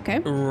pool. Okay.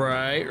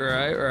 Right.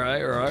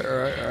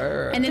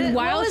 And then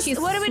while what she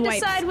do we swipes-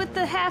 decide with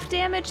the half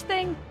damage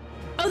thing?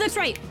 Oh, that's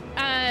right.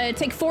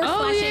 Take 4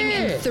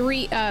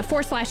 slashing and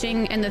 4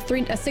 slashing, and the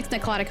 6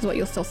 necrotic is what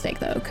you'll still take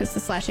though, because the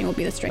slashing will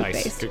be the strength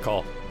Nice, based. good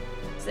call.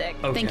 Sick.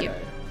 Okay. Thank you.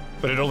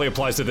 But it only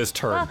applies to this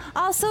turn.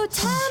 Also,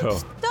 Temp, So-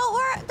 don't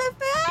worry.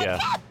 Yeah.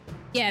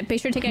 Yeah,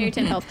 make sure to take out your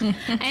 10 health.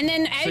 And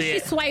then as she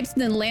swipes,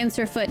 then lands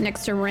her foot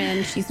next to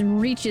Ren, she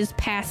reaches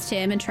past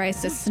him and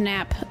tries to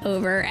snap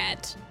over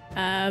at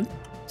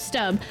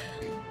Stub.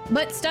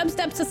 But Stub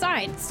steps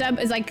aside. Stub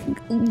is like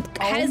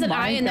has an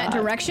eye in that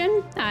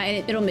direction.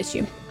 It'll miss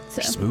you.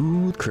 So.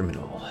 Smooth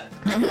criminal.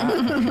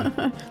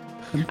 All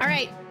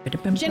right,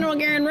 General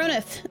Garen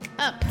Ronith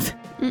up.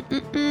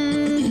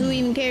 Who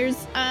even cares?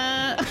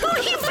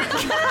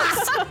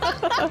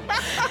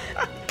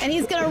 And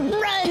he's gonna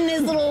run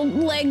his little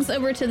legs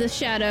over to the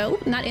shadow.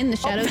 Not in the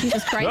shadow,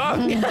 Jesus Christ.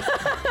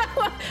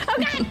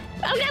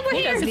 Oh God, we're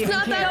here. It's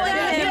not that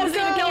bad. If it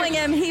wasn't killing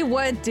him, he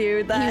would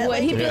do that. He would.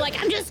 He'd be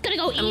like, I'm just gonna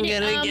go eat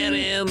it. get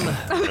him.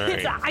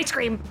 It's ice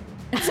cream.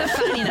 It's so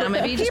funny, you know.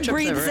 Maybe he He just trips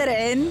breathes over it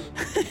in.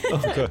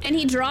 And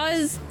he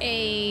draws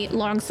a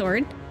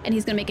longsword, and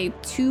he's gonna make a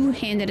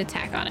 2-handed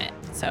attack on it.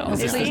 So Is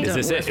this it?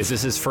 Is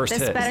this his first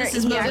This hit? better. This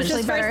is He Moses'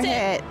 actually first better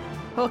hit. hit.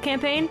 Whole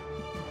campaign?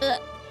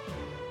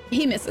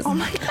 he misses. Oh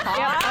my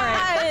Yeah, all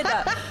right.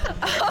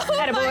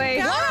 Attaboy.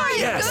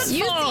 Yes.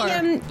 You see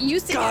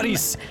God, him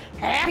he's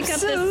pick up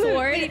the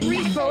sword,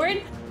 reach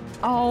forward,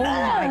 Oh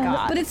my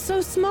god. but it's so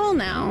small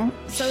now,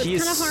 so he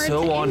it's is kind of hard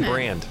so to on aim at.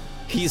 brand.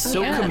 He's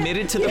so Yeah.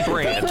 committed to the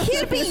brand.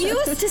 He'd be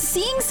used to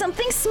seeing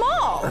something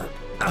small.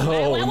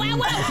 Oh,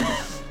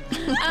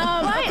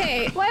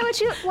 Okay, Why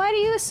do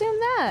you assume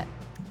that?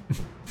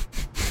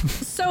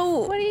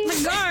 so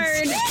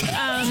the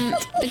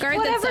guard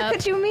Whatever that's up,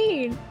 could you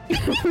mean?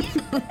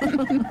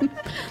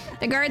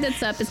 the guard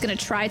that's up is going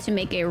to try to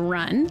make a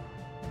run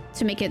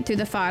to make it through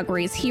the fog where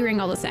he's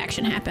hearing all this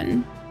action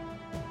happen.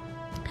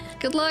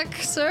 Good luck,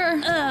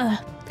 sir.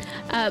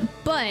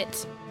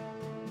 But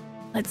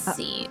let's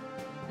see.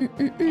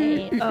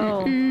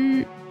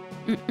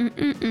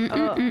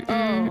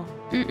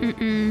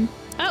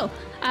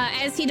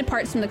 As he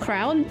departs from the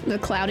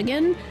cloud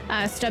again,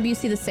 Stub, you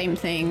see the same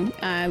thing.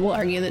 We'll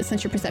argue that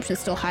since your perception is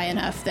still high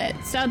enough that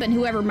Stub and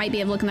whoever might be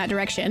able to look in that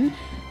direction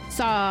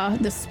saw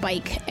the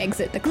spike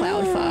exit the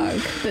cloud fog,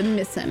 but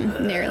miss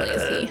him narrowly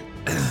as he.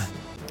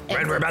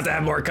 Ren, we're about to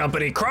have more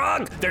company.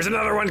 Krog, there's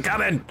another one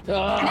coming.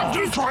 I'm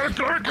just trying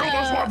to kill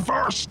this one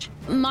first.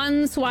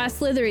 Monswa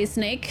Slithery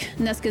Snake,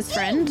 Nesca's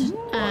friend.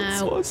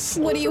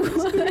 What do you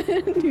want?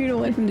 You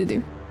don't want him to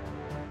do?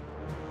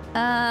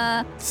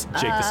 It's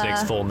Jake the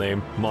Snake's full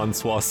name,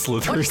 Monswa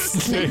Slither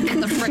Snake.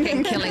 The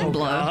freaking killing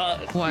blow.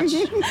 Watch.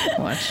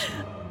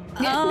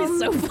 Yeah, it's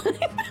so funny.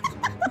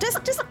 Just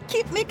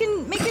keep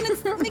making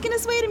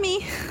his way to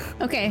me.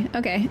 Okay.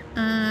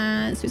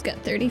 So he's got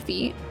 30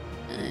 feet.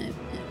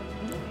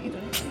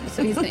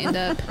 So he's gonna end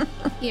up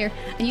here,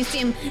 and you see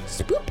him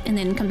swoop and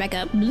then come back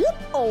up, bloop,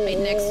 right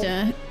next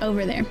to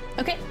over there.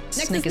 Okay,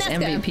 next Snake is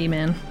Nesca. MVP,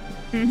 man.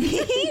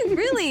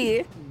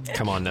 Really?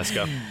 Come on,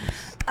 Nesca.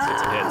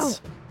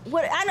 Hits.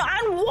 What?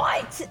 On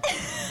what?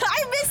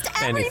 I missed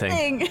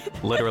everything.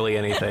 Literally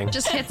anything.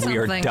 Just hit We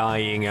are something.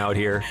 dying out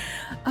here.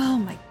 Oh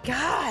my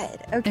god.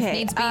 If Okay.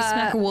 needs be,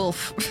 smack a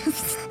wolf.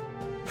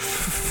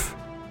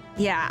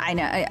 Yeah, I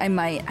know. I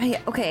might.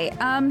 Okay.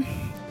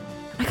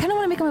 I kind of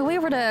want to make my way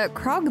over to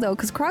Krog though,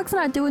 because Krog's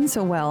not doing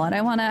so well, and I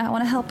want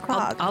to help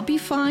Krog. I'll be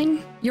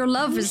fine. Your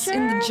love is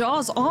in the sure?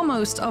 jaws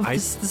almost of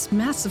this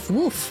massive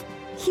wolf.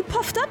 He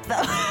puffed up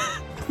though.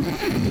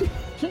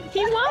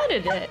 He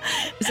wanted it.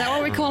 Is that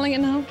what we're calling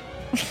it now?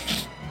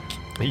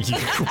 Oh my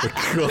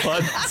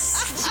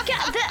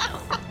god.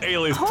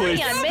 Alias, please.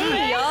 Yeah,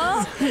 maybe,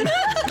 y'all.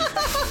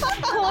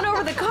 Pulling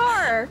over the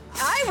car.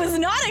 I was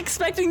not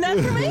expecting that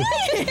from Amy.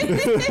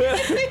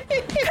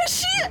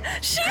 Because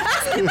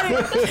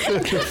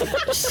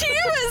she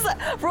was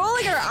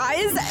rolling her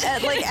eyes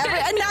at like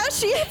and now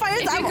she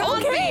fires. I'm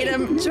okay.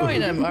 him,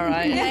 join him, all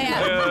right?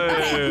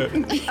 Yeah.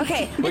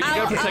 Okay. Well, you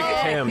gotta protect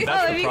him. That's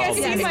Have the you guys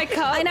problem. seen my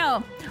cup? I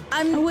know.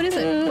 What is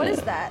it? What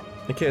is that?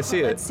 I can't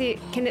see Let's it. see.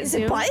 Can it Is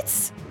zoom? it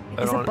butts?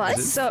 I Is don't- it butts?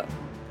 is it- So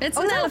It's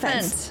Oh, an it's elephant.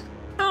 elephants.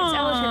 it's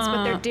elephants,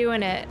 but they're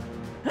doing it.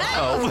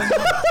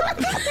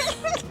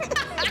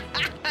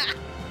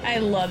 I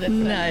love it.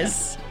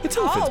 Nice. It's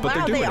elephants, Oh but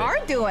wow, they're doing they it.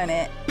 are doing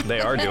it. They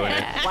are doing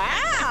it.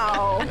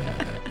 Wow.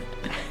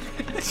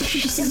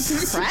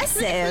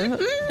 Impressive.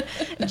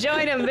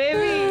 Join them,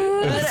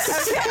 baby.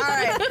 Okay, all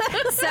right.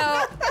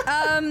 So,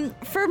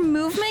 for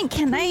movement,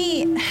 can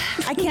I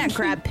can't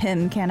grab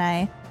Pim, can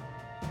I?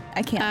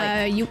 I can't.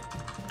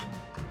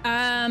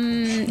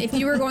 If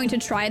you were going to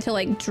try to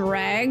like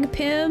drag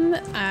Pim,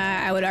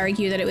 I would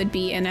argue that it would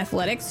be an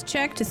athletics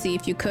check to see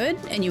if you could,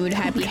 and you would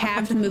have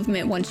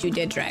movement once you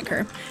did drag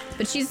her.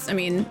 But she's, I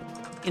mean,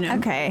 you know,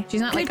 Okay.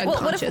 she's not like Well,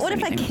 unconscious. what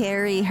if I anything.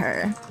 carry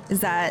her?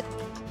 Is that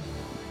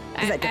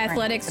different?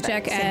 Athletics Is that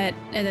check same?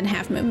 and then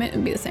half movement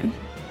would be the same.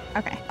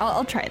 Okay?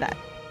 I'll try that.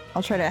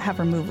 I'll try to have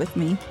her move with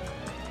me.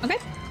 Okay.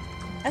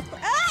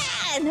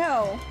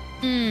 No.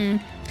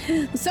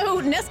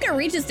 So Nesca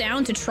reaches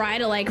down to try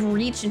to like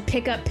reach and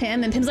pick up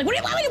Pim, and Pim's like, "What are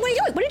you doing?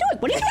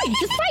 What are you doing?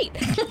 Just fight!"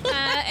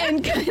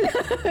 And kind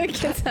of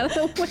gets out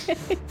of the way.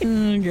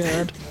 Oh,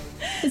 God.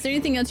 Is there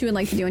anything else you would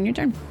like to do on your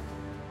turn?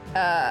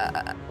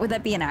 Would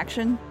that be an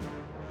action?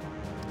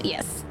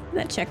 Yes,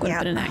 that check would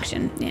have been an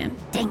action. Yeah.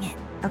 Dang it.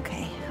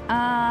 Okay.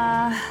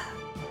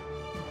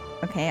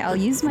 Okay, I'll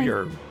use my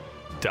You're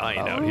dying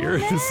out here.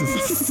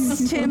 This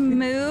is to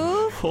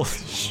move. holy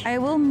shit. I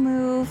will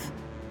move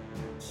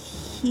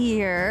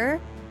here.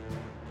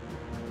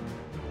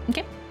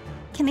 Okay.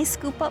 Can I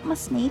scoop up my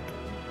snake?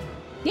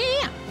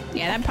 Yeah.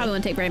 That probably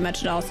wouldn't take very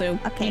much at all. So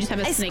Okay. you just have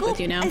a snake with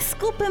you now. I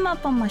scoop him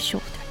up on my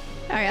shoulder.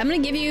 All right, I'm gonna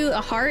give you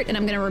a heart, and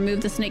I'm gonna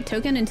remove the snake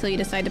token until you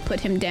decide to put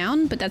him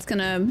down. But that's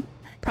gonna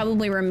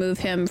probably remove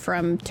him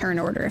from turn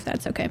order, if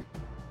that's okay.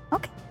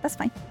 Okay, that's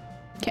fine.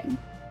 Okay.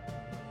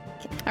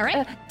 All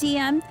right.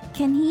 DM,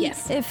 can he?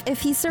 Yes.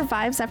 If he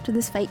survives after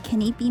this fight, can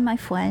he be my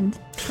friend?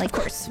 Like, Of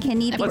course. Can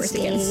he Of be course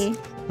he can. gay?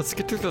 Let's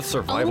get through the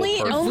survival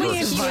part Only if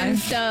first. you and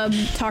Stub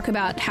talk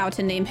about how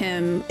to name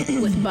him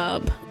with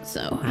Bub.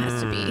 So it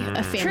has to be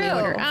a family True.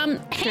 order.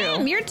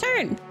 Ham, your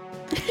turn.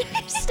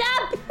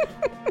 Stop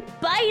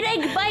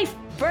biting my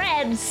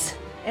friends.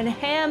 And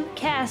Ham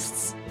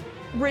casts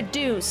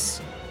Reduce.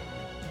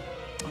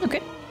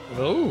 Okay.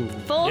 Oh.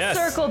 Full Yes.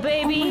 circle,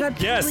 baby.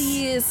 Yes.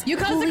 Please. You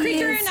cause the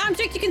creature or an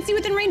object you can see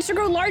within range to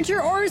grow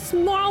larger or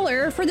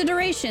smaller for the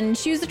duration.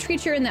 Choose the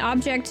creature and the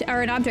object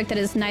or an object that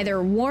is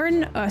neither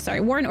worn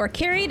or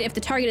carried. If the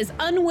target is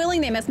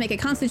unwilling, they must make a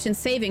Constitution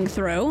saving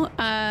throw,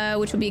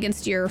 which will be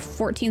against your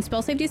 14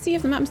 spell save DC,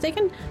 if I'm not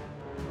mistaken.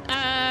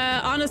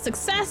 On a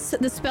success,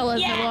 the spell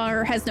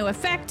has no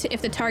effect.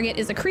 If the target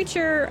is a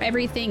creature,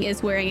 everything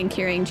is wearing and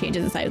carrying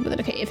changes inside with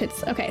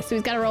it. Okay, so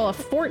he's got to roll a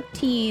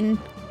 14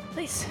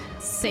 Please.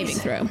 saving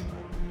throw.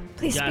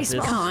 Please Got be this.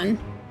 small. Con.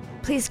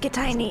 Please get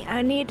tiny.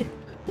 I need.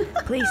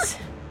 Please.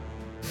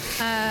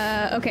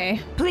 Okay.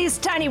 Please,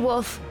 tiny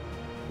wolf.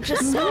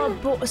 Just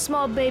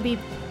small baby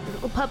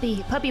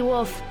puppy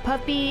wolf.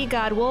 Puppy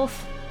god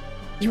wolf.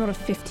 You rolled a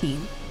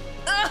 15.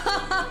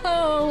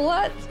 Oh,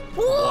 what?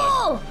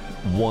 Whoa!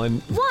 One.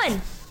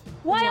 One.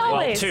 Why Well,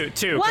 always? two.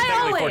 Because Why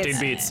technically always?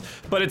 14 beats.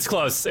 But it's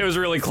close. It was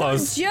really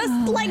close.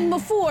 Just like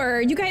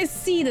before, you guys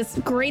see this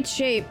great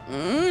shape.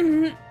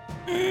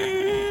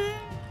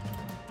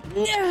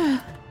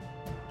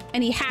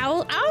 And he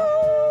howls.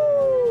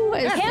 Oh!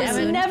 As Ham's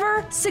Evan-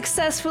 never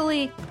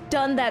successfully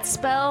done that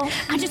spell.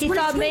 He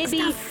wanna thought smoke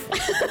maybe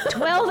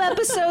 12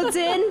 episodes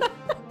in.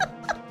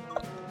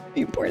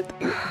 You poor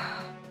thing.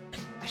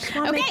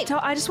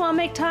 I just want to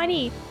make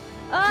tiny.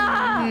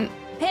 Ah!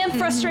 Ham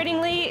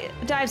frustratingly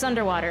dives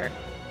underwater.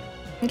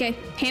 Okay,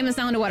 Ham is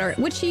now underwater,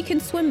 which he can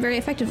swim very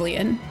effectively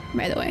in,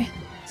 by the way.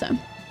 So,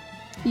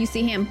 You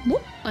see him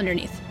whoop,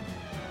 underneath.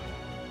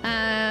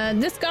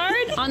 This guard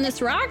on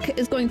this rock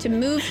is going to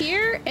move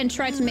here and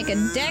try to make a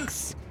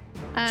dex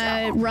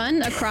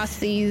run across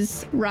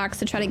these rocks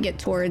to try to get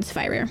towards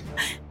Fire.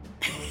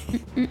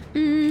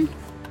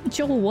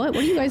 Joel, what?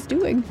 What are you guys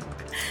doing?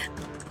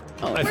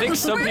 I think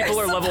some people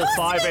are level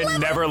 5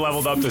 and never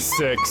leveled up to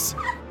 6.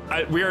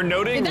 We are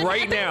noting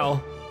right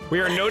now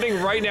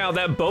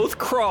that both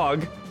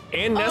Krog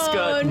and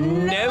Nesca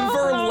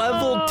never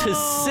leveled to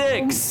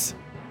 6.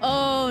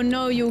 Oh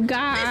no, you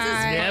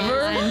guys!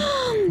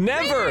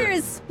 Never.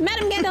 Cheers!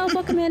 Madam Gandalf,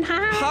 welcome in.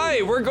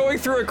 Hi, we're going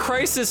through a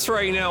crisis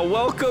right now.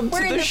 Welcome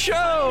to the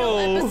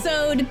show.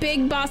 Episode,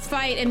 big boss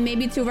fight, and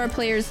maybe 2 of our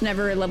players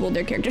never leveled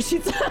their character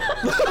sheets.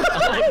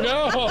 Oh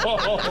no!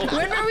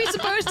 When were we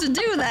supposed to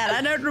do that?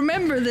 I don't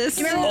remember this.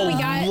 Do you remember what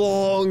we got?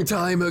 Long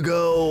time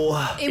ago.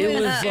 It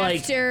was like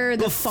after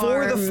the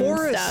before the farm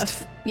forest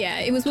stuff. Yeah,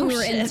 it was when we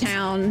were in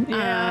town.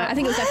 Yeah. I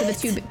think it was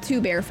after the two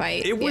bear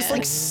fight. It was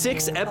like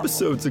 6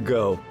 episodes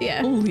ago.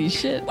 Yeah. Holy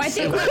shit! I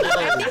think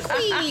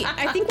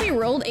we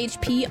rolled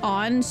HP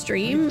on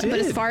stream, but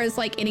as far as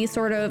like any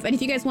sort of, and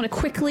if you guys want to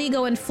quickly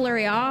go and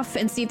flurry off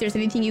and see if there's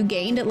anything you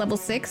gained at level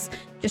 6,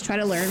 just try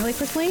to learn really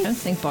quickly. I don't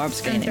think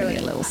Barb's gaining any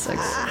at level 6.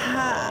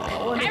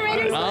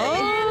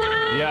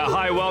 Yeah,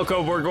 hi,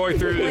 welcome. We're going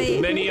through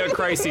many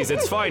crises.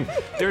 It's fine.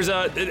 There's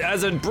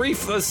as a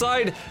brief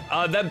aside,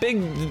 that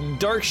big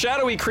dark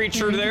shadowy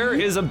creature there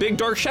is a big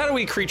dark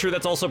shadowy creature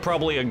that's also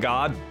probably a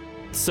god.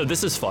 So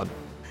this is fun,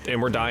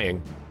 and we're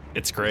dying.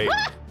 It's great.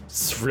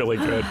 It's really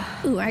good.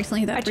 Ooh, I accidentally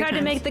hit that I 3 tried to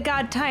times. make the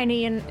god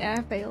tiny and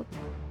I failed.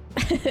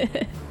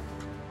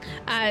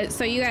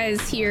 So you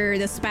guys hear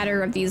the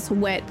spatter of these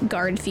wet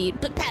guard feet.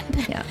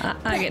 Yeah,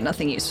 I get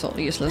nothing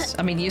useless.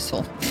 I mean,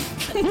 useful.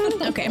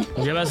 Okay. I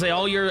was about to say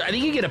I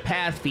think you get a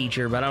path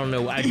feature, but I don't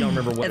know. I don't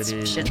remember what It's it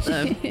is. shit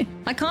though.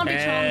 I can't be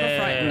charmed or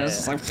frightened.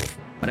 It's like,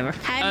 whatever.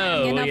 Hi,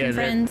 Oh, Gandalf yeah, and that-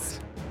 friends.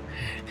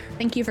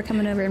 Thank you for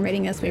coming over and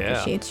rating us. We Yeah,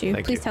 appreciate you.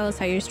 thank Please you. tell us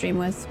how your stream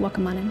was.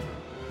 Welcome on in.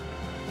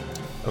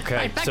 Okay,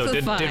 Right, back so to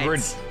the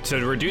fights. so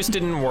reduce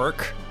didn't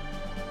work.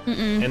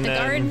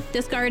 And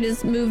This guard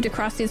is moved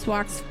across these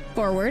walks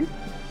forward,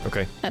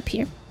 Okay. up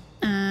here.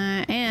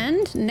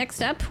 And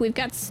next up, we've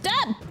got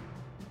Stub,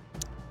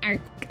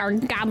 our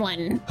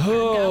goblin.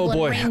 Oh Goblin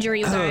boy. ranger,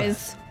 you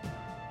guys.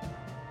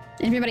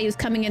 Everybody who's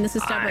coming in, this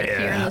is Stub right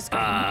here on the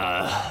screen.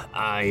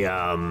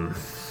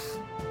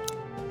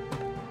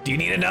 Do you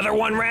need another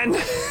one, Ren?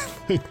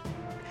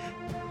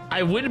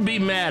 I wouldn't be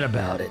mad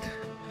about it.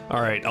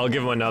 All right, I'll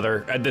give him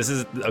another. This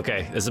is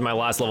my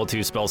last level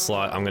 2 spell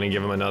slot. I'm gonna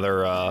give him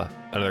another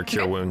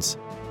cure wounds.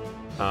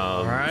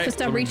 All right. So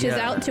Stub what we reaches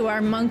got? out to our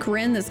monk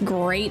Ren, this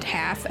great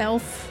half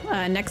elf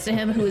next to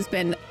him, who has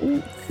been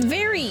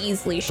very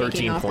easily shaking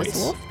 13 off this points,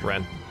 wolf.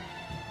 Ren.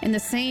 In the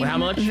same Wait, how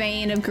much?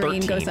 vein of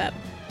green 13. goes up.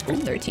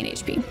 13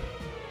 HP.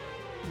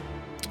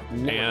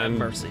 And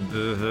mercy.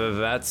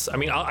 that's. I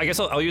mean, I guess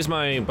I'll use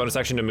my bonus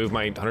action to move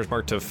my Hunter's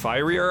Mark to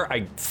Firier. I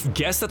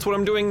guess that's what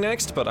I'm doing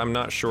next, but I'm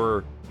not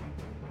sure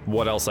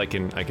what else I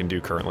can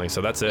do currently. So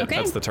that's it. Okay.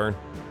 That's the turn.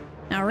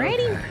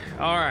 Alrighty.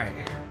 All right.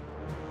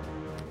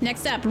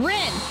 Next up,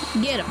 Ren.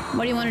 Get him.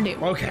 What do you want to do?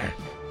 Okay.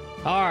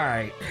 All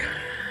right.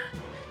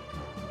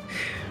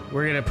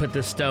 We're gonna put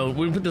this stone.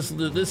 We put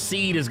this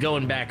seed is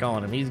going back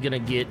on him. He's gonna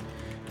get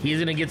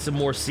some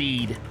more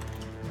seed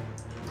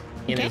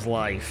in Okay. his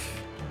life.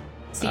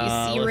 So you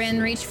see let's Ren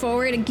reach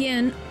forward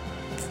again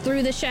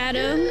through the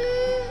shadow.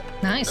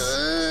 Nice.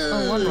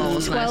 Oh, one roll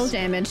was 12 nice.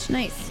 damage.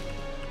 Nice.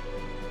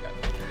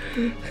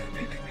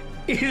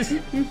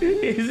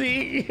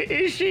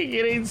 Is she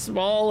getting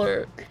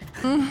smaller?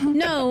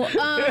 No.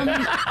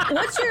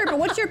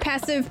 What's your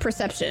passive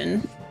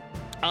perception?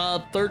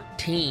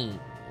 13.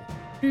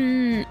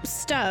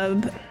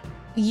 Stub,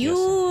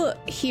 you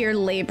hear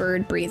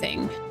labored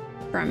breathing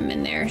from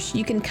in there.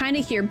 You can kind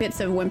of hear bits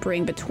of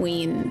whimpering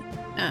between,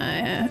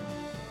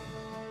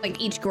 like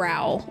each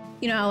growl.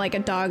 You know, how, like a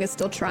dog is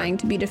still trying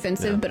to be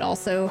defensive, but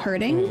also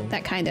hurting.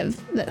 That kind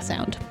of that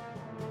sound.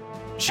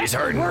 She's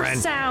hurting, worst Ren.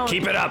 sound.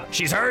 Keep it up.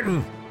 She's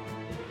hurting.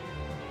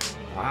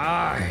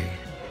 Aye.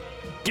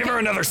 Give her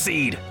another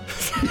seed.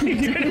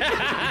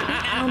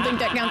 I don't think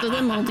that counts as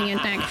a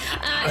multi-attack.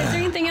 Is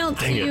there anything else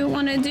Dang it. you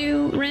want to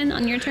do, Ren,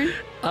 on your turn?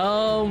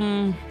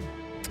 No,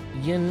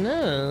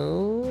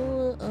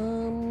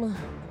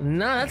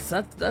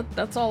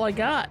 that's all I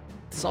got.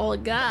 That's all I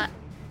got.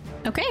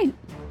 Okay.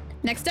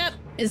 Next up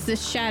is the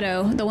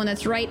shadow, the one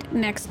that's right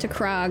next to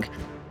Krog.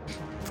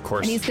 Of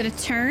course. And he's gonna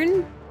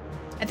turn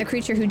at the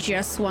creature who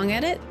just swung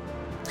at it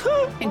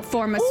and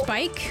form a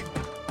spike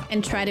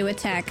and try to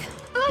attack.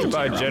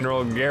 Goodbye,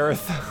 General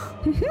Gareth.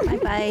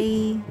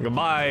 Bye.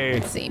 Goodbye.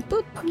 Let's see.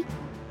 Boop.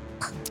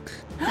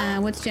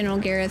 What's General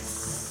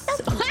Gareth's?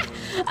 So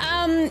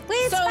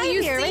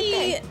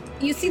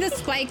you see the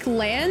spike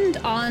land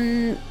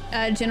on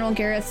General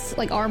Gareth's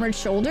like armored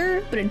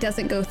shoulder, but it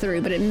doesn't go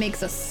through, but it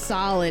makes a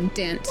solid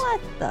dent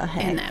What the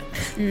heck? in that.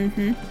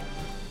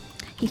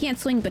 He can't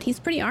swing, but he's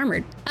pretty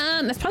armored.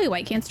 That's probably why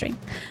he can't swing.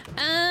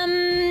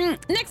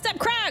 Next up,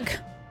 Krog.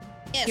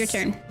 Yes. Your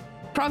turn.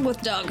 Krog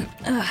with Doug.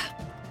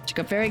 She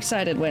got very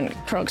excited when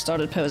Krog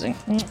started posing.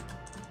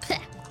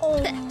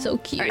 So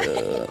cute.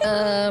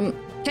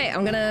 Okay,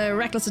 I'm gonna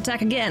reckless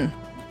attack again.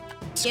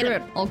 Screw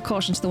it. All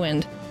caution to the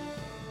wind.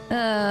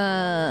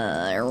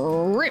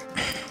 Rip.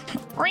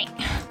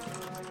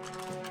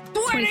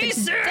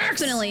 26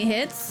 definitely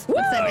hits.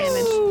 What's that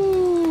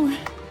damage?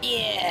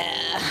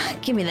 Yeah,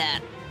 give me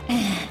that.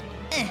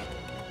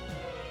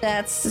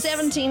 That's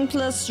 17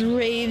 plus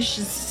rage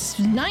is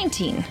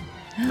 19.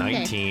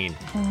 19.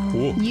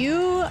 Ooh.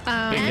 You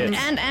Big hit.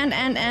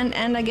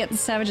 And I get the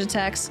savage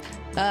attacks.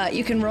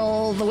 You can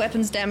roll the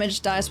weapon's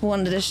damage dice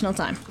one additional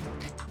time.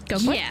 go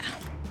for it. Yeah.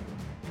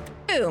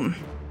 Boom.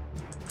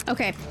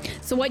 Okay,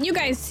 so what you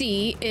guys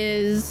see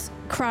is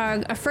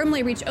Krog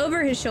firmly reach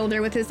over his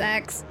shoulder with his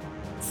axe,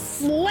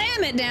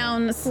 slam it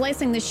down,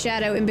 slicing the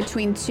shadow in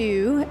between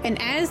two,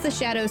 and as the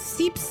shadow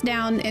seeps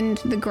down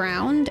into the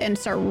ground and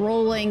start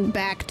rolling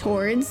back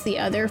towards the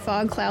other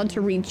fog cloud to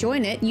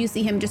rejoin it, you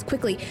see him just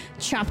quickly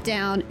chop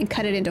down and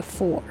cut it into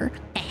 4.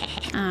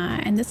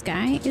 And this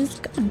guy is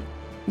gone.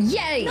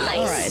 Yay! Nice.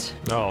 All right.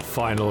 Oh,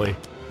 finally.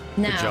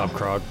 Now, Good job,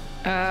 Krog.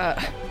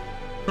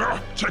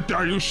 Take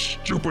down, you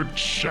stupid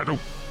shadow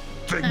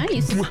thing.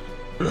 Nice.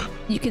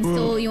 You can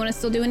still, you want to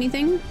still do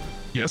anything?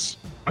 Yes,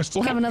 I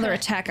still I have have another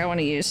attack I want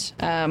to use.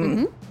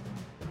 All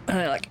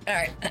right.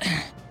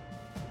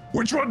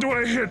 Which one do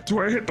I hit? Do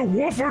I hit the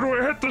wolf or do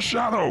I hit the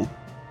shadow?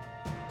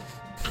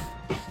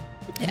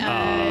 Who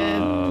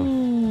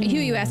are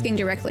you asking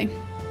directly?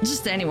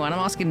 Just anyone. I'm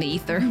asking the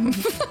ether.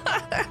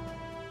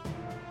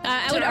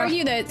 I would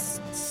argue that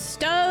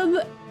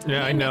Stub,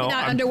 Yeah, I know.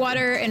 not I'm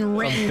underwater, and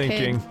Rin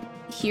thinking.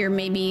 could hear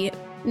maybe.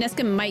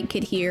 Nesca might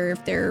could hear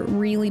if they're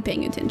really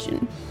paying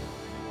attention.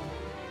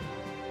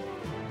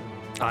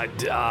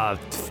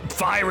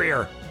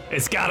 Firier.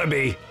 It's gotta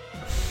be.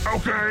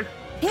 Okay.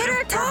 Hit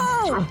her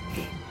toe!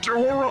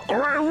 All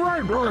right.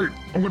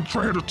 I'm gonna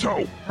try to hit a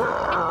toe.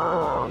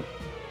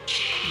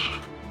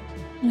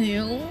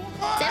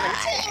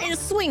 17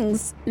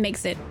 swings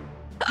makes it.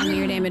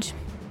 Your damage.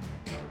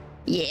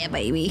 Yeah,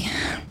 baby.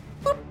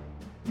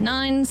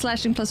 9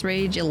 slashing plus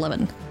rage,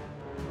 11.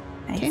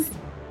 Okay.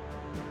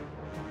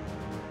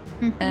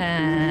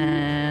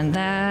 And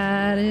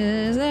that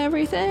is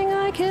everything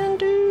I can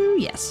do.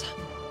 Yes.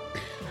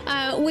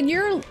 When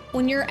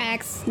your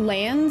axe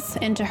lands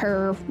into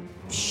her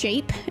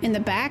shape in the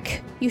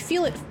back, you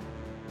feel it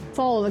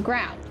fall to the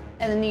ground,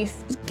 and then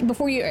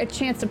before you get a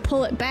chance to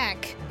pull it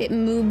back, it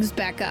moves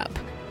back up,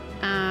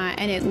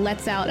 and it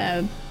lets out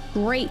a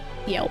great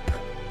yelp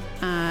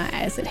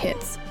as it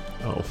hits.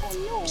 Oh.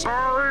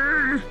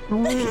 Sorry.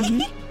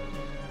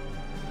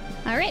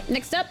 All right,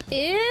 next up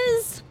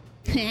is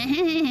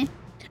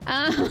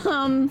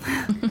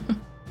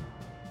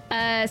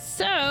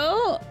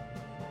so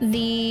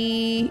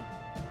the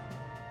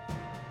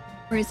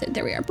where is it?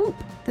 There we are. Boop.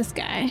 This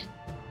guy.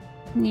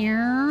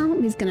 Meow.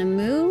 He's gonna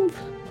move.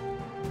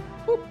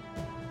 Boop.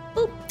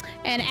 Boop.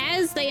 And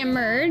as they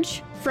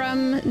emerge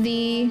from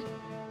the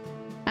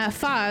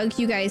fog,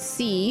 you guys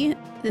see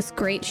this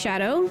great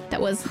shadow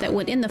that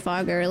went in the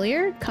fog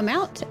earlier come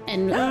out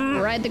and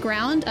ride the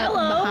ground up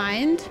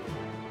behind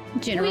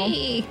General.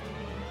 Whee!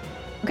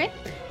 Okay,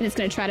 and it's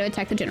gonna try to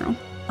attack the general.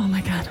 Oh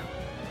my god.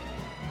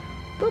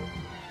 Boop.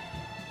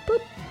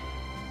 Boop.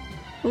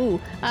 Ooh.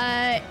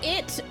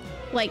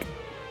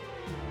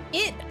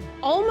 It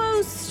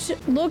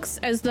almost looks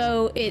as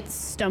though it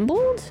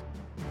stumbled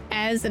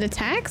as it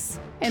attacks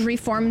and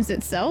reforms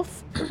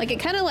itself. Like it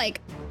kind of like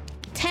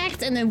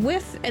attacked and then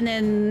whiff and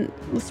then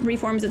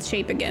reforms its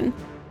shape again.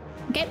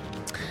 Okay.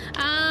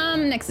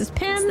 Next is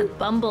Pim. It's the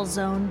Bumble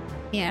Zone.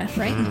 Yeah,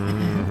 right?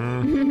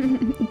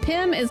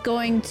 Pim is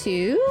going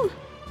to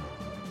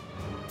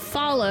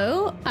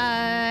follow,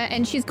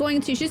 and she's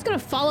gonna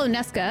follow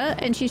Nesca,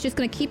 and she's just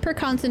gonna keep her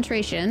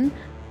concentration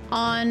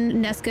on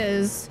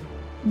Nesca's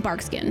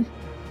bark skin.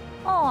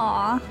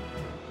 Aww.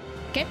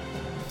 Okay.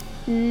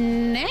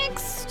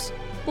 Next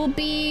will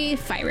be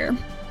Firier.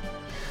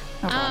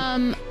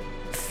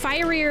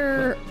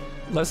 Firier.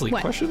 Leslie,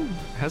 What? question?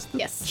 Has the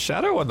Yes.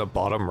 shadow on the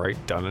bottom right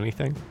done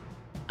anything?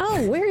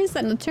 Oh, where is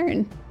that in the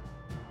turn?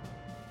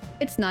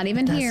 It's not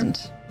even here.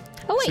 Doesn't.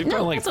 Oh wait, So you've no,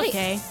 done like wait.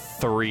 okay.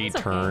 3 It's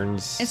okay.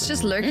 turns. It's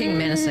just lurking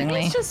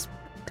menacingly. It's just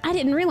I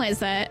didn't realize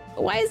that.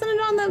 Why isn't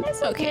it on the?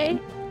 It's okay.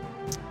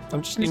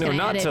 I'm just, I'm just gonna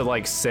not edit. to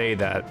like say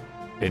that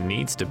it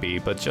needs to be,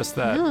 but just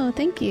that Oh,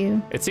 thank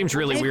you. it seems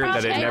really I weird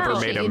that it appreciate never you,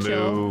 made a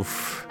Joel.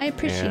 move. I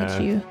appreciate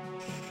and- you.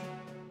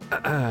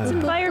 It's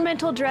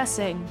environmental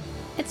dressing.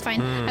 It's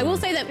fine. I will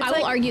say that I will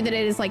like- argue that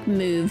it is like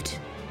moved,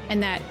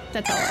 and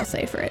that's all I'll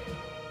say for it.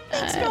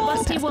 It's a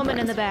lusty woman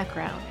in the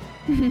background.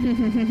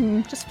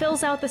 Just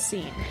fills out the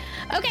scene.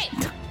 Okay.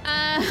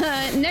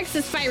 Next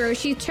is Fyro.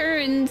 She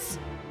turns,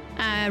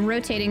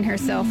 rotating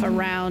herself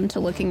around to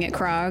looking at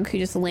Krog, who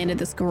just landed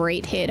this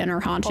great hit on her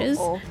haunches.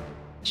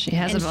 She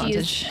has And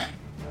advantage.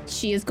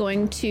 She is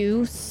going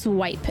to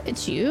swipe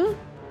at you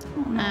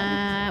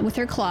with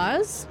her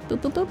claws.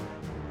 Boop, boop, boop.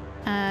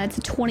 It's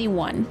a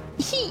 21.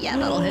 Yeah,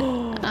 that'll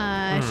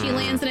hit. She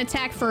lands an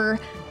attack for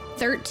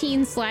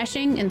 13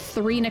 slashing and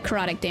 3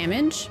 necrotic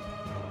damage.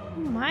 Oh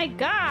my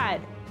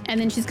god. And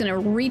then she's gonna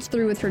reach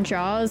through with her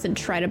jaws and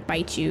try to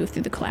bite you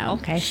through the cloud.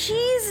 Okay.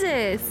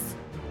 Jesus.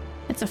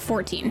 It's a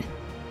 14.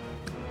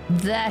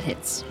 That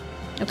hits.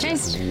 Okay.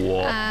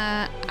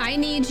 Whoa. I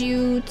need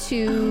you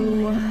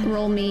to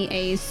roll me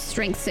a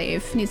strength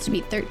save. Needs to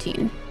be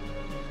 13.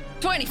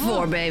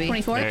 24, baby.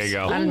 24? There you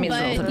go. I didn't mean to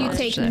roll But for you the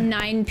take knowledge there.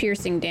 9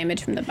 piercing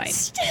damage from the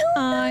bite.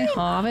 I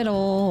have it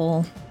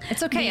all.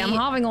 It's okay. The- I'm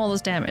having all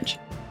this damage.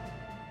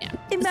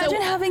 Imagine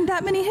So- having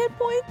that many hit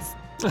points.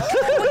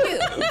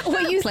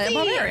 What you Play a see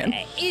barbarian.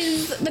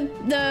 is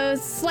the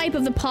swipe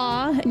of the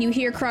paw, and you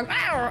hear Krog,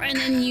 "Ow!" And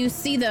then you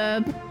see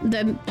the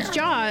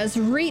jaws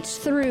reach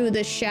through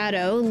the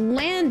shadow,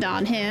 land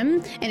on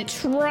him, and it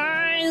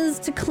tries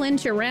to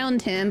clench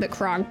around him, but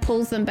Krog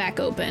pulls them back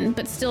open,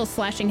 but still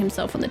slashing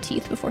himself on the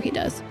teeth before he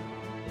does.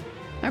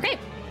 Okay.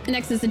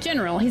 Next is the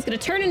general. He's going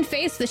to turn and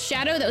face the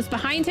shadow that was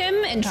behind him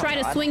and try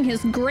to swing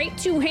his great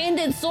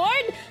two-handed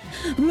sword.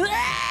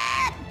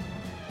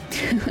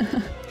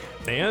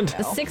 And?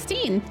 The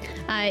 16.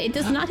 It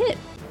does not hit.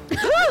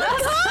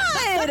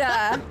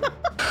 God!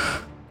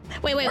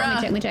 Wait,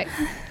 let me check.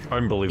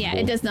 Unbelievable. Yeah,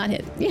 it does not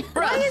hit.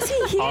 Why is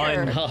he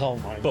here? Oh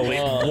my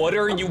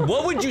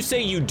What would you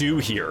say you do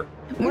here?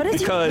 What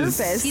is Because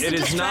your purpose? He's it a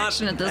is not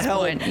distraction at this help.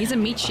 point. He's a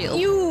meat shield.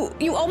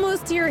 You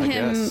almost hear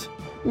him guess.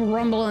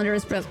 rumble under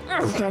his breath.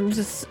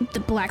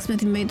 The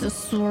blacksmith who made the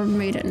sword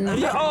made it. Not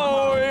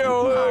Okay.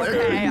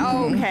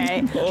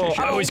 Oh,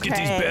 I always get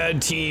these Okay.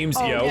 bad teams.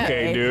 Oh, yeah,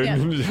 okay, dude.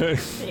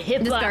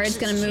 Hit This guard's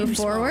gonna move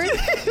forward.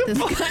 This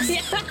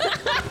guy,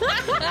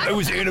 I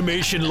was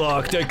animation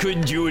locked. I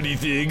couldn't do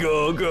anything.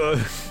 Oh,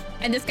 God.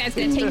 and this guy's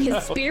gonna take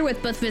his spear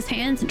with both of his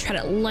hands and try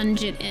to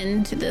lunge it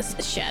into this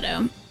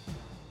shadow.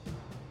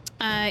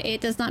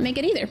 It does not make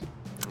it either.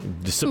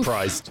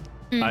 Surprised.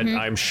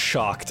 I'm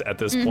shocked at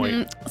this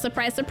point.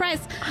 Surprise, surprise.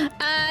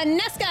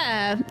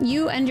 Nesca,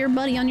 you and your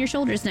buddy on your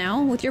shoulders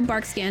now with your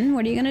bark skin.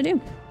 What are you gonna do?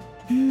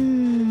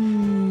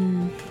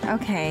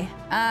 Okay.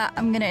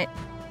 I'm gonna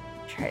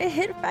try to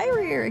hit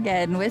Fire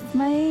again with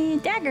my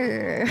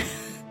dagger.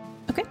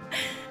 Okay.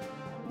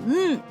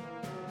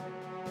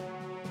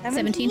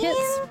 17 hits.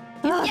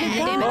 Oh, Yeah,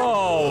 God. damn it.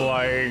 Oh,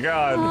 my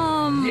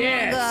God.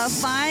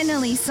 Yes.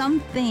 Finally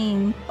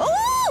something.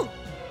 Oh!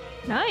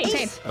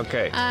 Nice.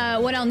 Okay. Okay.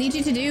 What I'll need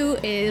you to do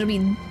is it'll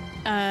be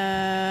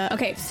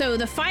okay, so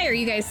the fire,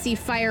 you guys see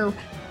fire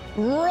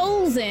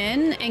rolls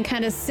in and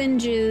kind of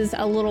singes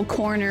a little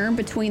corner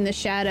between the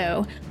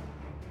shadow.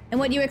 And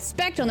what you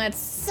expect on that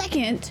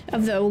second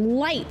of the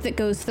light that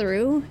goes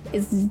through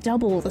is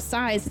double the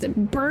size as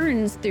it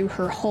burns through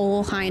her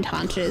whole hind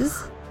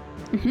haunches.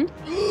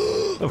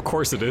 Of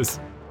course it is.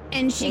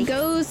 And she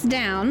goes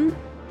down,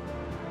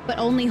 but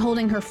only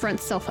holding her front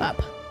self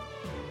up.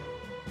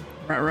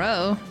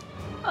 Ruh-roh.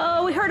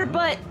 Oh, we heard her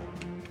butt.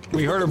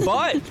 We heard her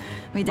butt.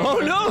 We did. Oh,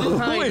 no.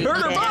 We heard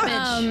her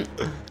butt.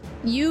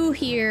 You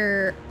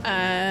hear,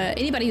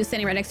 anybody who's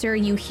standing right next to her,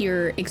 you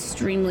hear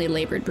extremely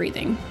labored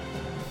breathing.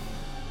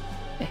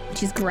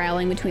 She's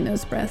growling between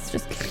those breaths,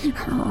 just. Give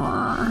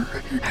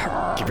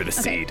her the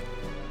seed.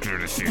 Give her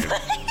the seed.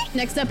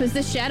 Next up is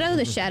the shadow.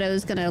 The shadow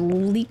is gonna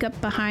leak up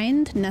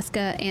behind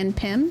Nesca and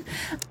Pim,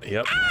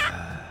 Yep.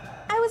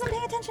 I wasn't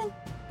paying attention.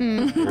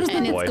 and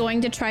boy. it's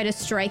going to try to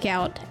strike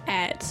out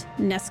at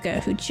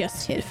Nesca, who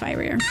just hit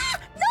Fire.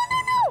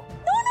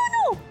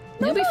 No.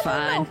 You'll be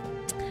fine.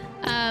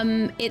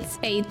 It's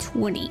a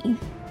 20.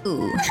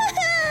 Ooh.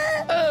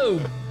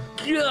 Oh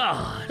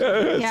God.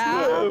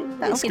 Yeah.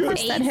 That's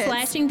It's 8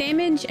 slashing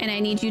damage, and I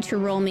need you to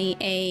roll me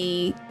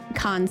a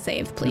con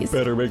save, please.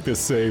 Better make this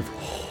save.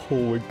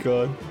 Oh, my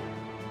God.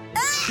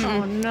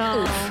 Oh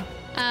no.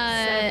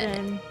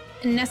 7.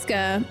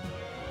 Nesca,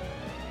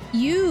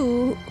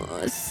 you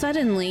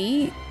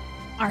suddenly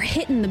are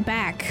hit in the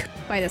back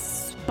by the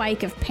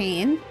spike of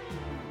pain.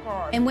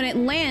 And when it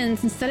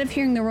lands, instead of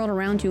hearing the world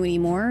around you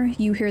anymore,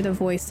 you hear the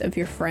voice of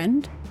your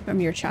friend from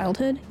your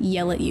childhood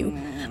yell at you,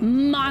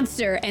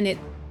 "Monster!" And it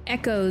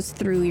echoes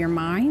through your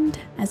mind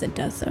as it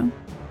does so.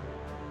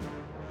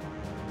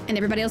 And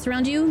everybody else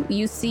around you,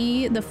 you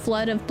see the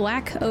flood of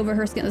black over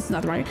her skin. This is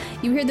not the right.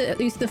 You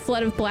see the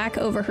flood of black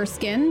over her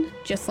skin,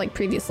 just like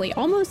previously,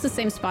 almost the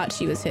same spot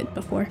she was hit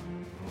before.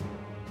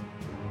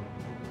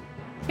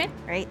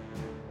 Right.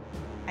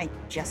 I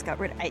just got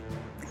rid of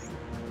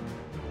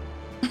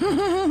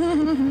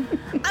I'm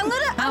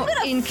gonna flip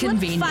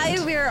inconvenient.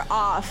 Fire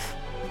off.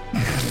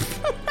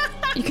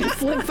 You can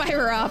flip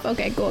Fire off.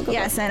 Okay, cool.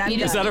 Yes, and I'm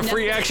Is that a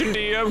free action,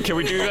 DM? Can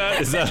we do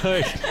that? Is that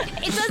like...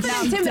 It doesn't Now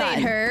I'm intimidate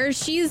done. her.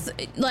 She's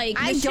like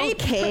I the don't shape.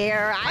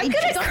 care. I'm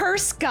gonna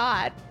curse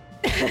Scott.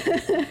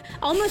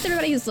 Almost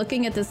everybody who's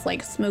looking at this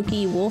like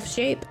smoky wolf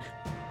shape,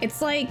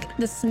 it's like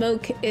the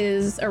smoke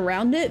is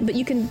around it, but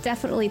you can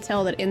definitely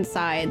tell that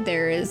inside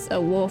there is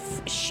a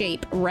wolf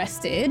shape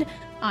rested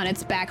on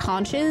its back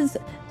haunches,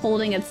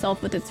 holding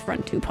itself with its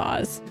front 2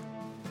 paws,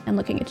 and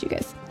looking at you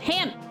guys.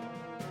 Ham,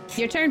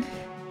 your turn.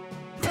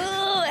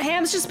 Ugh,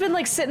 Ham's just been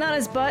like sitting on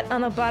his butt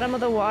on the bottom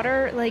of the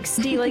water, like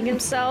stealing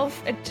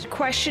himself and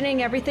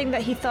questioning everything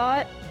that he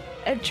thought.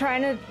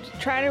 trying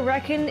to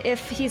reckon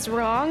if he's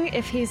wrong,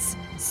 if he's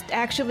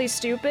actually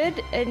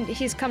stupid, and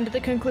he's come to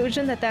the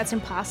conclusion that that's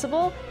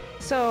impossible.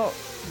 So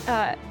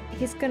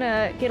he's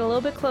gonna get a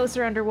little bit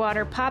closer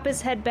underwater, pop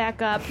his head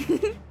back up,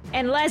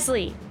 and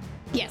Leslie.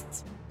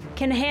 Yes.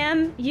 Can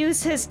Ham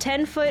use his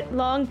 10-foot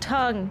long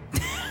tongue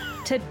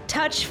to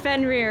touch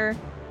Fenrir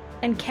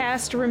and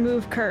cast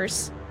Remove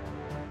Curse?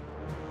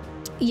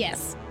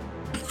 Yes.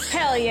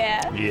 Hell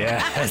yeah.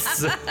 Yes.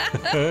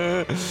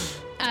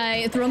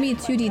 Throw me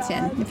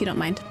 2d10 if you don't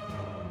mind.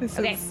 This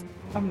Okay. is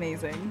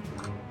amazing.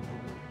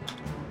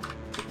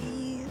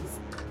 Please.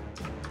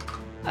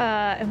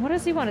 And what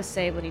does he want to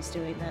say when he's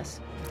doing this?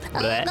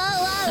 Bleh.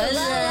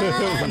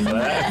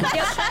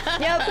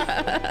 Yep.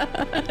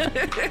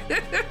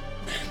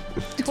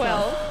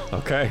 12.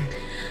 Okay.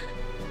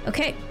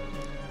 Okay.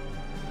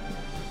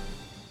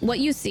 What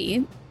you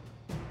see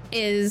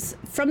is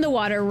from the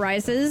water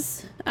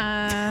rises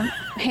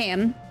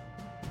Ham,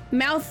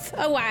 mouth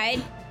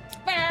wide,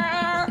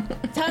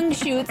 tongue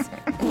shoots,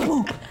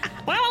 and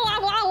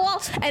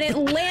it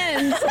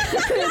lands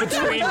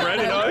Between Red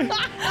and I.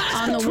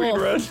 on the Between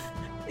wolf. Red.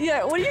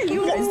 Yeah, what are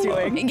you guys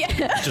doing?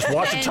 Just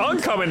watch the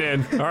tongue coming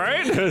in, all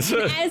right? As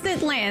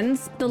it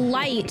lands, the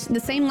light, the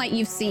same light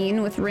you've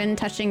seen with Rin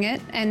touching it,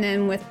 and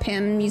then with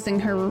Pim using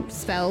her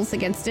spells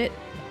against it,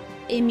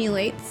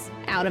 emulates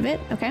out of it,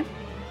 okay?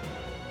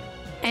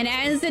 And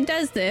as it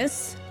does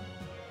this,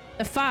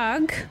 the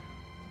fog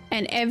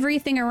and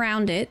everything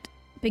around it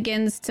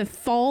begins to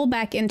fall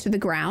back into the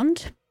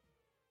ground,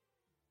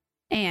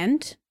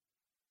 and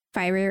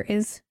Fenrir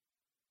is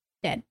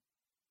dead.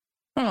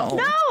 Oh.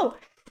 No!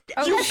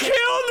 You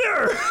killed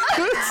her!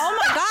 Oh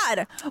my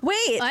god!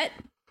 Wait! But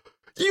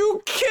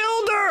You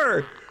killed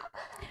her!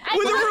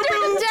 With a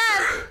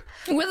remove!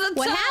 With a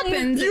what tongue.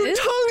 happens You is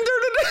tongued her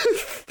to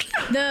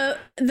death!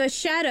 the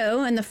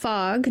shadow and the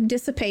fog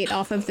dissipate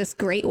off of this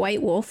great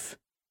white wolf,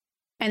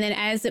 and then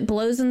as it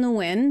blows in the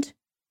wind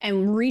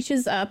and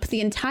reaches up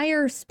the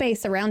entire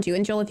space around you,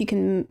 and Joel, if you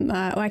can,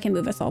 I can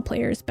move us all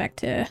players back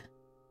to.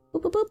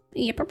 Boop, boop, boop.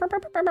 Yep, boop,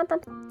 boop, boop, boop,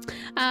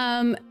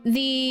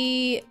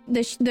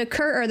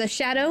 boop. The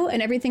shadow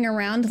and everything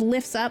around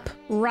lifts up,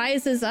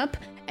 rises up,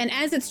 and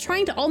as it's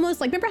trying to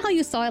almost like, remember how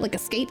you saw it like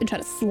escape and try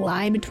to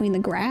slide between the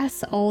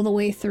grass all the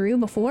way through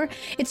before?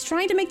 It's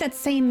trying to make that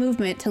same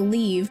movement to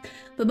leave,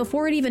 but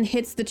before it even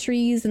hits the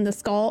trees and the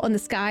skull and the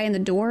sky and the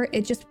door,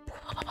 it just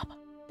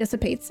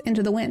dissipates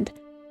into the wind.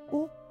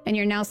 And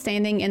you're now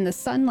standing in the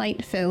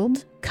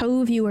sunlight-filled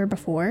cove you were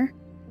before,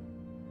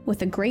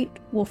 with a great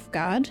wolf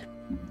god,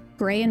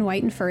 gray and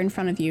white in fur in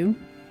front of you,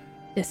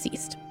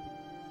 deceased.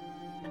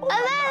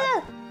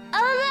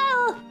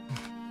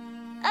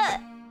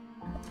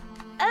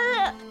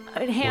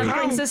 And Ham Wait.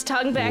 brings his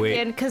tongue back Wait.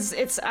 in because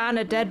it's on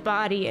a dead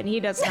body, and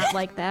he does not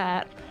like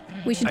that.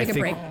 We should I take a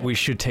think break. we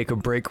should take a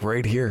break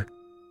right here.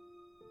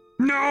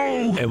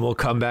 No! And we'll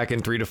come back in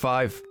 3 to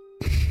 5.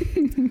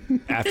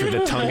 After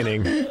the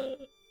tonguing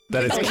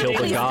that has killed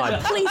a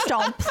god. Please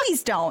don't.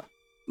 Please don't.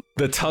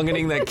 The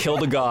tonguing that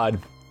killed a god.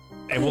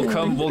 And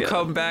we'll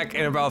come back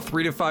in about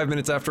 3 to 5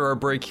 minutes after our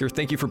break here.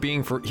 Thank you for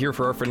being here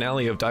for our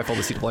finale of Diefall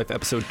the Seed of Life,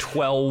 episode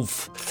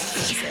 12.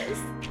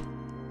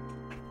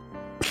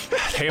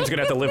 Ham's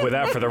gonna have to live with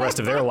that for the rest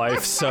of their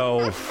life,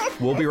 so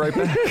we'll be right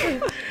back.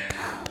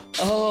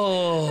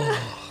 Oh.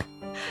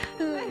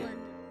 Remember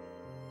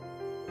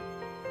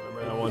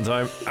that one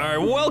time? All right,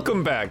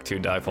 welcome back to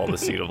Diefall the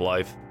Seed of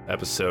Life,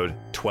 episode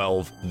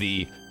 12,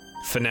 the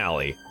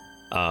finale.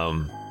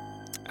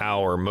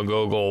 Our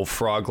McGogol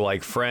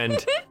frog-like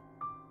friend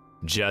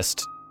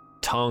just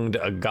tongued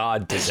a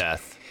god to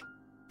death.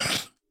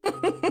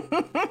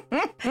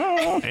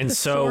 And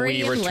so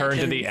we story of return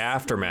to the legends.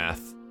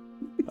 aftermath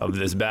of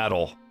this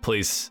battle.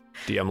 Please,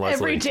 DM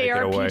Leslie, Everyday take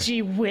it away.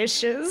 RPG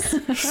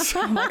wishes.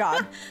 Oh my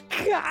god.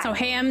 So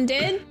Ham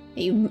did.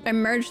 He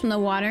emerged from the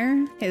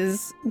water,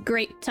 his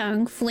great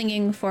tongue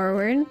flinging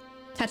forward,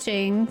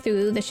 touching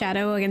through the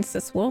shadow against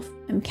this wolf,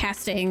 and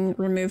casting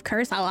Remove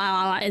Curse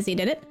as he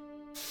did it.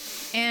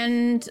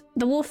 And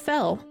the wolf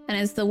fell. And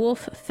as the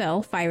wolf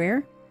fell,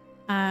 Fenrir,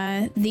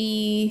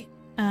 the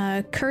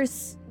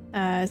curse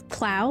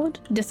cloud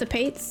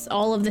dissipates.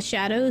 All of the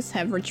shadows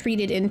have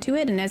retreated into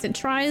it, and as it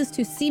tries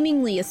to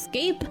seemingly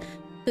escape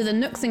through the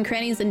nooks and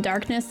crannies and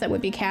darkness that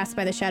would be cast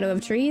by the shadow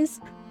of trees,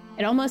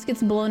 it almost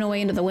gets blown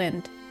away into the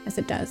wind as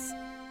it does.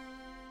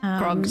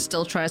 Krog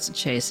still tries to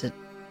chase it.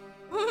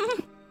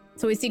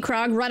 So we see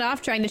Krog run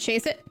off trying to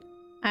chase it.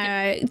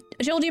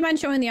 Joel, do you mind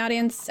showing the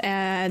audience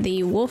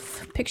the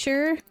wolf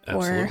picture?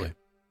 Absolutely.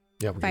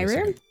 Yeah, we'll give you a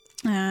Fenrir?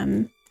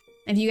 second.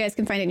 If you guys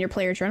can find it in your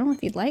player journal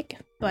if you'd like.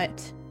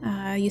 But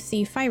you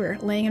see Fenrir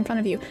laying in front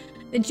of you.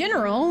 The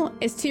general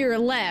is to your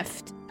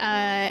left,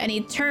 and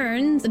he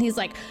turns and he's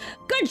like,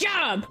 "Good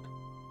job!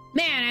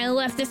 Man, I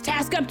left this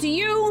task up to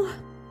you.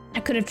 I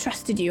could have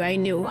trusted you. I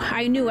knew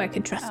I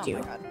could trust you."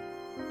 Oh my god.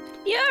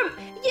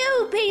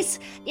 You piece,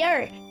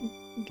 you're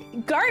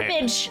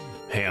garbage.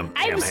 Ham,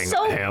 I'm Ham,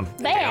 so Ham,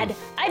 bad.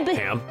 Ham,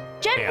 Ham,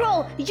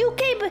 General, you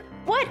came.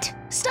 What?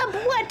 Stop.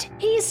 What?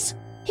 He's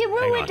He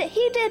ruined it.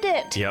 He did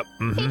it. Yep.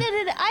 He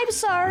did it. I'm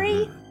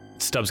sorry.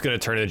 Stubbs gonna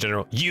turn to the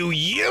general. You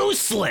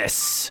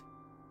useless,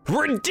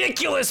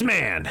 ridiculous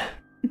man.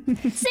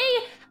 See,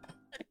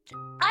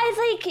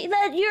 I think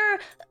that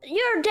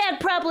your dad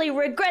probably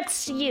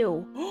regrets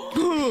you.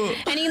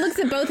 And he looks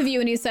at both of you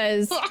and he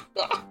says,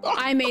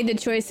 I made the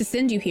choice to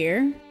send you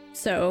here,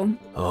 so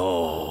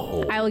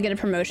I will get a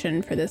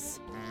promotion for this.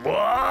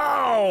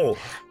 Whoa!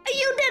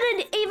 You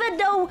didn't even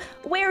know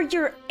where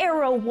your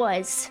arrow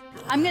was.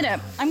 I'm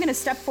gonna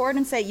step forward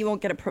and say you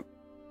won't get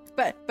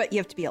but you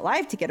have to be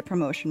alive to get a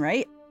promotion,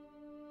 right?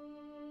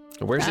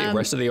 Where's the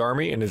rest of the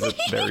army, and is it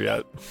there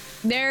yet?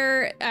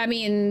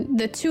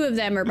 The two of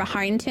them are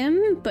behind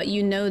him, but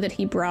you know that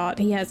he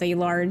has a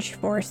large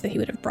force that he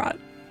would have brought.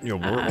 You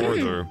know,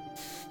 where there?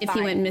 If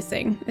he went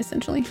missing,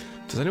 essentially.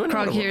 Does anyone know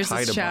how Krog to hears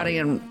hide this a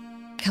shouting body?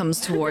 and comes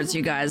towards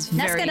you guys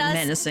very does.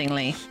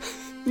 menacingly.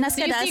 So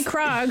you see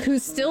Krog,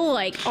 who's still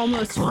like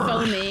almost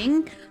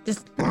foaming,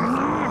 just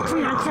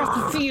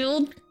across the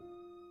field.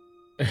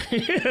 We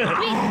had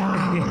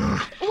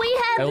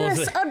I will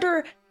this say-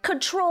 under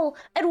control,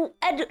 and we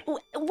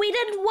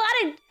didn't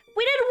want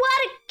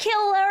to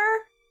kill her.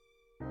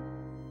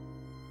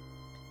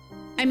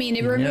 I mean,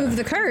 it removed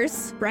the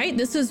curse, right?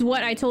 This is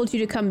what I told you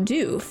to come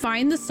do.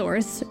 Find the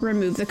source,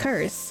 remove the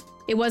curse.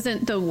 It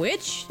wasn't the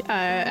witch,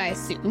 I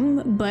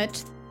assume,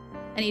 but...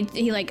 And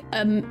he like,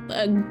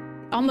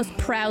 almost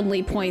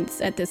proudly points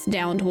at this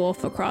downed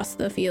wolf across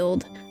the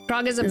field.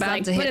 Krog is about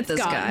like, to but hit it's this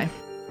gone. guy.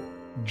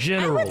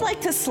 General. I would like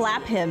to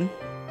slap him.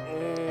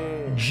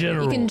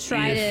 General. You can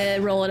try to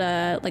roll it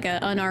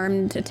an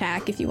unarmed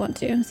attack if you want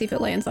to. See if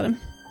it lands on him.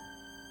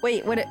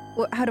 Wait,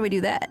 how do we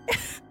do that?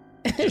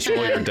 Just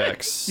roll your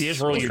dex.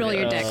 Just roll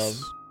your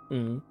dex.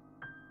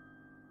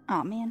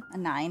 Oh man, a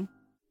 9.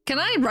 Can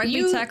I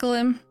rugby tackle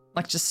him?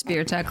 Like just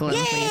spear tackle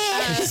him,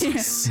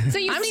 please? So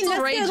you I'm see still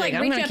Nesca raging. like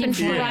I'm reach gonna up keep and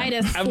doing try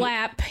to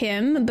slap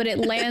him, but it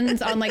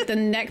lands on like the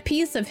neck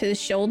piece of his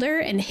shoulder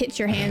and hits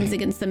your hands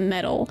against the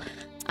metal.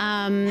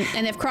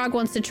 And if Krog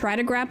wants to try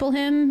to grapple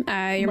him,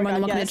 you're more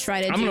than welcome to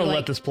try to I'm do gonna like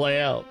let this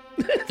play out.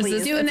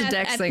 do an It's a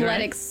dex thing,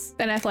 right?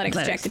 athletics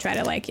check to try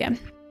to like, yeah.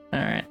 All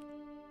right.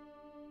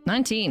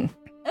 19.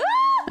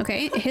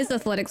 Okay, his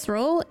athletics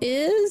roll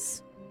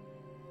is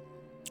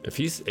If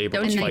he's able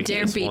Don't to you like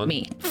dare this beat one,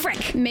 me.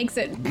 frick makes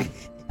it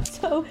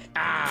so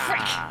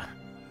frick.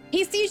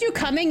 He sees you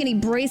coming and he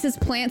braces,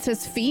 plants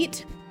his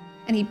feet,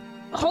 and he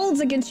holds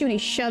against you and he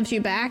shoves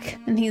you back.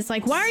 And he's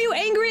like, "Why are you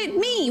angry at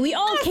me? We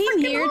all came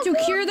here to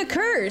cure the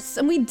curse,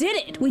 and we did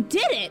it. We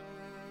did it."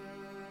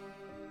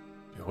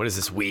 What is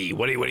this we?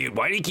 Why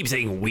do you keep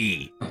saying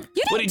we?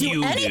 You What didn't did do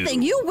you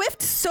anything. do? You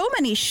whiffed so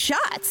many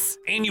shots.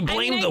 And you I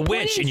blamed mean, the I witch,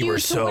 pointed and you were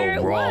to so where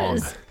it wrong.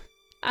 was.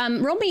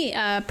 Roll me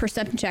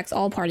perception checks,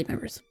 all party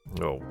members.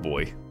 Oh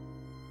boy.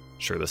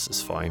 Sure, this is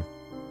fine.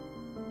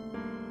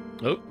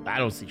 Oh, I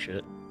don't see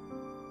shit.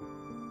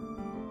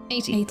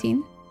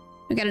 18.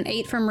 We got an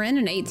 8 from Rin,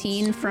 an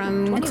 18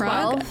 from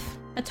Krog,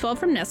 a 12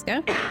 from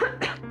Nesca,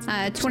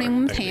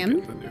 21 from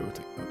Pam.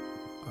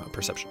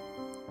 Perception.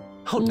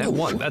 Oh, net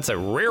 1. That's a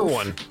rare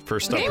one for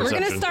Stubb Okay,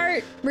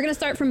 perception. we're gonna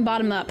start from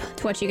bottom up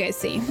to what you guys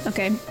see.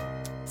 Okay,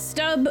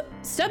 Stubb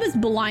is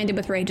blinded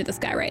with rage at this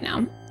guy right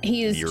now.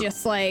 He is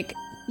just like,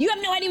 you have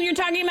no idea what you're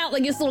talking about.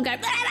 Like this little guy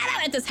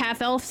at this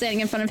half elf standing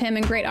in front of him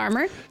in great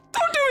armor.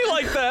 Don't do me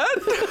like that.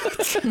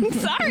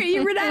 Sorry,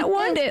 you were that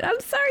wounded. I'm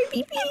sorry,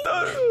 BB.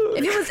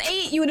 If it was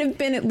 8, you would have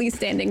been at least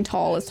standing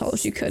tall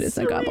as you could as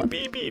a goblin.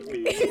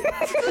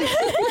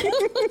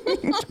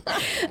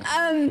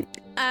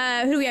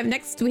 Who do we have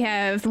next? We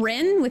have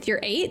Rin with your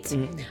 8.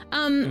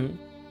 Rin,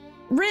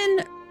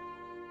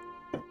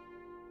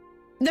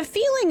 the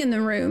feeling in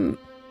the room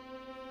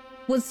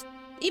was,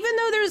 even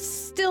though there's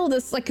still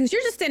this, like, because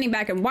you're just standing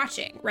back and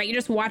watching, right? You're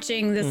just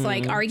watching this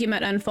like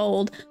argument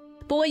unfold.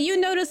 But what you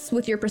notice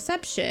with your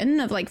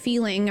perception of like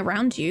feeling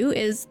around you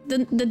is the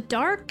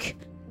dark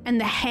and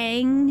the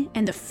hang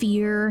and the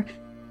fear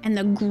and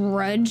the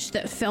grudge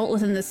that felt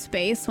within the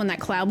space when that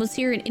cloud was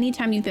here, and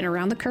anytime you've been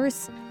around the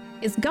curse,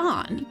 is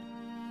gone.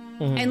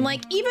 And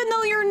like, even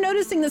though you're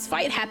noticing this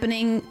fight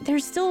happening,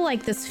 there's still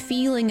like this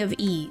feeling of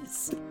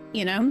ease,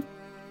 you know?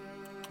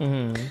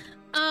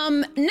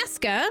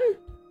 Nesca,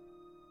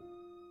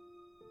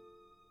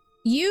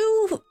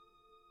 you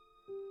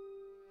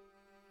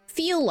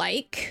feel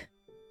like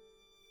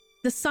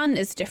the sun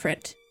is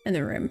different in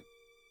the room.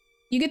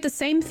 You get the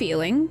same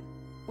feeling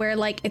where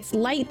like it's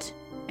light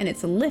and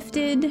it's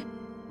lifted,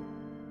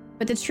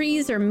 but the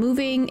trees are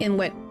moving in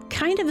what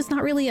kind of is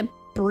not really a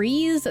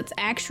breeze that's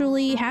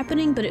actually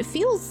happening, but it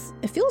feels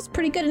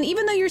pretty good. And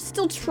even though you're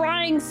still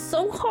trying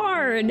so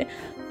hard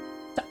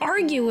to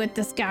argue with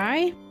this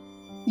guy,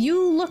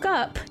 you look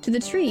up to the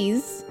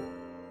trees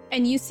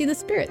and you see the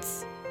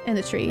spirits in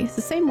the trees,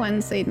 the same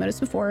ones they'd noticed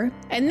before,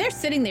 and they're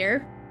sitting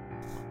there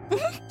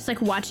just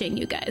like watching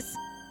you guys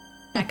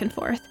back and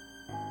forth.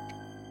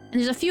 And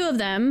there's a few of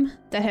them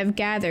that have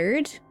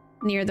gathered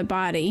near the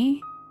body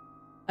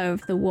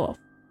of the wolf.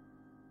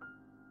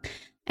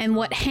 And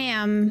what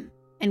Ham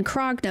and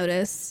Krog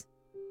notice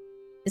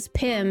is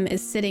Pim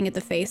is sitting at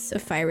the face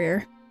of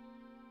Fyrir,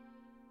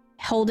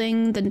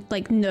 holding the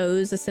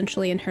nose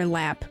essentially in her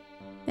lap,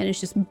 and is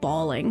just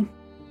bawling.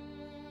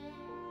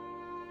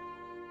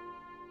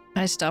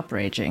 I stop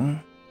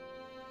raging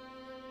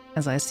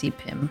as I see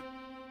Pim.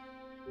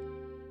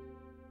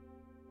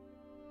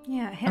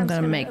 Yeah, I'm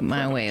gonna make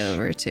my way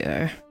over to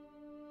her.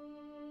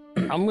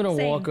 I'm gonna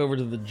Same. walk over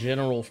to the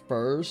general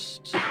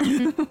first.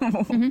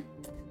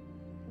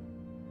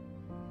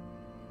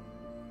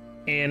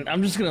 And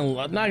I'm just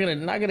gonna not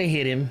gonna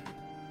hit him.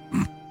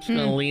 Just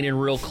gonna lean in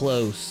real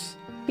close.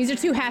 These are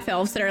two half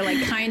elves that are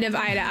like kind of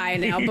eye to eye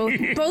now,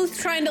 both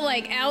trying to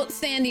like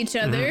outstand each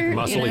other,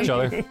 Muscle each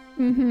other.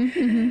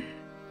 I'm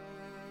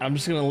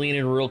just gonna lean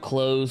in real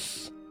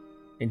close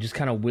and just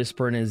kind of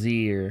whisper in his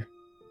ear.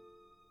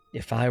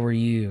 If I were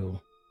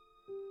you,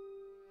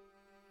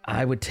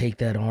 I would take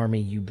that army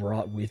you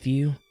brought with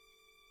you,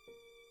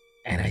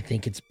 and I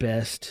think it's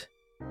best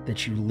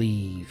that you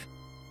leave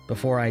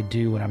before I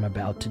do what I'm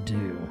about to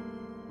do.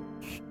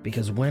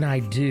 Because when I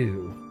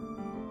do,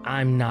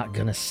 I'm not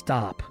gonna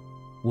stop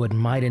what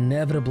might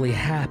inevitably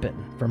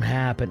happen from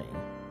happening.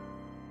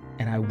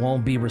 And I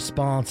won't be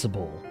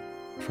responsible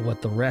for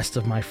what the rest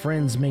of my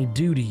friends may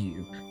do to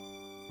you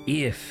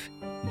if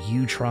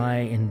you try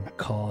and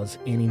cause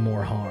any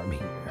more harm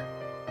here.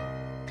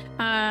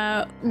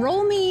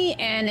 Roll me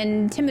an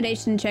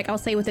intimidation check, I'll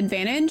say with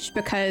advantage,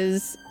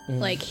 because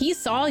like he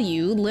saw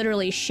you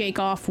literally shake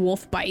off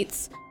wolf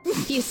bites.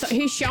 He thought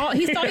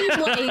he'd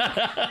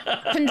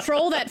like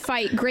control that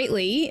fight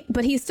greatly,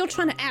 but he's still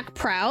trying to act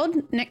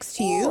proud next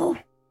to you.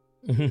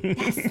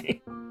 Yes.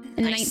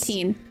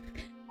 19.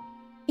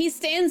 He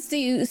stands to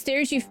you,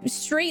 stares you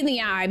straight in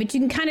the eye, but you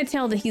can kind of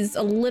tell that he's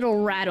a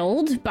little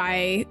rattled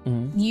by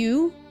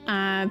you,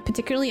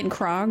 particularly in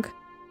Krog.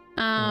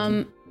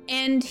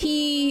 And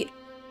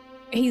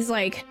he's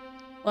like,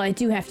 well, I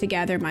do have to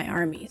gather my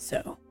army,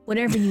 so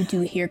whatever you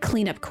do here,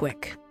 clean up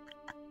quick.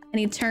 And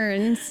he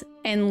turns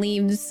and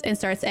leaves and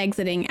starts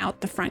exiting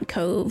out the front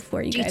cove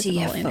where you guys have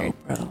all entered.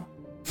 Bro.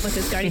 With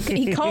his guard,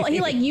 he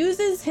like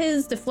uses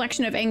his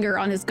deflection of anger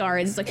on his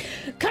guards. He's like,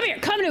 come here,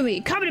 come to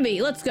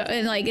me, let's go.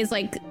 And like is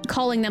like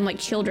calling them like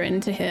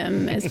children to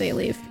him as they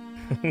leave.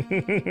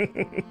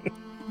 Okay.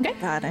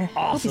 God, I hope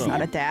Awesome. he's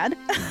not a dad.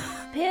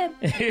 Pim.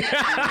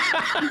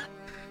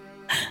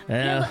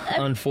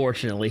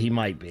 Unfortunately, he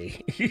might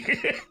be.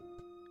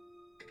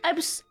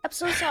 I'm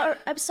so sorry.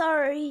 I'm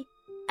sorry.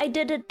 I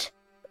didn't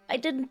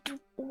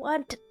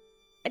want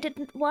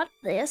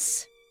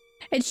this.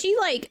 And she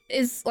like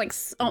is like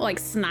like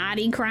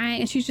snotty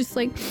crying, and she's just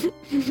like,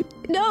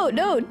 no,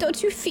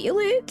 don't you feel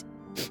it?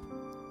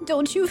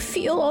 Don't you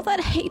feel all that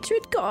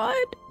hatred, God?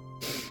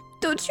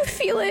 Don't you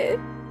feel it?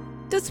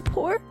 This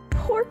poor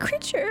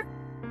creature.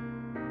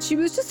 She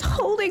was just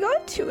holding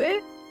on to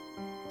it.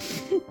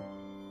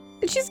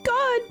 And she's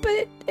gone,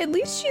 but at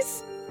least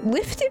she's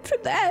lifted from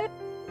that.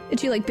 And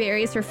she like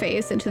buries her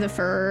face into the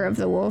fur of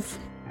the wolf.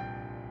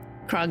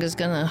 Krog is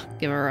gonna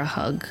give her a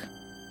hug.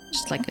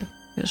 Just like a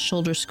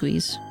shoulder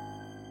squeeze.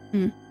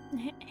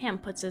 Ham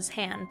puts his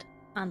hand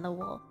on the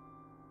wolf.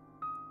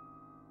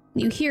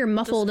 You hear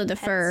muffled in the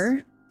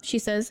fur. She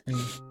says,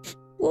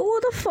 what will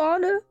the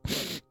fauna?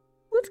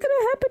 What's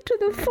gonna happen to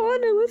the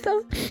fauna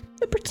without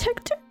a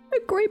protector? A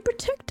great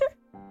protector?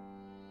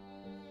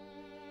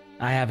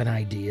 I have an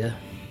idea.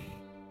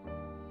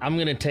 I'm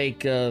gonna take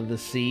the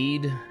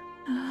seed,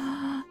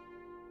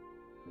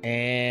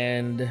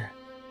 and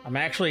I'm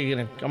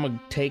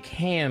gonna take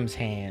Ham's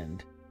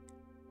hand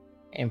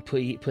and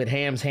put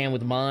Ham's hand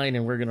with mine,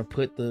 and we're gonna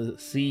put the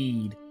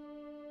seed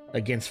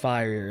against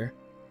fire.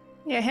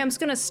 Yeah, Ham's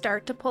gonna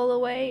start to pull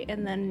away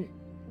and then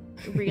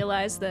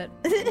realize that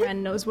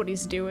Ren knows what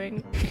he's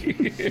doing.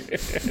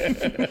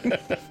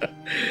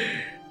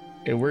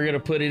 And we're gonna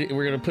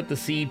put the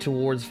seed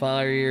towards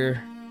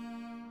fire,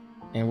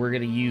 and we're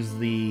gonna use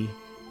the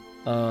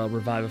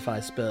revivify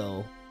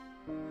spell.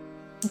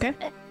 Okay.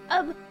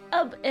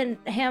 And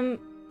Ham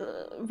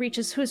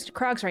reaches.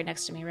 Krog's right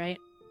next to me, right?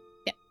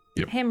 Yeah.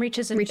 Yep. Ham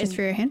reaches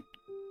For your hand.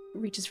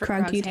 reaches for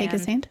Krog, Krog's do you take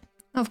his hand?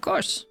 Of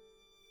course.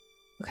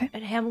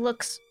 And Ham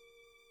looks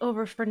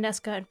over for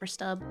Nesca and for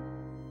Stub.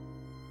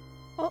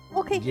 Oh,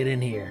 okay. Get in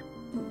here.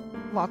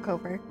 Walk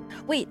over.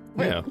 Wait,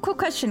 Yeah. quick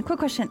question.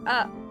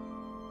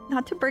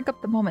 Not to break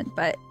up the moment,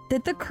 but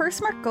did the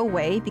curse mark go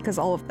away because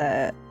all of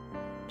the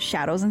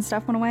shadows and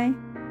stuff went away?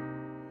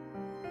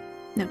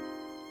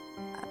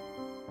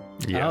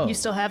 Yeah. Oh. You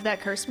still have that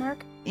curse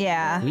mark?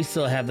 Yeah. We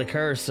still have the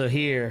curse, so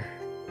here.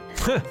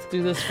 Let's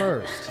do this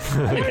first.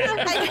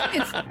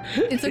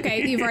 It's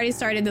okay. You've already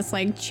started this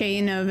like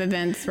chain of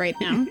events right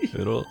now.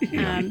 It'll.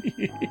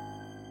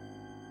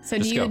 So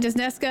Let's go. does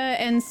Nesca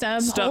and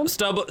Stub hold?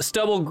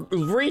 Stub will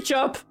reach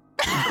up,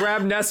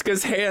 grab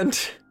Nesca's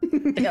hand.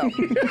 No.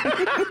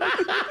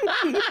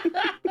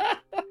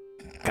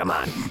 Come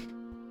on.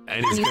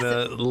 And he's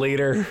gonna lead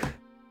her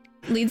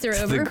Leads her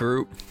to over. the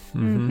group.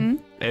 Mm-hmm.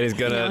 And he's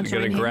Y'all gonna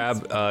join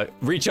grab,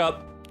 reach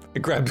up,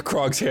 and grab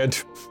Krog's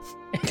hand.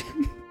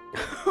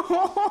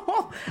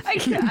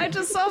 I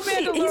just saw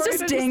Mandalorian. He's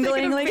just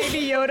dangling like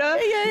Baby Yoda.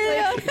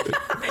 Yeah.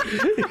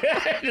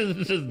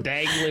 just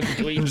dangling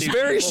between It's two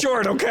very people.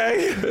 short,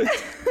 okay? Rin,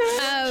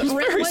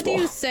 very what do you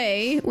small.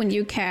 say when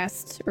you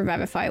cast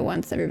Revivify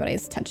once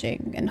everybody's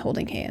touching and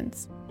holding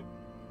hands?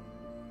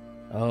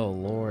 Oh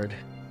Lord.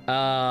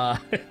 Guys.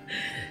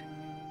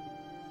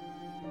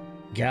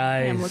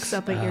 Pam looks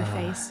up at your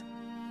face.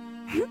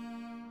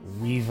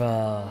 We've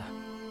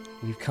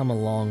come a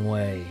long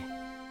way,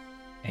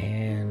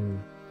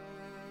 and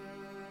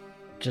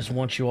just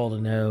want you all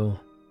to know,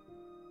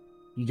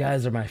 you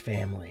guys are my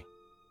family,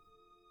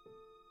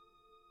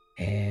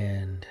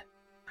 and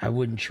I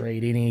wouldn't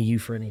trade any of you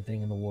for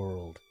anything in the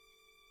world.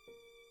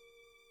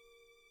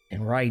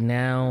 And right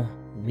now,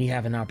 we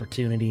have an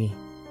opportunity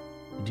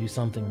to do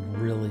something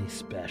really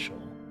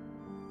special.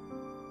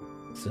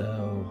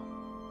 So,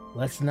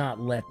 let's not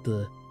let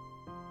the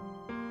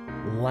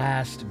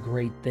last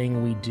great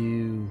thing we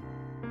do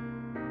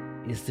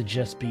is to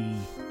just be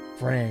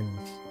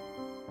friends,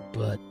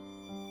 but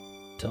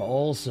to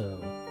also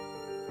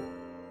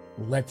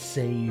let's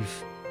save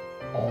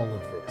all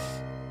of this.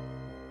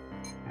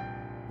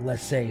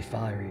 Let's save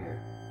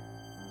Fire,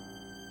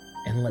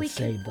 and let's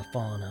save the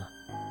fauna.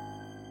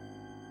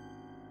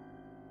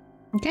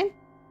 Okay.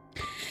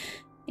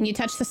 And you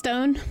touch the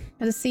stone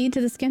or the seed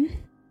to the skin.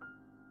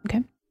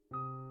 Okay.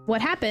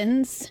 What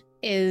happens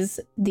is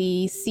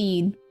the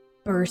seed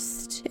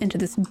bursts into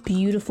this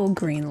beautiful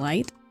green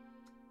light.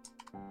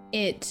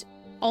 It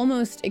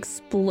almost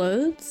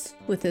explodes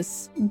with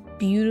this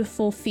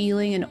beautiful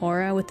feeling and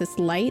aura with this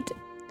light.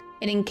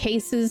 It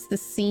encases the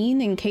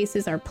scene,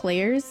 encases our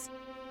players.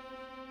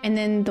 And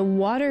then the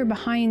water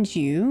behind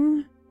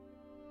you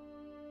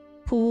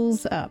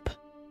pools up.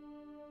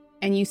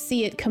 And you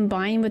see it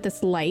combine with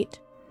this light,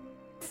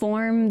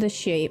 form the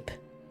shape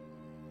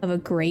of a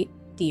great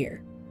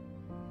deer.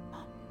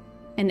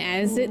 And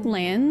as it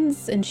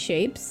lands and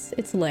shapes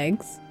its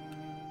legs,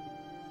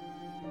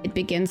 it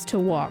begins to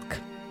walk.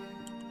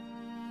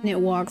 And it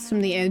walks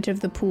from the edge of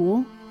the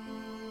pool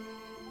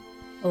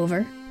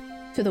over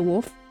to the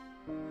wolf.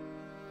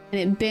 And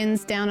it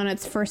bends down on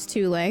its first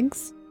two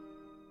legs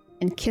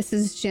and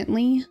kisses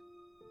gently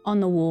on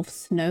the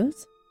wolf's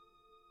nose.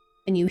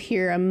 And you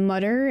hear a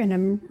mutter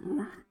and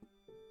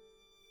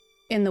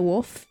in the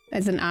wolf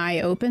as an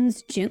eye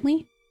opens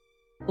gently.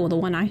 Well, the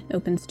one eye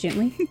opens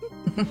gently.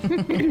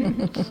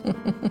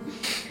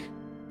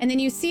 And then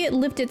you see it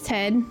lift its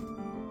head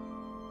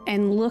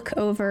and look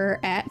over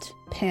at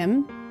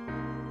Pim.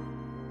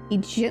 He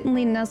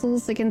gently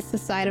nuzzles against the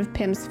side of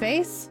Pim's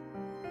face.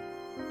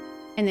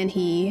 And then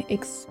he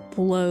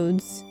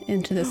explodes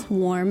into this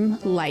warm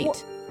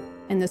light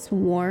and this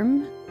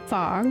warm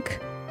fog.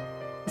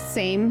 The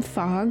same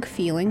fog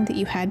feeling that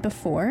you had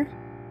before.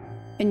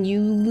 And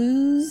you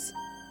lose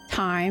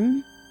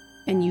time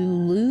and you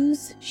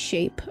lose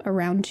shape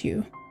around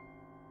you.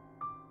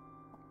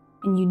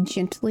 And you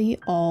gently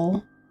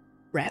all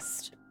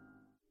rest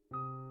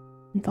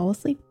and fall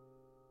asleep.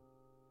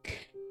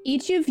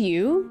 Each of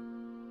you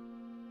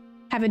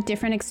have a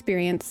different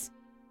experience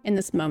in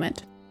this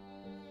moment.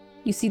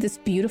 You see this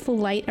beautiful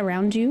light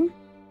around you.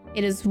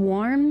 It is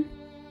warm.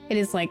 It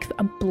is like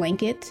a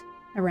blanket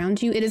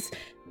around you. It is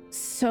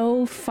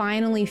so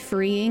finally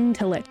freeing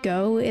to let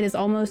go. It is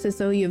almost as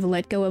though you've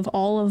let go of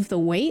all of the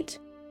weight.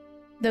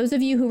 Those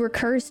of you who were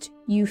cursed,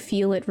 you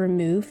feel it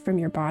removed from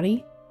your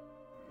body.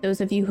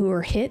 Those of you who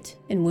were hit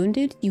and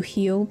wounded, you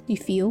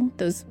feel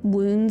those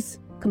wounds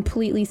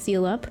completely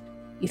seal up.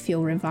 You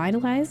feel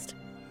revitalized.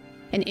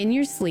 And in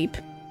your sleep,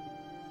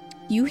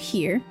 you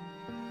hear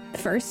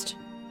first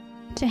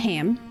to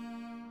Ham.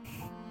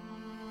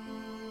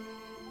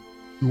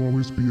 You'll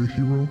always be a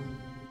hero.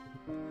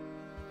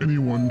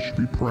 Anyone should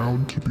be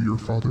proud to be your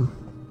father.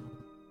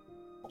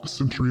 The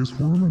centuries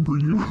will remember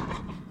you.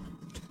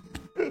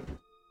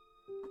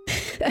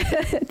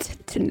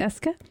 To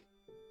Nesca,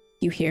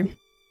 you hear.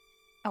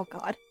 Oh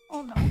God.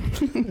 Oh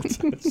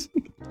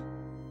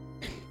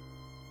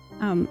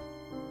no.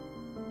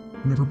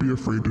 Never be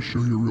afraid to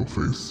show your real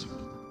face.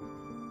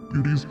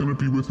 Beauty's gonna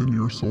be within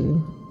your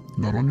soul,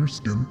 not on your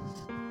skin.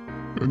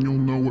 And you'll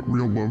know what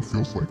real love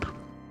feels like.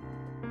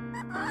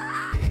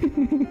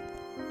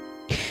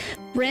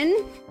 Ren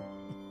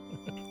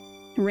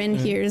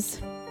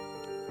hears.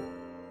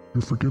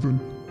 You're forgiven.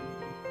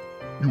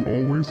 You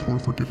always were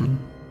forgiven.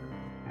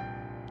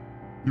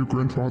 Your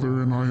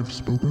grandfather and I have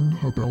spoken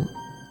about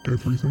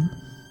everything,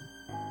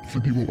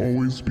 and he will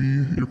always be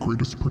your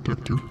greatest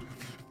protector.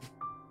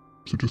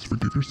 So just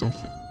forgive yourself.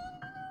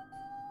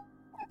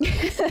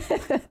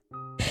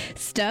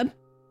 Stub,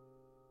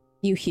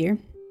 you hear.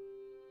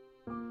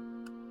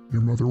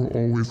 Your mother will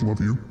always love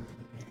you.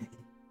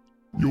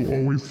 You'll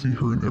always see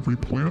her in every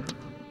plant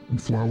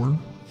and flower.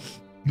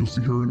 You'll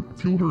see her and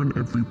feel her in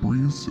every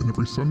breeze and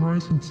every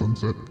sunrise and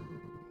sunset.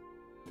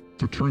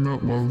 So turn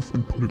that love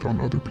and put it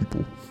on other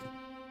people.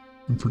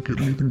 And forget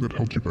anything that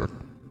held you back.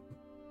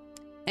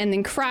 And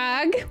then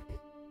Krog,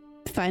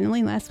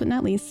 finally, last but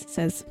not least,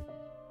 says,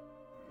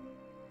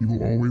 You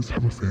will always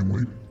have a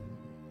family.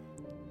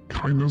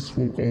 Kindness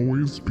will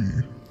always be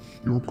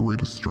your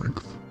greatest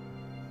strength.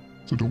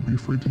 So don't be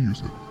afraid to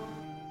use it.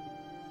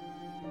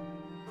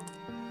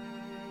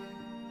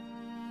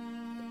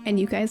 And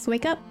you guys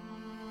wake up.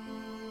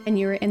 And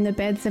you're in the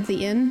beds of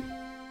the inn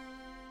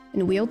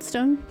in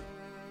Wheeldstone,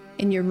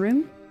 in your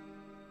room.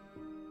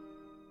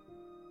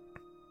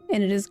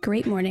 And it is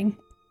great morning.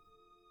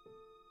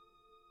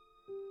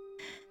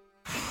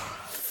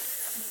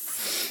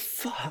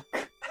 Fuck.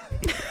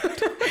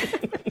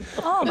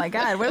 Oh my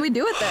god, what do we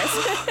do with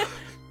this?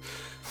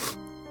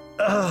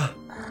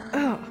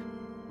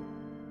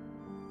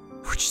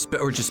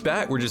 We're just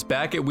back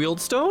at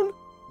Wheeldstone?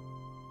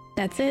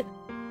 That's it.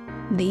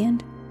 The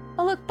end.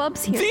 Oh look,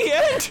 Bub's here. The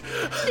end!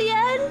 The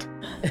end?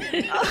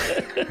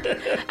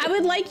 I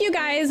would like you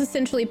guys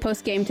essentially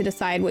post-game to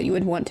decide what you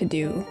would want to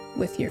do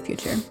with your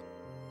future.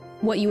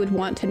 What you would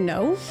want to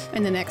know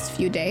in the next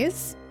few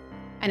days.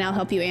 And I'll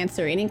help you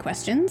answer any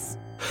questions.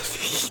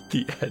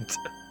 The end.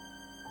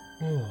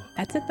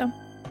 That's it though.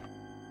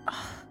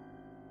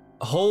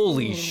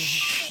 Holy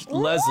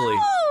Leslie.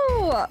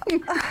 Whoa!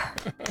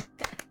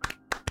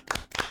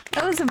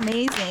 That was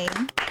amazing.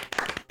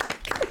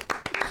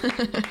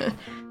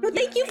 Well,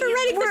 thank you for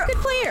writing this good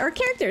player or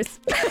characters.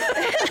 We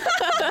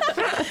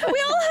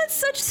all had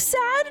such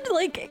sad,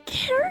 like,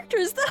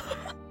 characters, though.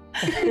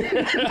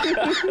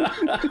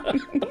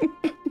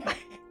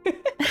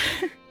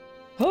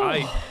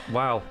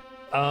 Wow.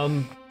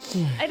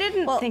 I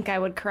didn't think I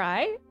would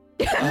cry.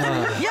 Yeah, me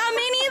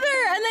neither.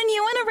 And then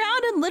you went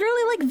around and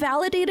literally, like,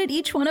 validated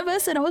each one of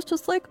us, and I was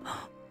just like,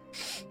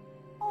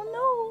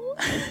 oh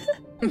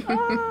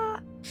no.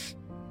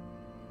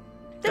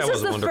 This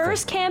is the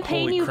first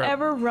campaign Holy you've crap.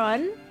 ever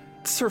run?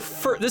 This is her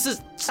first. This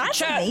is That's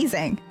chat.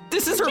 amazing.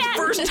 This is her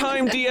first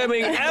time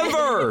DMing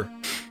ever.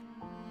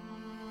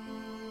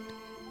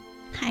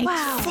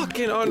 Wow.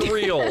 Fucking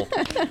unreal.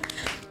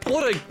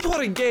 What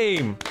a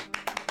game.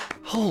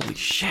 Holy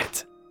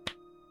shit.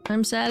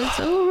 I'm sad it's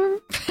over.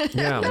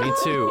 Yeah, me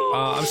too.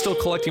 I'm still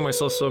collecting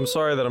myself, so I'm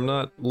sorry that I'm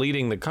not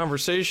leading the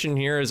conversation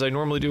here as I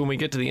normally do when we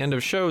get to the end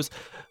of shows.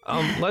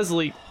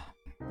 Leslie,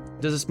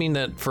 does this mean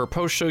that for a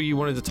post show you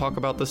wanted to talk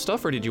about this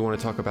stuff, or did you want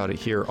to talk about it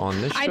here on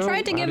this show? I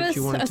tried to How give did us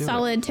you wanna a do it?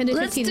 solid 10 to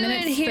Let's 15 do it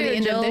minutes for here, the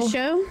end of Jill. this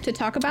show to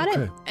talk about it.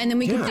 Okay. And then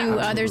we can Yeah, do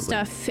other absolutely.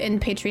 stuff in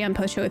Patreon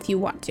post show if you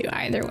want to,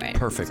 either way.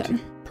 Perfect. So,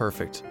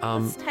 Perfect.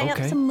 Let's tie up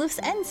okay. some loose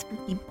ends for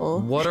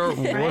people. What are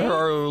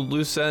our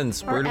loose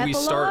ends? Where Our do we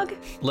start?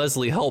 epilogue?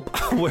 Leslie, help.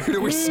 Where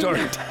do we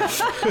start?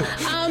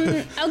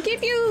 I'll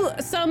give you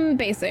some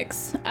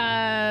basics.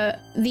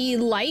 The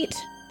light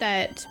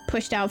that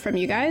pushed out from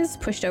you guys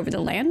pushed over the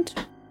land.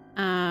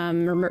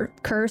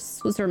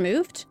 Curse was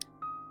removed.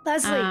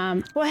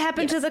 Leslie, what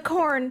happened to the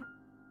corn?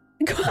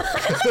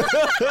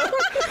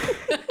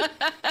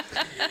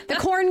 The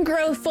corn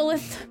grow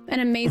fulleth and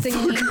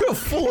amazingly.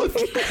 Fulleth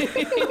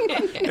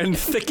and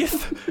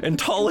thicketh and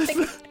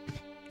talleth.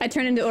 I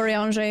turned into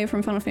Oriange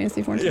from Final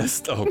Fantasy XIV.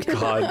 Yes. Oh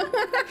God.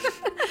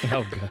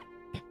 Oh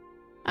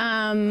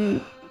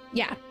god.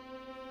 Yeah.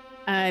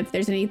 If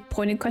there's any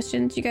pointed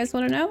questions you guys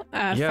want to know,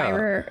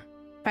 Yeah.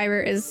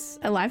 Fire is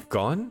alive.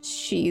 Gone?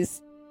 She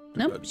was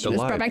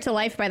brought back to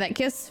life by that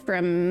kiss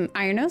from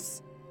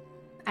Ironos.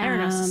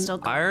 Ironos is still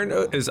gone.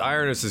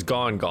 Ironos is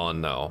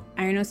gone though.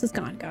 Ironos is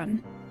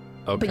gone.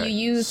 Okay. But you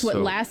used what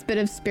so last bit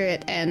of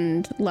spirit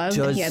and love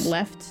that he had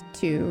left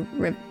to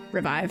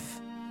revive.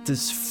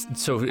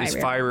 So is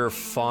Fire. Fire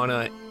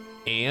fauna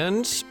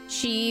and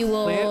She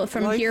will, Plant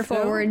from life here now?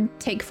 forward,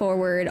 take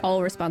forward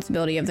all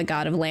responsibility of the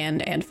god of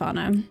land and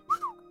fauna.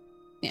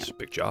 it's a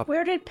big job.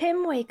 Where did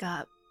Pim wake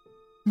up?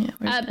 Yeah,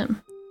 where's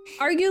Pim?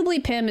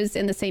 Arguably, Pim is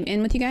in the same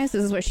inn with you guys.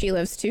 This is where she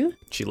lives too.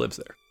 She lives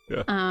there.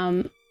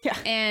 Yeah.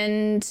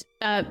 And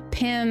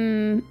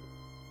Pim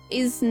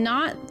is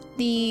not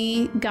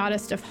the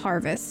goddess of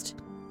harvest,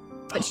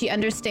 but she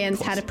understands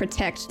how to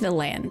protect the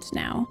land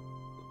now.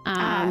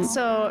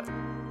 So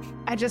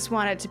I just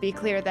wanted to be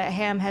clear that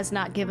Ham has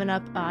not given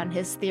up on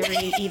his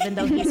theory, even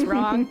though he's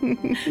wrong.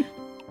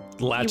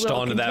 Latched He will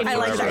onto that continue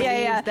I like to forever.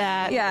 that. believe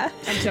that Yeah.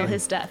 until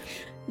his death.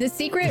 The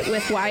secret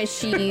with why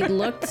she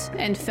looked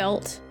and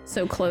felt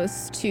so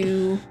close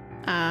to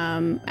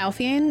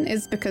Alfiane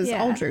is because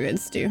all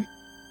druids do.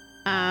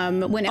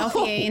 When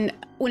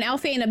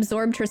Alfiane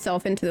absorbed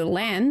herself into the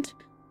land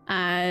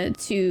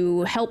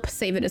to help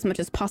save it as much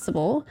as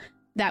possible,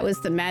 that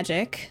was the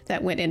magic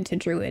that went into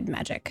druid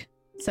magic.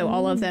 So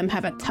all of them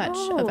have a touch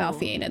of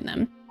Alfiane in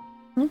them.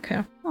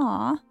 Okay.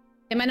 Aw.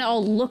 They might not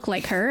all look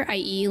like her,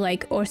 i.e.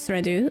 like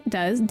Osra did,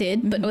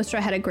 but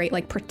Osra had a great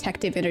like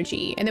protective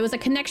energy. And there was a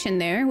connection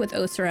there with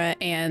Osra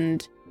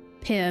and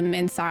Pim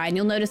inside. And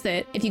you'll notice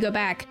that if you go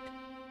back,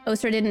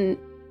 Osra didn't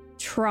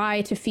try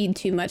to feed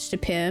too much to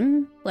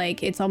Pim.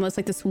 Like it's almost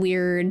like this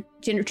weird,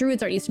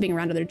 druids aren't used to being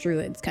around other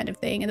druids kind of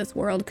thing in this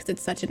world because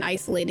it's such an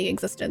isolating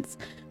existence.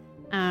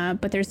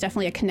 But there's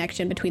definitely a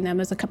connection between them.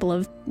 There's a couple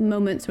of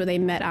moments where they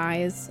met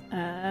eyes.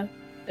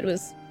 It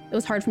was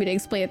hard for me to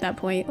explain at that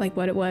point, like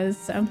what it was,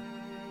 so.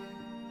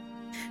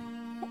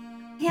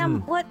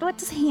 Ham, what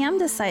does Ham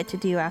decide to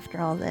do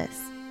after all this?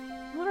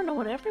 I don't know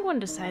what everyone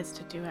decides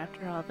to do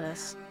after all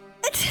this.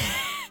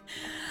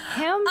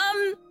 Ham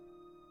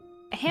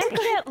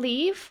can't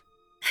leave.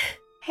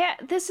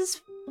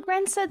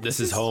 Ren said This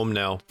is home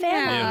now.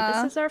 family.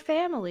 Yeah. This is our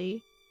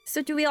family.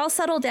 So do we all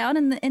settle down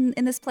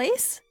in this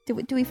place? Do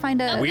we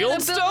find a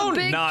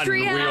Wheelstone? Not in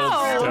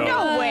Wheelstone.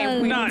 No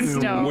way, Not in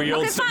Wheelstone.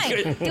 Wheelstone.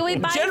 Okay, fine. Do we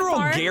buy General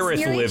farms Gareth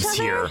near each lives other?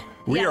 here.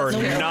 We are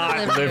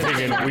not living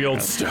in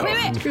Wheelstone.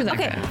 Wait.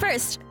 Okay,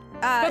 first.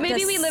 But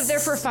maybe we lived there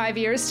for 5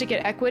 years to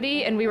get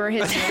equity, and we were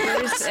his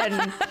neighbors,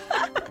 and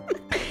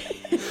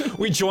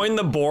We joined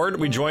the board.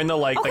 We joined the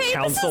Okay, the this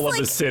council is of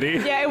the city.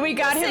 yeah, we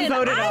got him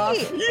voted off.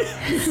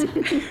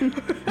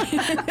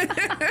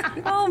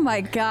 Oh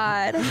my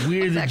god.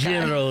 We're the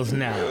generals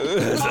now.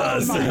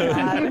 Oh my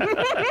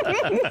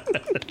god.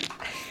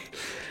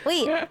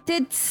 Wait,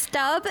 did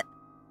Stub?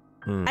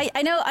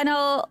 I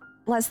know.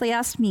 Leslie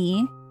asked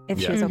me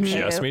if she was okay. She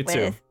asked me with...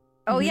 too.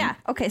 Oh yeah.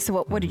 Okay. So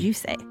what did you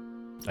say?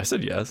 I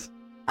said yes.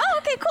 Oh,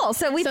 okay, cool.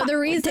 So the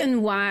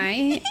reason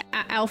why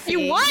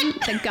Alfie,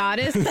 the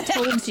goddess,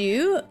 told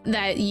you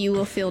that you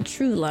will feel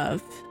true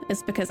love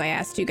is because I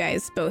asked you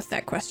guys both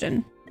that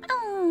question.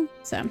 Oh.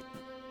 So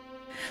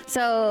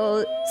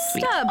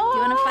Stub, do you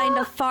want to find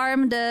a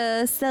farm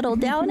to settle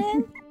down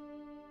in?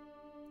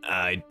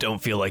 I don't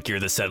feel like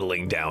you're the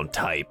settling down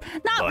type.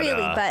 Not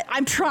really, but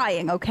I'm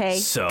trying. Okay.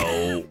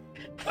 So,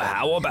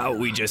 how about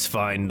we just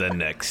find the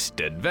next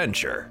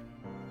adventure?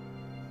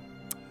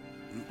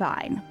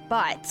 Fine,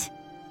 but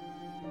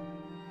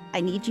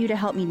I need you to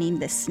help me name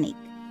this snake.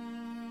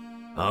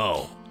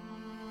 Oh,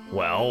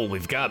 well,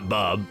 we've got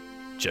Bub,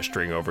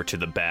 gesturing over to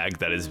the bag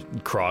that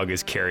Krog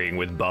is carrying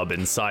with Bub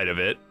inside of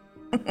it.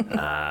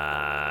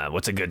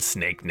 What's a good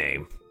snake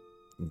name?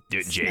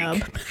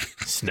 Jake.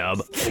 Snub.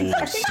 Ooh,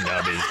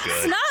 Snub is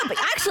good. Snub,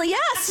 actually, yeah,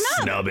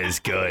 Snub. Snub is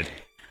good.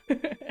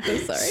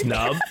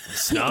 sorry.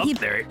 Snub.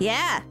 There.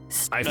 Yeah.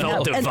 I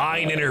felt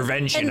divine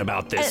intervention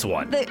about this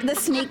one. The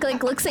snake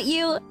looks at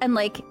you and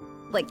like,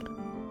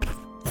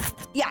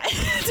 yeah,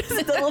 just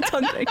a little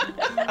tongue thing.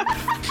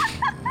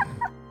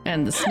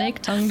 And the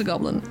snake-tongued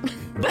goblin.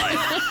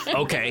 But,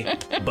 okay,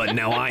 but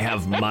now I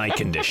have my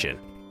condition.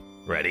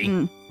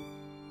 Ready?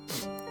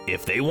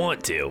 If they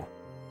want to,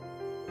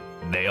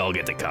 they all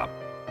get to come.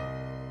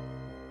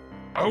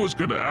 I was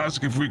gonna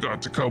ask if we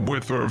got to come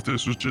with or if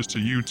this was just a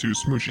you two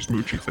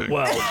smoochy thing.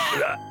 Well,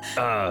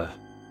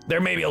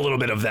 there may be a little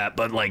bit of that,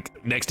 but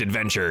next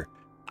adventure,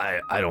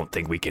 I don't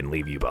think we can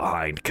leave you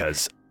behind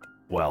because,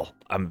 well,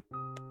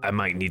 I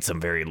might need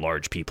some very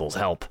large people's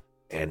help,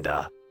 and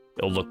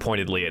it'll look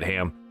pointedly at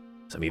Ham.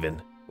 Some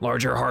even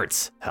larger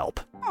hearts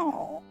help.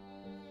 Oh.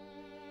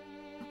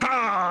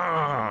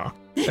 Ha!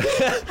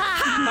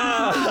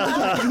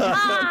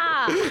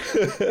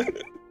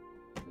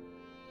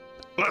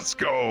 Let's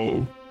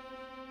go.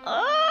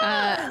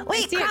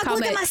 Wait, see a Krog,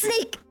 look at comment. my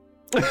snake.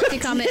 To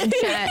comment in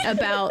chat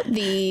about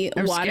the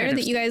I'm water scared of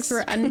that you guys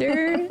were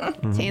under,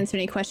 to answer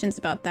any questions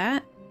about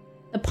that.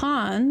 The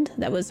pond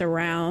that was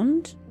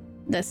around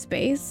the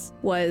space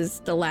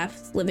was the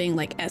last living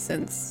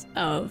essence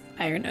of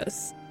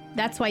Ironos.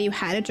 That's why you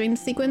had a dream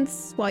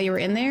sequence while you were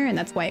in there, and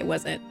that's why it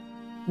wasn't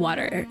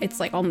water.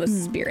 It's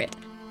almost spirit.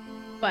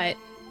 But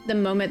the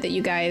moment that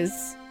you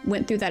guys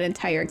went through that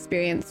entire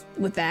experience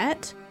with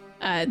that,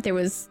 there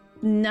was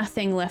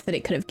nothing left that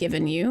it could have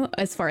given you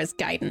as far as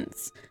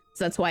guidance.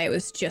 So that's why it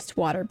was just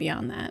water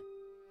beyond that.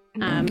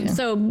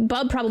 So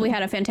Bub probably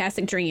had a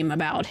fantastic dream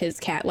about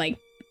his cat,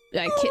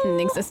 kitten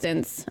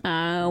existence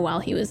while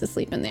he was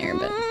asleep in there,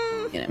 but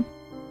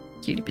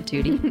Cutie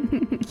patootie.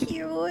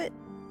 Cute.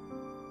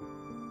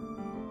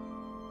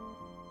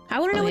 I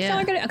want to know what y'all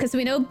are gonna, because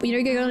we know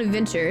you're gonna go on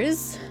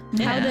adventures.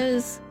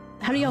 Yeah.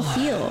 How do y'all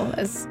feel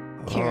as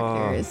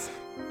characters?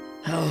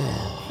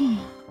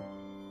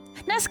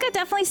 Nesca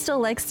definitely still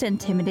likes to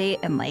intimidate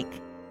and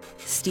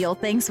steal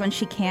things when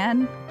she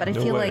can, but I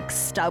feel like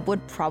Stub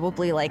would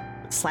probably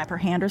slap her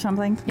hand or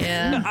something.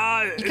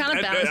 Yeah. You kind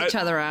of balance each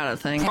other out, I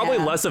think. Probably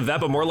less of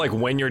that, but more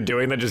when you're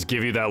doing that, just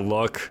give you that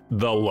look.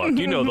 The look.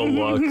 You know the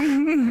look.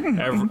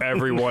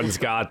 Everyone's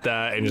got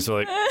that, and just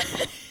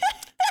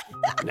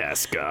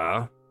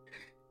Nesca,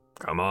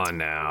 come on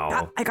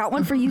now. I got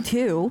one for you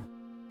too.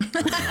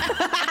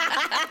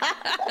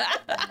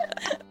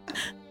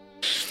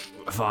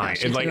 Fine.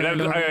 And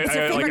It's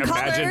your favorite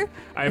color.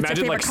 I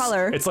imagine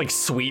color. it's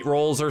sweet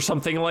rolls or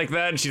something like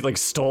that. And she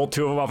stole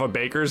 2 of them off a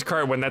baker's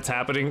cart. When that's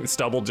happening,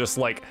 Stub will just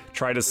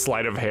try to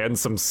sleight of hand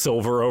some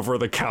silver over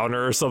the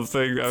counter or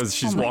something as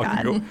she's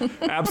walking.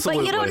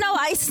 Absolutely. But you don't know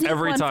I sneak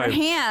Every one time. for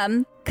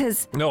Ham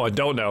because No, I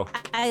don't know.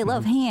 I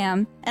love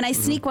Ham, and I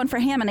sneak one for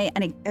Ham, and I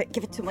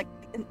give it to him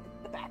in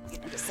the back.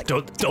 Just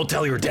Don't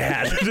tell your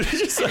dad.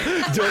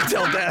 Don't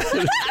tell dad.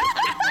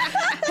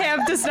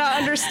 Ham does not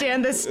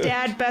understand this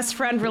dad-best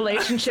friend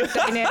relationship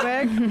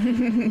dynamic.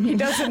 He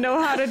doesn't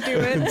know how to do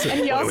it.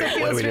 And he also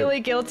feels really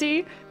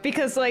guilty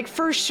because,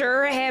 for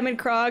sure, Ham and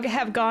Krog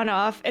have gone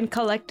off and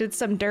collected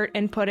some dirt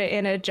and put it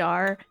in a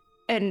jar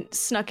and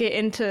snuck it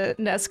into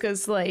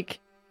Nesca's,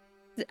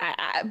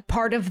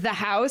 part of the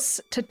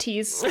house to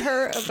tease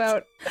her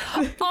about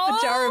the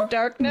jar of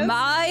darkness.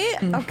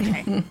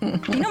 Okay.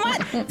 You know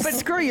what? But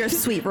screw your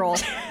sweet roll.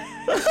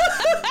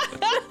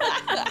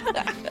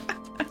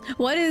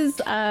 What is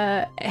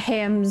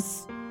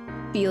Ham's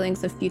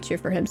feelings of future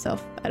for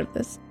himself out of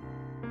this?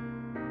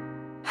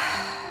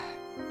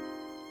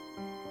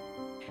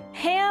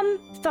 Ham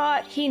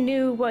thought he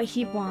knew what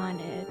he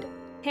wanted.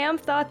 Ham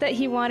thought that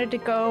he wanted to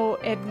go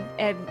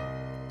and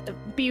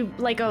be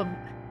like a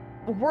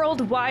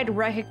worldwide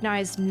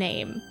recognized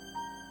name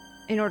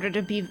in order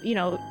to be,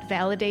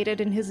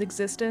 validated in his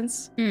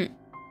existence.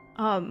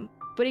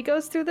 But he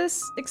goes through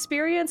this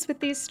experience with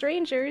these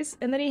strangers,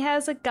 and then he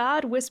has a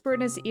god whisper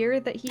in his ear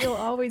that he'll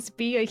always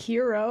be a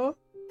hero.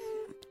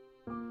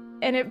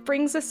 And it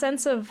brings a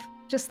sense of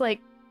just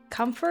like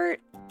comfort,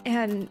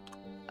 and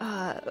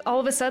all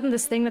of a sudden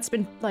this thing that's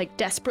been like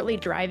desperately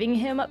driving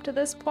him up to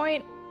this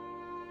point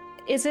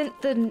isn't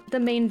the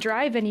main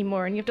drive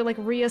anymore, and you have to like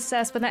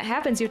reassess. When that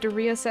happens, you have to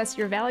reassess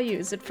your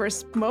values. At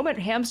first moment,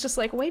 Ham's just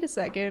like, wait a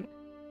second.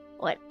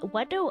 What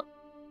do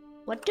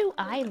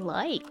I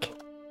like?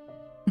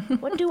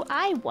 What do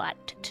I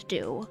want to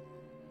do?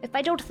 If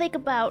I don't think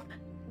about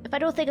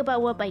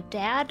what my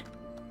dad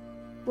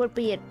would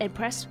be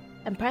impressed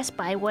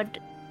by, what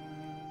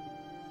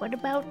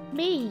about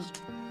me?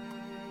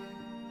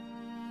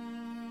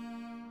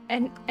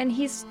 And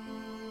he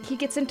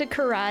gets into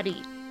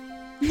karate.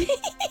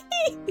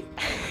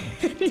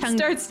 He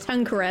starts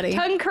tongue karate.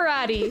 Tongue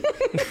karate.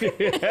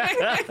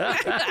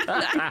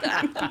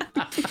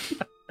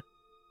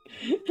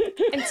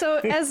 And so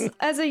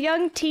as a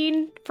young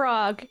teen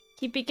frog,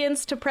 he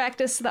begins to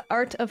practice the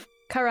art of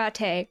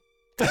karate.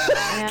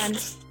 And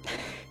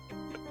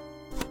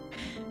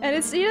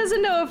he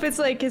doesn't know if it's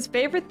like his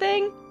favorite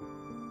thing.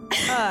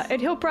 And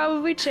he'll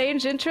probably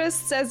change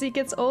interests as he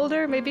gets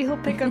older. Maybe he'll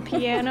pick up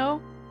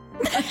piano.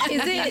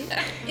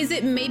 Is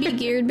it maybe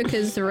geared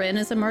because Ren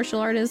is a martial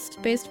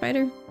artist-based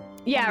fighter?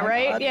 Yeah,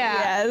 right? God,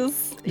 Yeah.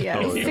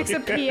 Yes. He picks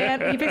up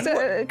piano. He picks up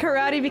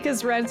karate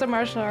because Ren's a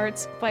martial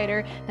arts fighter,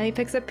 and he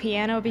picks up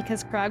piano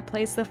because Krog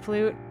plays the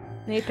flute.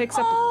 And he picks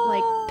up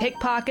like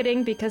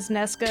pickpocketing because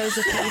Nesca is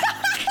a thief.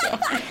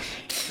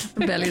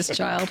 Rebellious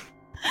child.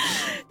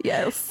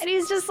 Yes. And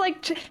he's just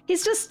like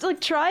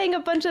trying a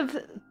bunch of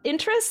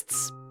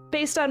interests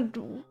based on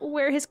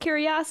where his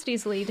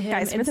curiosities lead him,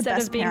 Guys, we're the instead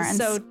best of being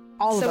parents.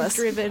 All of us.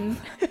 driven.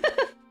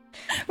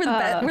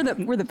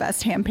 We're the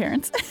best ham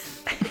parents.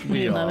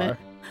 We love are. it.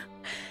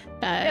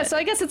 Yeah, so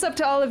I guess it's up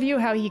to all of you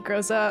how he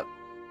grows up.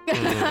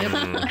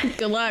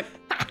 Good luck.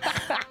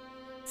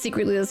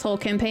 Secretly, this whole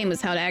campaign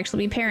was how to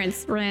actually be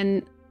parents.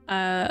 Ren,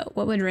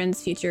 what would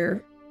Ren's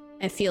future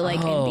I feel like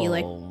it'd be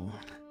like?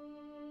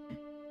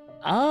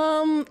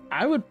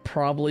 I would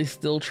probably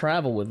still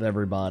travel with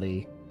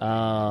everybody.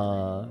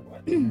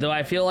 Though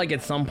I feel like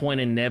at some point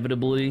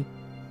inevitably,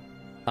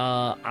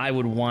 I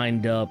would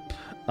wind up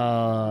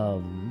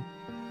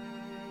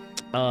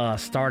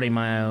starting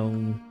my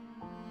own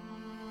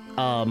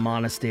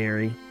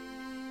monastery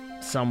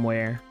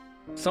somewhere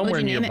What'd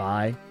you name it?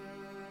 nearby.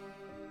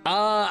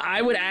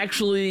 I would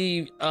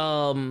actually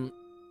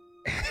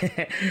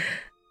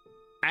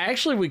I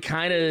actually would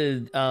kind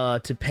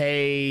of to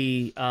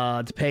pay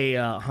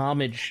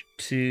homage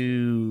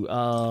to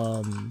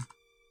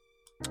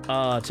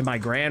my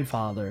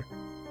grandfather.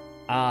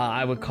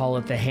 I would call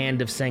it the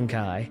Hand of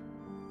Senkai.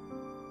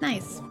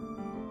 Nice.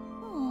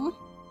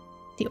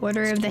 The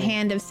Order of the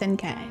Hand of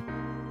Senkai.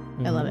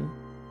 I love it.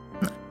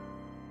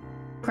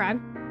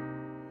 Krog?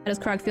 How does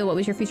Krog feel? What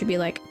would your future be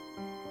like?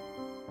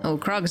 Oh,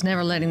 Krog's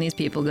never letting these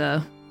people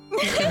go.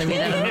 He's gonna be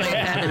that annoying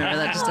family member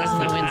that just doesn't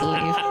know when to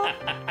leave.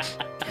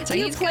 So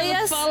he's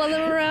gonna follow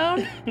them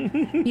around.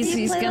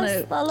 He's play gonna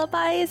those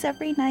lullabies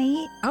every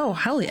night. Oh,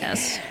 hell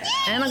yes.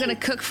 And I'm gonna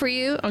cook for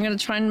you. I'm gonna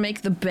try and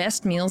make the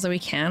best meals that we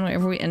can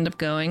wherever we end up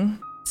going.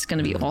 It's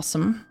gonna be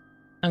awesome.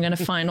 I'm gonna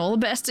find all the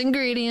best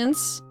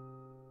ingredients,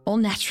 all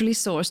naturally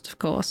sourced, of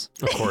course.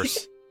 Of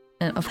course.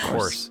 And of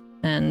course.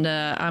 And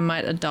I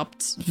might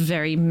adopt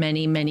very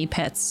many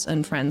pets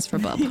and friends for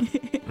Bub.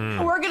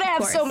 We're gonna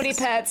have so many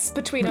pets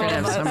between We're all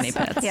gonna of have us. so many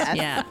pets. Yes.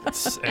 Yeah.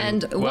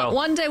 And, And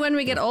one day when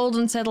we get old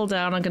and settle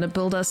down, I'm gonna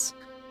build us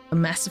a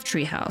massive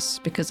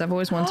treehouse because I've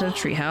always wanted a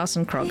treehouse,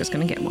 and Krog is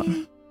gonna get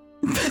one.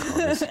 I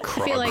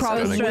feel like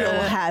Krog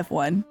will have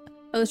one.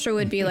 Ostra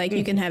would be like,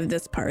 you can have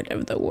this part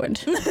of the wood.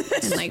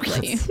 And like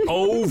let you.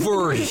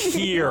 over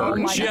here.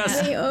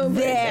 Just Way over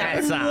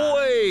There.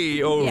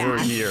 way over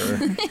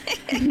here.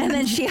 And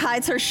then she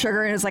hides her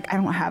sugar and is like, I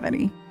don't have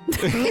any.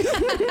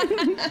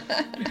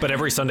 But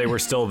every Sunday we're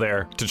still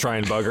there to try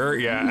and bug her.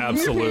 Yeah,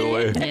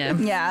 absolutely. Yeah.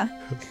 Yeah.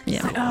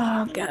 Yeah.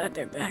 Oh god,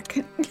 they're back.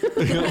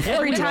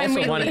 Every time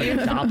we also want to be leave.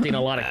 adopting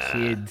a lot of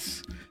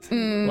kids.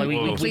 Like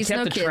we Please, kept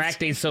no kids.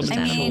 attracting so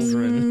many I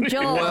children. mean,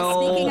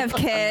 Joel, speaking of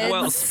kids.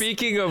 Well,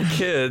 speaking of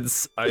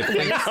kids, I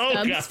think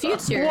Stubbs'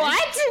 future.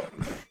 What?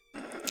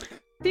 Have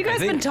you guys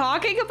think- been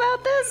talking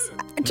about this?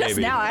 just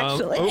maybe. now,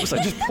 actually. Oops,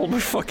 I just pulled my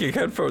fucking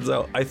headphones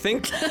out. I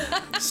think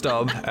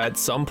Stubb, at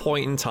some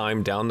point in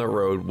time down the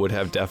road, would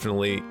have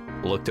definitely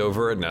looked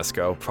over at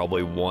Nesco,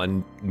 probably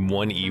one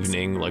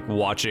evening, like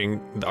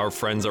watching our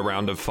friends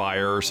around a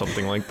fire or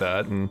something like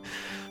that, and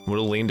would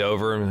have leaned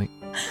over and like,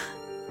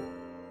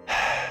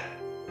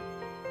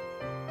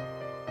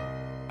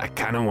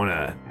 kind of want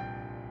to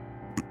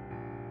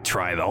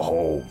try the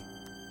whole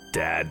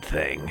dad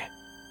thing.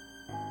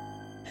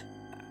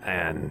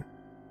 And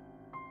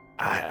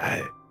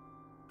I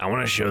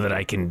want to show that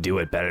I can do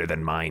it better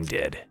than mine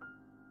did.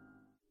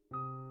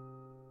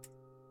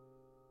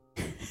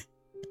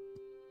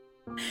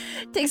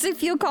 Takes a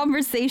few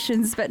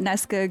conversations, but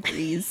Nesca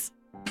agrees.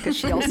 Because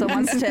she also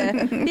wants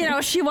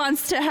to, she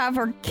wants to have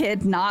her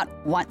kid not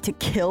want to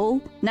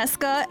kill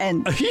Nesca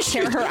and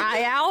tear her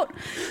eye out.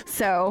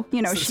 So,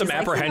 she's some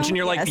apprehension.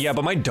 You're like, yeah,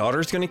 but my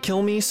daughter's going to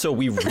kill me. So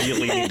we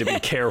really need to be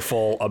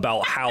careful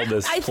about how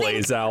this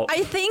plays out.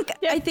 I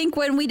think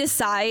when we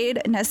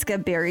decide,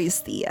 Nesca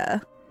buries the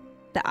eye.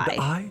 The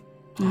eye?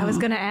 I was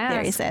going to ask.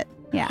 Buries it.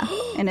 Yeah.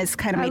 And it's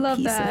kind of made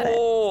peace with it.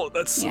 Oh,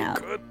 that's so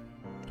good.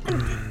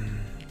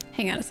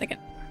 Hang on a second.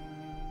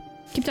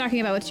 Keep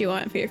talking about what you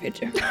want for your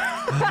future.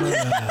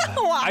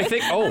 I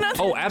think,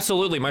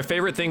 absolutely. My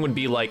favorite thing would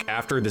be like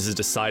after this is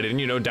decided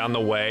and, down the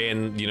way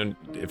and,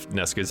 if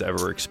Nesca's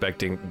ever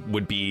expecting,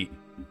 would be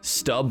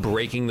Stub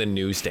breaking the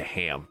news to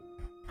Ham.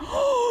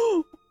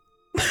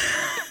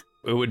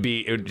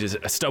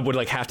 Stub would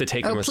like have to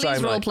take him aside.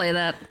 Please roleplay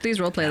that. Please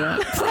roleplay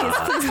that.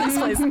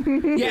 please.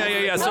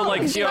 Yeah. So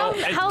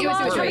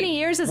how many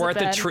years has we're it at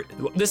been? the tree.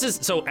 This is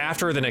so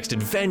after the next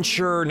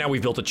adventure. Now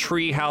we've built a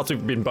tree house.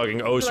 We've been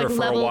bugging Osa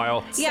for a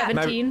while.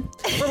 17.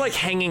 We're like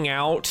hanging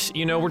out.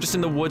 We're just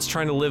in the woods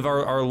trying to live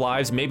our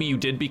lives. Maybe you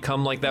did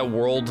become like that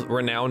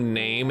world-renowned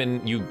name,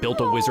 and you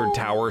built a wizard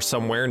tower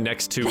somewhere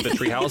next to the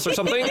tree house or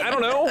something. I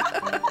don't know.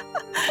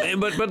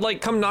 But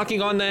like come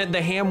knocking on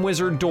the Ham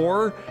wizard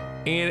door.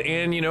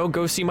 And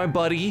go see my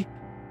buddy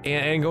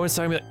and go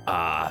inside and be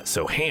like,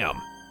 so Ham,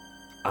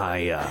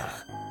 I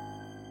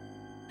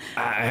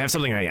have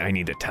something I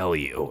need to tell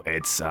you.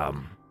 It's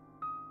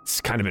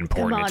kind of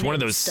important. It's one of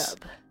those. Stub.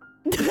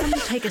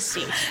 Take a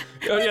seat.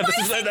 Oh yeah, this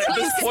is at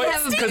this point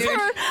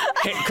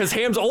because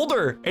Ham's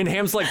older and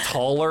Ham's like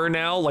taller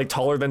now, like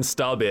taller than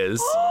Stub is,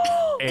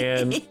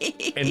 and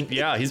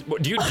yeah, he's.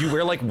 Do you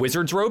wear like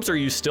wizard's robes, or are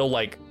you still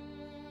like?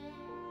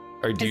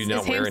 Or do you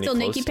not wear any clothes?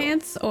 Is Ham still naked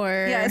pants,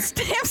 or? Yeah, is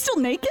Ham still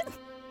naked?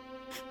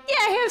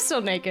 Yeah, Ham's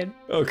still naked.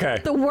 Okay.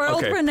 The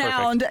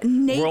world-renowned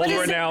naked.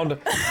 World-renowned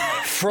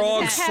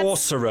frog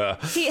sorcerer.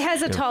 He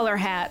has a taller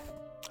hat.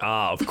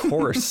 Of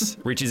course.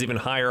 Reaches even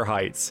higher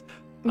heights.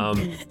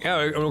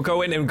 Yeah, we'll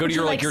go in and go to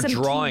your your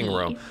drawing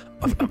room.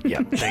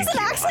 Yeah, thank you.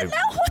 Accent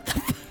now?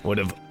 What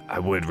the? I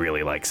would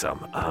really like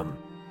some.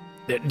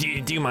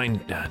 Do you mind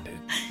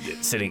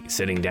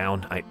sitting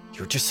down?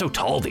 You're just so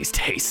tall these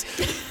days.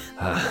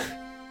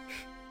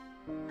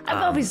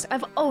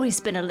 I've always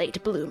been a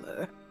late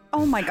bloomer.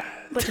 Oh my god!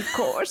 But of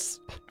course,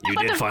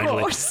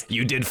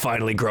 you did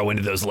finally grow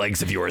into those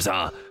legs of yours,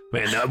 huh?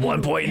 Man, at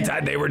one point in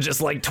time, they were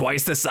just like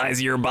twice the size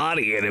of your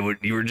body, and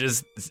you were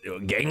just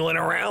gangling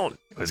around.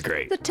 It was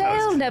great. The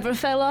tail never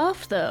fell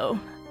off, though.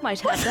 Might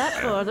have that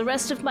for the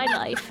rest of my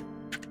life.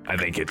 I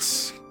think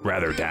it's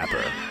rather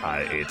dapper.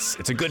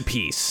 It's a good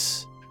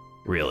piece,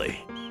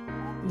 really.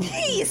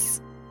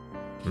 Peace.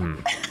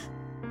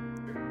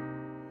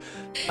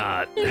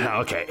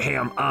 Okay,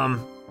 Ham.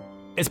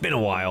 It's been a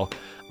while.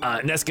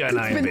 Nesca and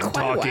I have been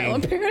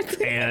talking,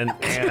 and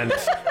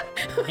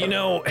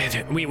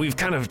we've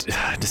kind of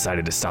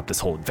decided to stop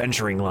this whole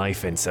adventuring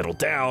life and settle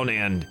down.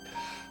 And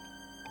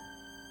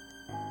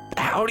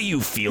how do you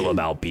feel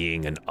about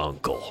being an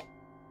uncle?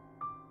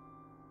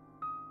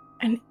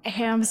 And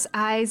Ham's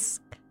eyes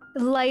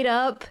light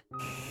up,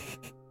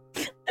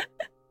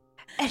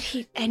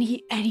 and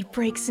he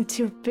breaks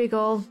into a big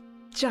old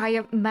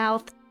giant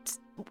mouth,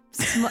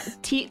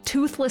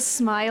 toothless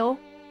smile.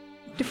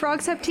 Do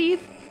frogs have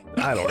teeth?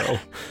 I don't know.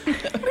 Wait,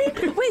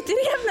 did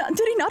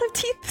he not have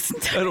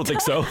teeth? I don't think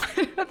so.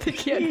 I don't think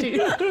he had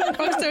teeth.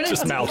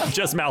 Just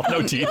mouth,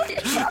 no teeth.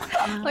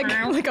 like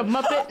a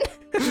Muppet.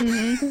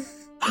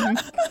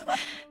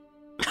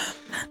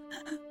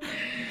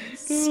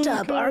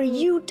 Stub, are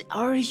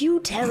you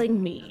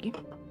telling me?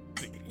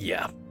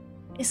 Yeah.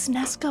 Is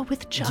Nesca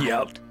with child?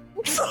 Yep.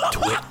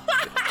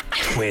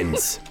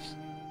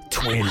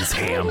 Twins,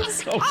 Ham. What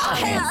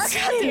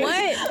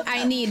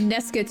I need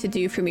Nesca to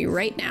do for me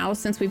right now,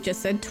 since we've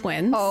just said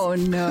twins. Oh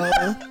no.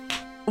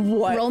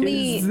 What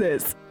is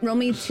this? Roll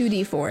me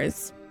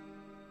 2d4s.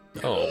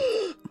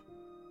 Oh.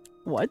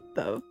 What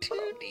the?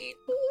 2d4s.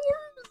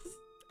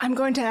 I'm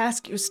going to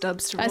ask you,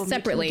 Stubbs, to roll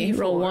separately. Me 2d4s.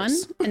 Roll one,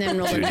 and then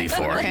roll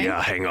 2d4. Okay.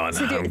 Yeah, hang on.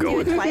 I'm Do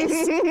going. it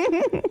twice?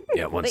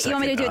 Yeah, one Wait, second. you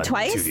want me to do it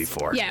twice?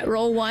 2d4. Yeah,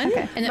 roll one.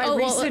 Okay. And then, My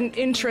recent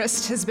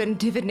interest has been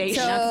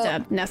divination.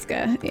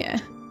 Nesca, yeah.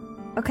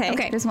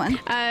 Okay, there's one.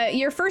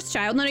 Your first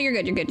child. No, you're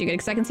good,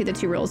 because I can see the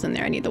 2 rolls in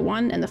there. I need the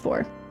 1 and the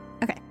 4.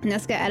 Okay.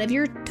 Nesca, out of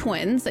your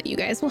twins that you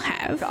guys will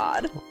have.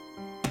 God.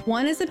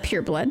 One is a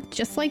pureblood,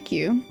 just like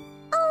you.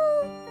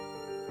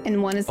 Oh.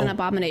 And one is an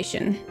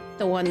abomination.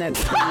 The one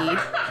that's the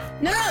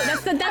No,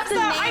 that's the name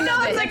I know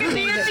of it's it. like a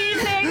D&D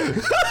thing.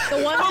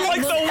 The one But that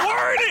like the looks-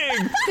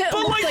 wording! that But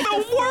looks like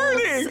the full-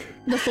 wording!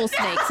 The full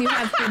snakes. You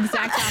have the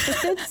exact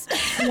opposites.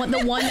 The one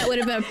that would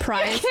have been a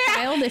prize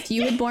child if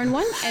you had born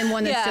one, and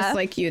one that's just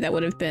like you that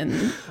would have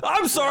been.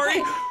 I'm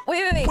sorry.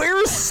 Wait.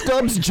 Where's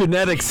Stubbs'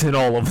 genetics in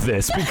all of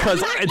this?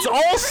 Because it's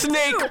all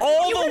snake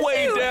all the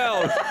way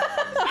down.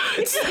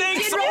 It's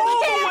snakes all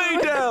the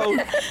way down.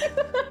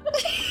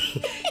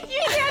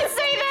 You can't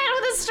say that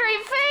with a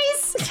straight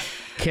face.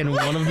 Can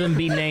one of them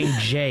be named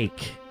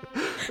Jake?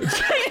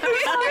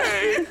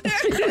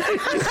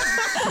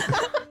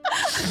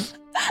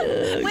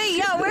 Wait,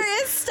 yeah,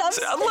 where is Stubbs?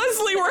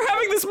 Leslie, we're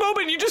having this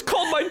moment. You just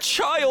called my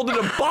child an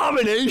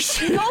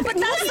abomination. No, but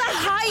that's the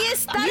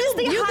highest. That is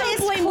the You highest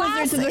don't blame class.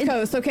 Wizards of the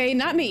Coast, okay?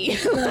 Not me.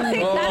 That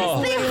is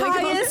the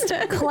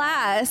highest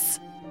class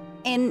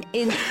in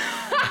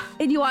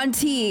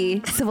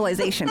Yuan-Ti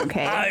civilization.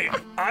 Okay.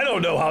 I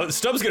don't know how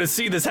Stubbs gonna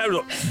see this happen.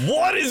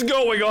 What is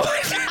going on?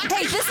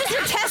 Hey, this is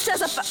your test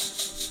as a.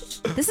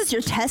 This is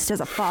your test as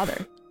a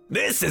father.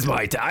 This is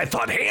my I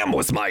thought ham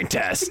was my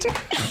test.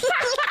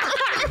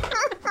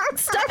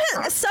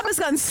 Stubb has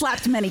gotten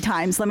slapped many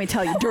times. Let me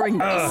tell you. During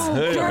this,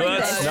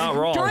 That's not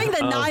wrong. during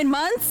the 9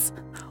 months.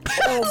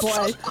 Oh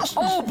boy.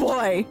 Oh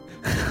boy.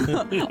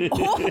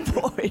 Oh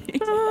boy.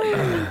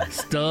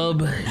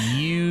 Stub,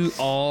 you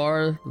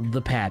are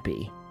the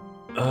pappy.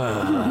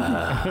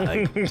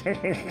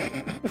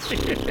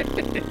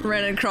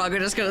 Ren and Krog are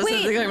just gonna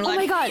sit there Wait, going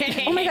like,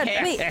 oh my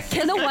god, wait,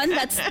 can the one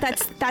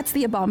that's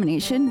the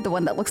abomination, the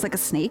one that looks like a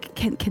snake,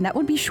 can that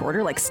one be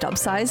shorter, like Stub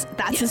size?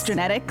 That's his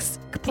genetics,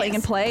 playing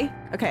and play?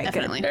 Okay,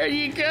 Definitely. There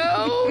you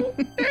go.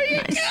 There you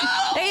go. good.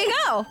 There you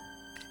go.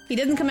 He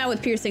doesn't come out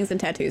with piercings and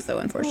tattoos, though,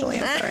 unfortunately.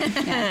 I'm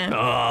sorry.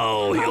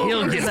 Oh,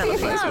 He'll get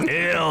that.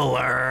 he'll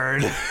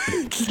learn.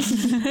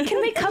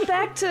 Can we come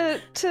back to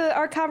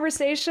our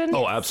conversation?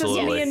 Oh,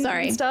 absolutely. Sesame and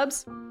Sorry.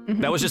 Stubbs.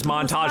 That was just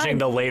montaging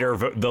the later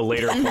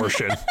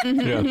portion.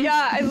 Yeah.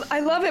 Yeah, I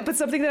love it, but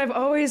something that I've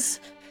always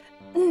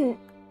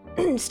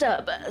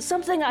Stub,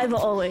 something I've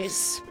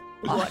always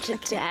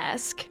wanted to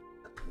ask.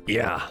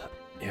 Yeah.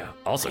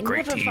 Also, I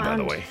great never tea, by the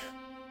found- way.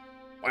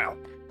 Wow.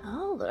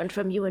 I'll learn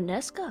from you and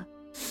Nesca.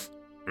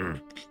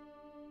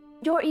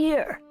 Your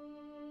ear.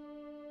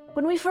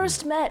 When we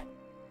first met,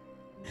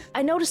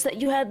 I noticed that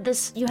you had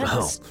this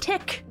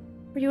tick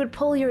where you would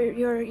pull your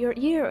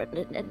ear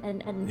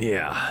and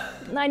Yeah.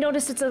 I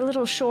noticed it's a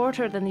little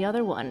shorter than the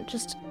other one.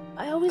 Just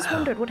I always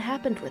wondered what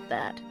happened with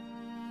that.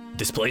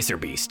 Displacer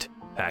beast,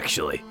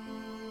 actually.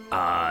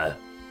 Got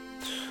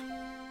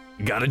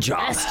a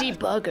job Nasty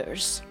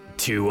buggers.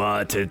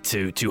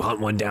 to hunt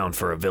one down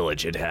for a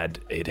village. It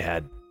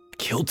had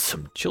killed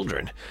some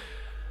children.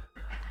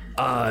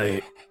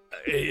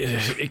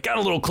 It got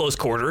a little close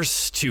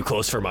quarters, too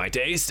close for my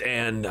taste,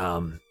 and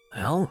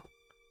well,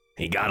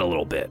 he got a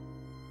little bit.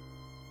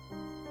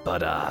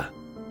 But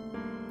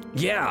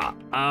yeah,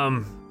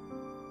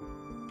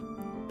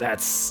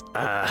 that's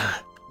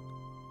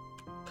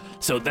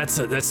so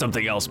that's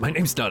something else. My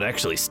name's not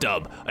actually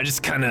Stub. I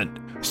just kind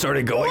of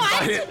started going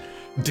by it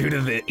due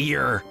to the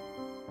ear.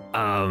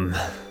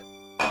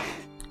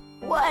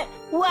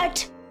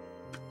 What?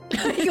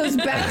 He goes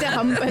back to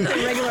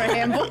the regular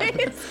ham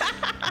voice.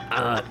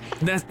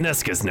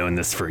 Nesca's known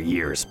this for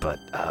years, but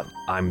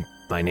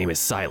my name is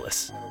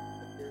Silas.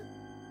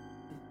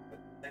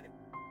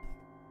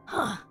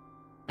 Huh.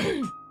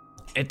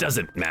 It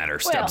doesn't matter.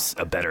 Stub's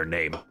a better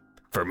name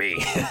for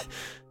me.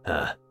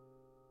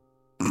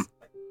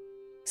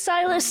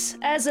 Silas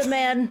as a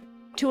man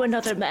to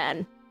another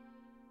man.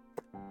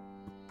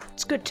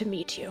 It's good to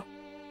meet you.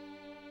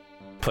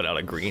 Put out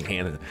a green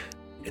hand.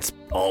 It's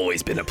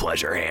always been a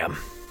pleasure, Ham.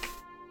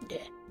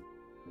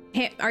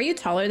 Ham, are you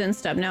taller than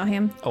Stub now,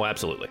 Ham? Oh,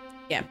 absolutely.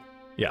 Yeah.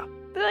 Yeah.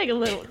 Like a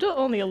little,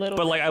 only a little.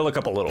 But like I look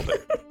up a little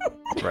bit.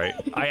 Right?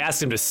 I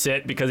asked him to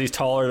sit because he's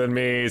taller than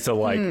me, so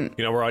like,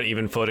 we're on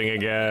even footing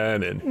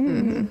again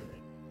and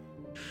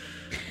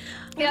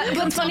Yeah,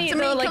 what's funny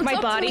though, like my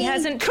body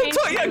hasn't changed.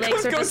 My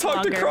legs are just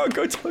longer.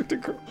 Go talk to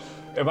Krog.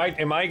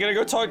 Am I gonna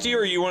go talk to you,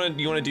 or you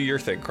wanna do your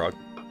thing, Krog?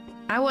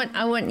 I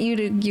want you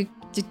to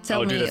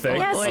tell me. do the thing?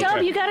 Yeah, Okay.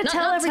 Stub, you gotta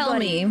tell Not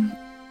everybody. tell me.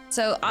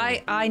 So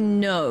I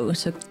know.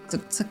 So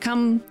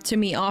come to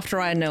me after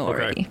I know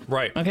already.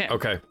 Right.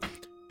 Okay.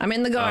 I'm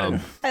in the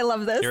garden. I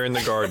love this. You're in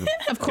the garden.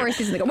 Of course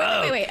he's in the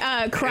Wait.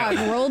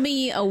 Krog, roll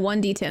me a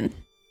 1d10.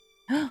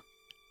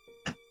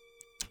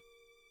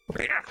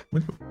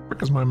 Where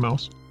is my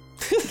mouse?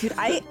 Dude,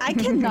 I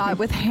cannot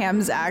with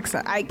Ham's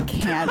accent. I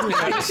can't. Every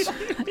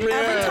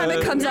time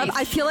it comes up,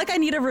 I feel like I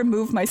need to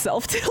remove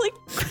myself to like.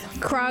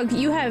 Krog,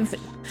 you have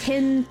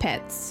 10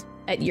 pets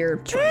at your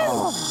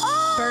choice.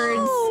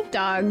 Birds,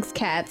 dogs,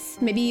 cats,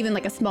 maybe even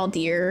like a small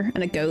deer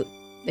and a goat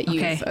that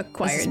you've Okay. This is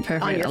acquired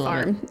perfect. on your I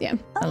love farm. Yeah.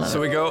 So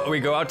we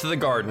go out to the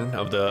garden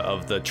of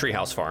the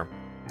treehouse farm,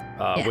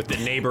 with the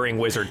neighboring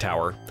wizard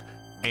tower,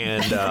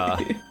 and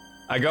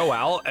I go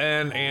out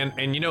and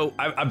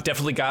I've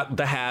definitely got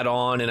the hat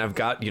on, and I've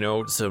got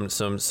some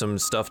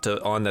stuff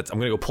on that I'm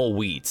gonna go pull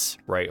weeds.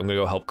 Right, I'm gonna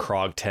go help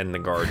Krog tend the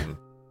garden.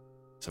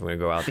 So I'm gonna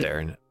go out there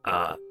and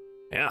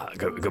Yeah.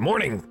 Good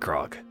morning,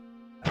 Krog.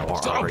 How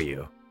are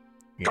you?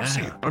 Come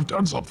see, I've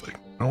done something.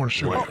 I want to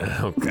show you.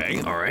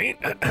 Okay. All right.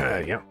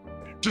 Yeah.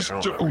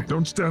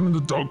 Don't stand in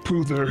the dog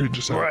poo there. He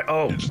just. All right.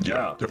 Oh,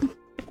 yeah.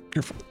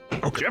 Careful.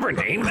 Okay. Did you ever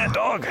name that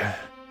dog?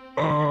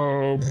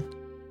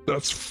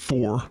 That's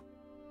 4.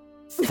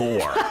 4.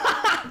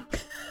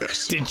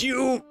 Yes. Did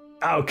you?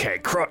 Okay,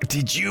 Krog.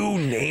 Did you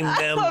name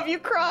them? I love you,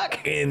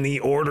 Krog. In the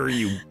order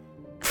you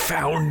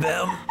found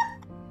them?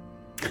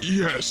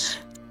 Yes.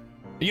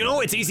 You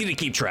know, it's easy to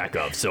keep track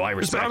of, so I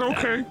respect that. Is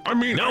that okay? I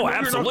mean, no, I know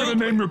absolutely. You're not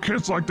gonna name your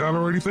kids like that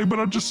or anything, but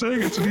I'm just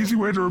saying it's an easy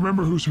way to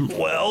remember who's who.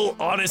 Well,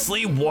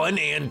 honestly, 1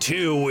 and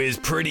 2 is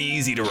pretty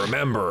easy to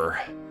remember.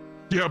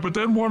 Yeah, but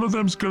then one of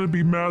them's gonna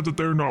be mad that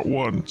they're not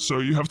 1, so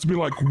you have to be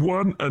like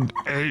 1 and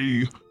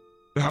A.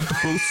 They have to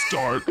both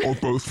start or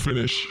both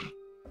finish,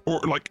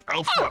 or like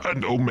Alpha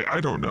and Omega. I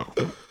don't know.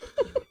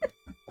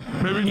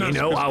 Maybe you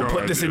know, I'll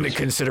put this ideas. into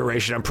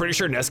consideration. I'm pretty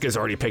sure Nesca's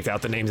already picked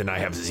out the names, and I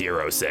have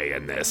 0 say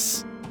in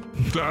this.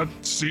 That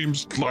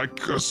seems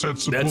like a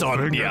sensible That's on,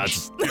 thing. yeah,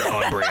 it's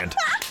on brand.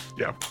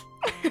 Yeah.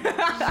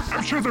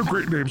 I'm sure they're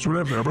great names,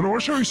 whatever, but I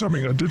want to show you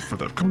something I did for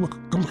them. Come look.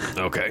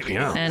 Okay,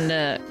 yeah. And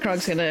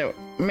Krog's gonna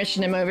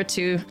mission him over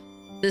to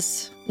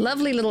this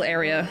lovely little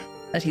area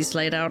that he's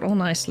laid out all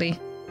nicely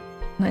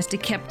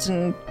kept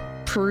and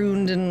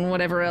pruned and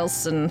whatever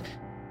else, and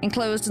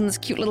enclosed in this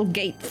cute little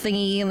gate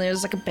thingy, and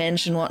there's like a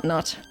bench and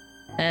whatnot.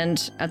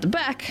 And at the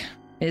back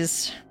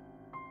is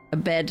a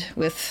bed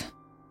with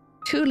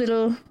 2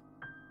 little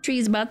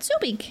trees about so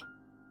big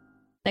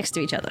next to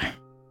each other.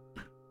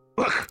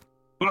 Look.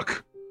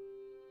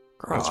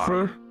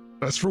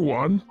 That's for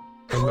 1,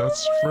 and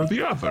that's for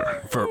the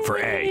other. For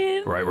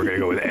A, right? We're gonna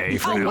go with A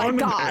for now. my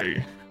God.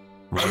 A.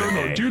 I don't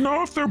know. Do you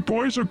know if they're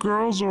boys or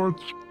girls or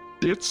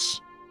it's?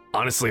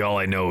 Honestly, all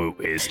I know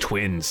is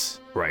twins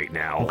right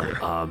now. Okay.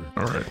 All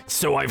right.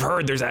 So I've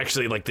heard there's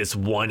actually like this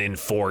 1 in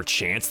 4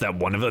 chance that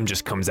one of them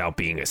just comes out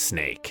being a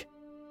snake.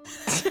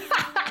 You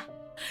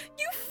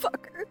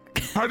fucker.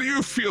 How do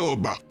you feel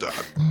about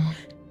that?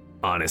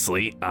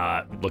 Honestly,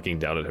 looking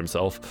down at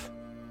himself.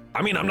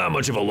 I mean, I'm not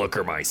much of a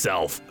looker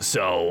myself,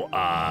 so,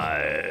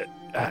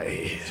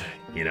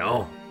 you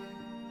know,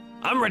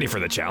 I'm ready for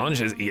the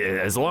challenge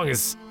as long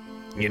as,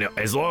 you know,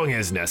 as long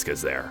as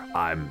Nesca's there.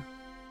 I'm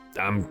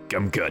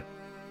good.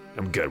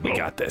 I'm good. We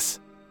got this.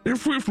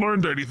 If we've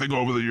learned anything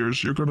over the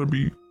years, you're gonna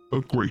be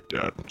a great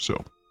dad,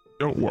 so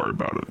don't worry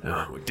about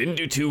it. We didn't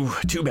do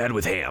too bad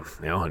with Ham,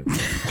 you know. And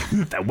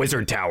that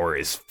wizard tower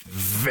is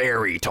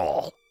very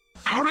tall.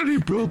 How did he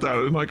build that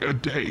in like a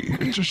day?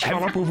 It just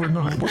shot up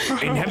overnight. What the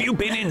hell? And have you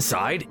been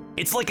inside?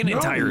 It's like an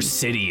entire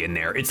city in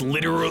there. It's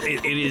literally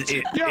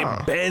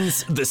it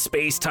bends the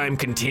space-time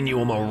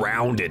continuum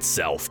around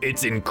itself.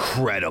 It's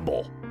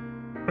incredible.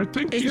 I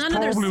think There's he's none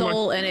of their probably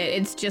soul like, in it.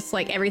 It's just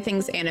like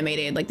everything's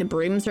animated. Like the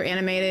brooms are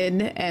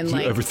animated, and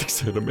like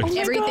everything's animated.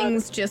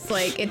 everything's just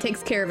like it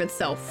takes care of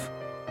itself.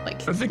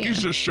 Like I think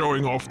he's just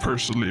showing off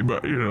personally,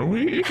 but you know,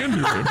 he can do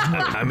it.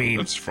 I mean,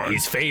 that's fine.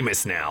 he's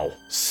famous now,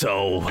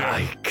 so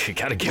I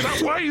gotta give Is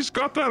that it. why he's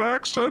got that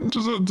accent?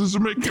 Does it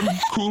make him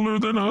cooler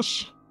than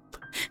us?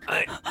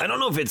 I don't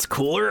know if it's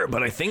cooler,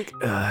 but I think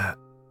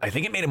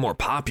it made him more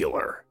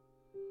popular.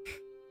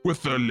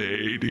 With the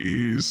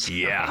ladies.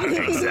 Yeah,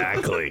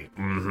 exactly.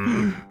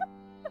 Mm-hmm.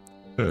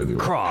 Anyway.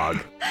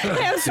 Krog.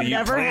 I've So you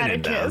never had a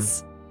planted them.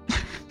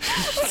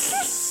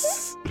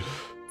 kiss.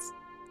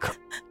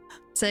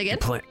 Say again?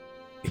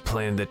 You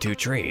planted the 2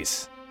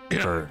 trees.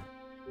 Yeah.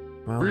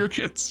 For your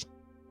kids.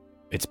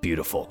 It's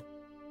beautiful.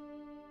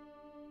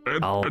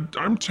 And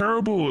I'm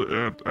terrible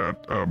at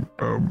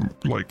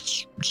like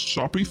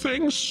soppy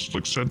things,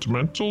 like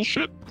sentimental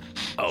shit.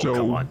 Oh, So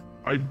come on.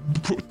 I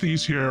put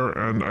these here,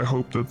 and I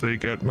hope that they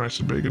get nice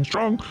and big and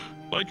strong,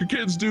 like your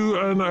kids do,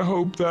 and I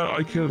hope that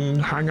I can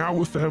hang out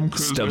with them.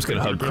 Stubbs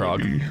gonna hug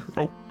Krog.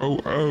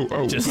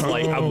 Oh. Just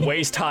like I'm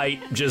waist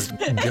height, just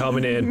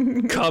coming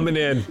in.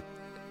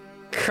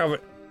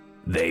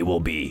 They will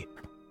be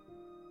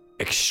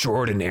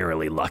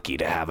extraordinarily lucky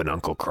to have an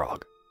Uncle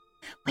Krog.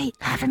 Wait,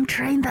 have him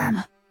train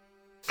them.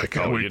 I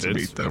can't wait to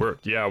meet them. We'll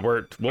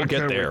I get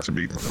can't there. wait to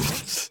meet them.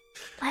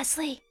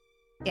 Leslie.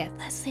 Yeah,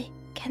 Leslie.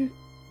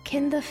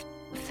 Can the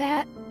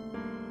fat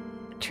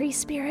tree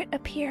spirit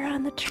appear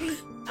on the tree?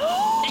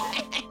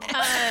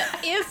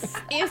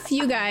 if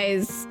you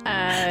guys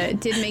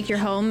did make your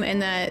home in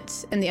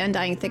the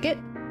Undying Thicket,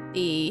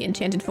 the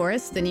Enchanted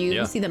Forest, then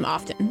you see them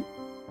often.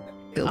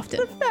 Often.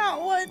 The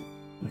fat one.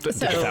 Did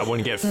that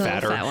one get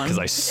fatter? fat one. Because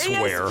I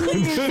swear.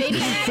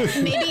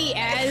 Maybe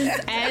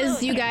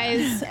as you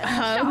guys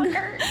hug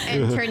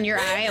and turn your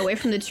eye away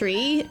from the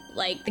tree,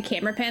 like the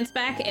camera pans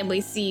back and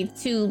we see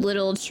 2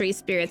 little tree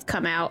spirits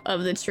come out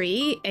of the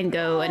tree and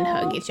go and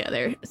hug each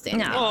other.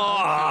 No.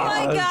 Oh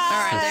my God. All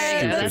right,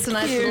 there you go. That's a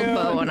nice little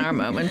bow on our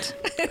moment.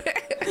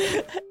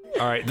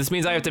 All right, this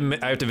means I have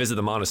to visit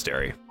the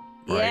monastery.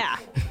 Right? Yeah.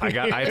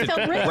 I have to.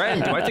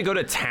 Ren, do I have to go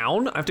to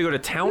town? I have to go to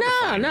town.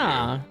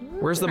 No.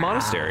 Where's the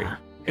monastery?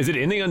 Is it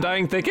in the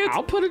Undying Thicket?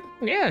 I'll put it.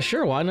 Yeah,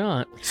 sure. Why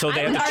not? So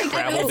they have to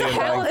travel the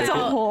Hell Undying is a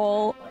Thicket.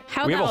 whole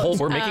How We have a about, whole.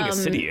 We're making a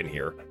city in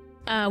here.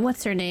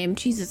 What's her name?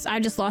 Jesus, I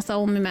just lost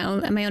all my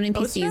own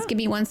NPCs. Give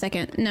me 1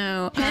 second.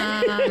 No.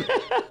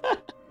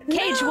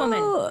 Cage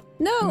woman.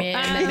 No.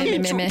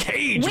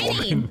 Cage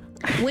woman.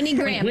 Winnie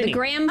Graham. Winnie. The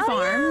Graham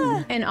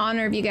Farm, in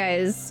honor of you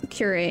guys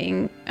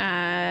curing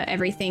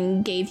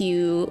everything, gave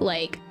you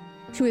like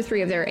 2 or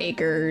 3 of their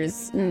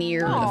acres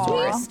near the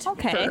forest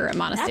for a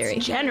monastery.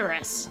 That's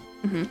generous.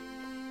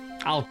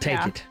 I'll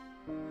take it.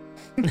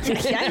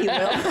 Yeah, you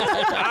will.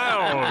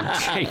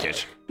 I'll take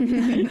it.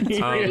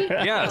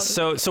 Yeah.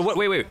 So what?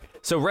 Wait.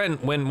 So Ren,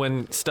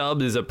 when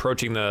Stubbs is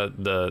approaching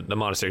the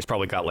monastery, he's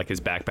probably got like his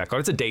backpack on.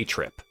 It's a day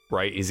trip,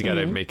 right? He's got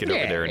to make it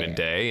over there in a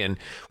day. And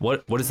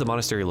what does the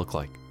monastery look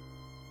like?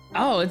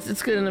 Oh,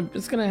 it's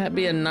gonna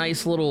be a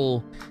nice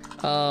little,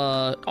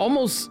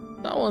 almost,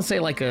 I don't want to say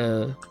like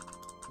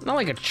not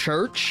like a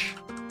church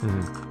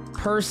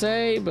per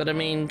se, but I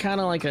mean kind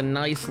of like a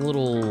nice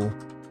little,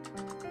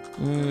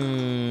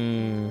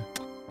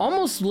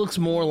 almost looks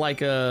more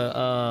like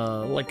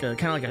a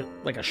kind of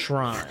like a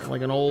shrine,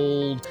 like an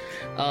old,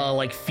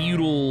 like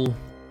feudal.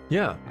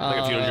 Yeah, like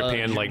a feudal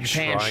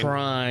Japan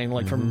shrine,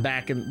 like from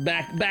back in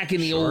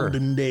the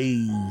olden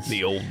days.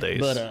 The old days.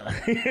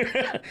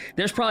 But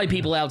there's probably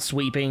people out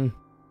sweeping,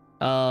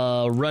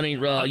 running,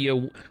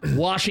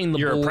 washing the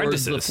your boards,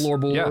 apprentices. the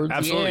floorboards. Yeah,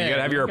 absolutely. You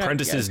gotta have your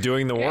apprentices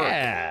doing the work.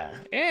 Yeah.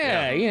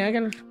 I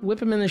gotta whip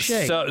them in the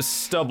shake.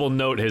 Stubb will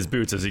note his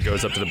boots as he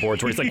goes up to the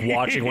boards, where he's like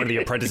watching one of the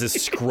apprentices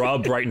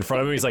scrub right in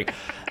front of him. He's like,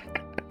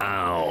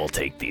 I'll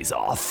take these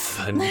off,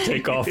 and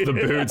take off the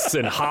boots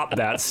and hop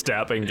that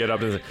step and get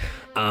up and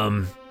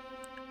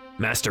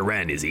Master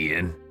Ren, is he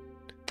in?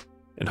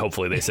 And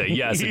hopefully they say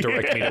yes and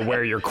direct me to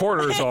where your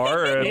quarters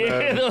are,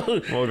 and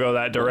we'll go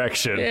that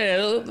direction.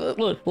 Yeah,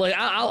 look, like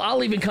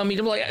I'll even come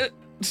to like,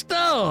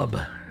 Stubb.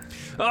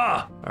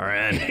 All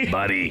right,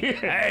 buddy.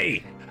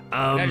 Hey,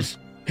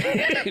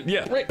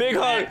 yeah, big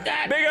hug,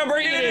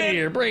 bring it in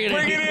here, bring it in.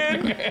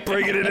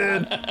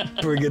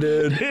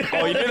 Oh,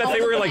 you did that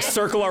thing where you like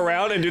circle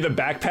around and do the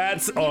back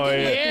pats? Oh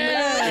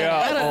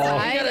yeah.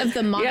 Outside of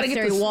the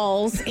monastery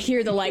walls,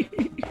 hear the like.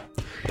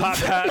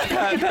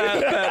 Pat.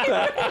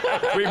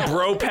 We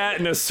bro pat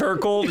in a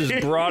circle,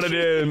 just brought it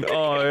in.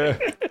 Oh yeah,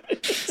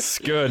 it's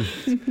good.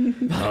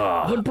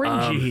 What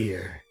brings you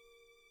here?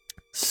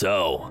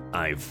 So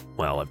I've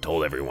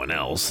told everyone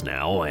else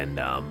now, and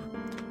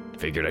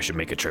figured I should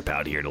make a trip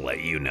out here to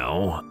let you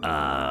know.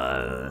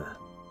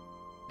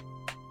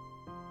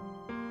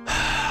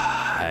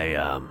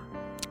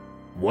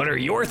 What are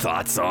your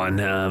thoughts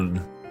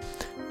on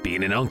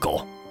being an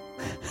uncle?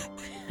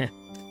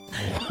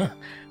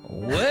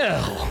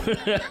 Well,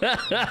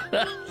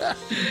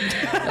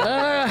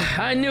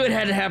 I knew it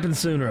had to happen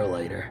sooner or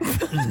later.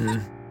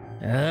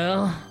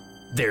 Well,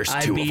 there's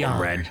 2 of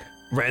them, Ren.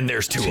 Ren,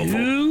 there's 2 of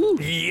them.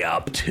 2?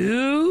 Yup.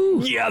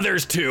 2? Yeah,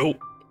 there's 2.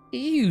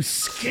 You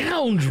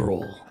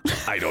scoundrel.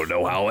 I don't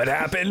know how it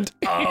happened.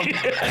 I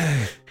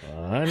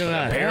don't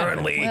know.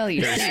 Apparently. Well,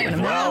 you see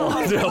what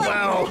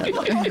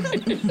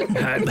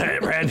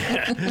Ren,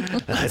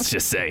 let's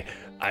just say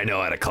I know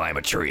how to climb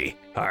a tree.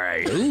 All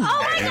right. Oh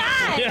my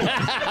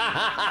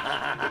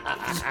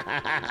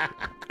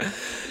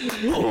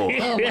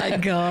Oh my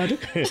god.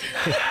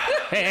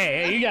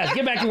 Hey, you guys,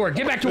 get back to work.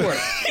 Get back to work.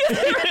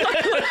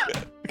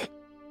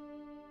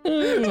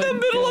 In the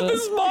middle of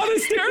this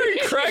monastery,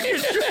 cracking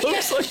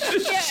jokes like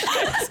this.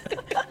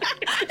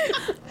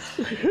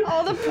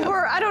 All the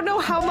poor, I don't know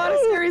how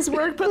monasteries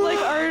work, but like,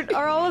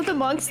 are all of the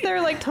monks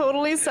there like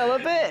totally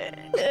celibate?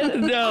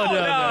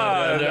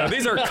 No.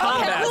 These are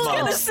combat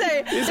monks.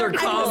 These are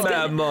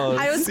combat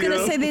monks. I was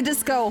gonna say they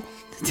just go.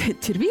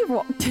 Did we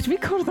go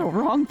to the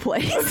wrong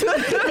place?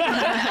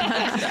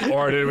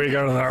 Or did we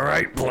go to the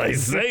right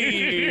place?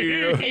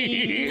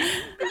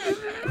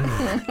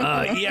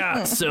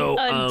 Yeah. So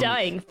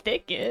Undying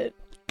thicket.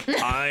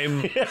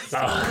 I'm 2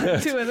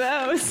 of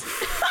those.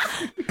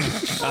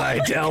 I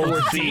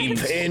delved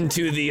deep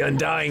into the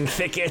undying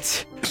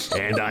thicket,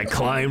 and I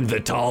climbed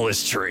the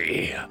tallest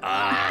tree. All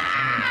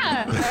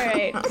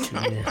right.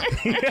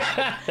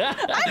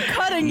 I'm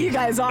cutting you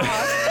guys off.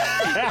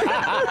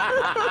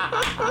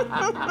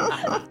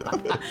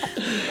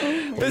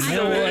 This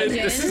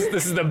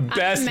is the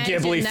best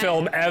Ghibli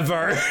film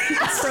ever.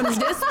 From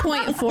this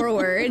point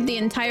forward, the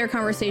entire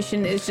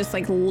conversation is just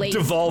like late.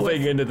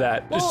 Devolving into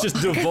that. It's just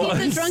He's the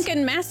devolving.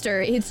 drunken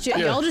master. It's just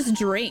y'all just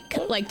drink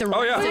like the.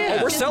 Oh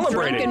yeah, we're just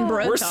celebrating. drunken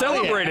bro We're talk.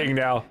 celebrating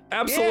now.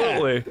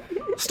 Absolutely.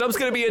 Stubb's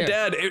gonna be a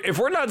dad. If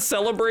we're not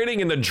celebrating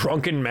in the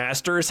drunken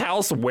master's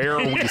house, where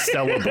are we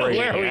celebrating?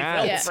 Where are we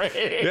at?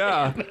 celebrating?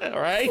 Yeah.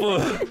 Right?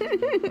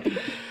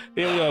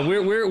 Yeah,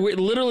 we're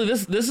literally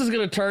this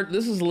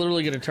is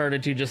literally gonna turn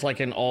into just like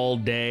an all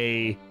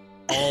day,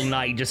 all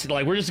night, just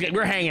like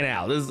we're hanging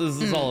out. This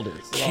is all it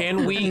is.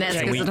 Can we?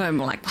 Ned gets at home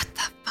like, what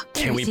the fuck?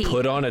 Can we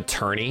put on a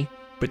tourney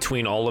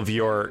between all of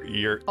your?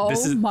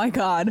 Oh my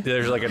god.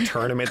 There's like a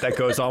tournament that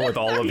goes on with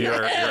all of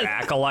your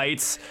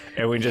acolytes,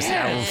 and we just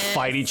have them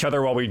fight each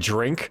other while we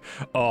drink.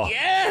 Oh,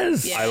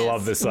 Yes! I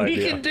love this idea.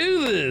 We can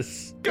do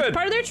this. Good. It's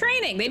part of their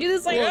training. They do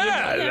this like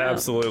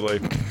Absolutely.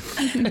 Well,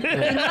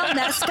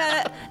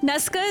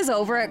 Nesca is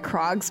over at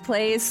Krog's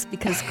place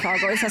because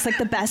Krog always has like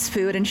the best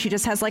food, and she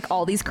just has like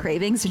all these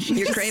cravings, and she's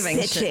just cravings.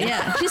 bitching.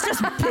 Yeah. She's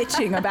just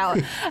bitching about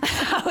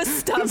how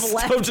stuff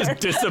left. Stuff just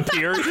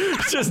disappeared.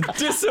 Just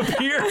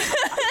disappeared.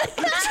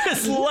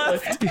 Just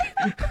left.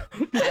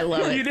 I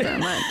love it so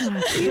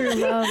much. Pure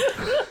love.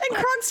 And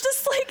Krog's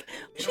just like,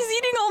 she's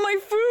eating all my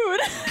food.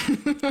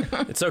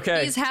 It's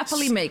okay. He's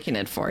happily making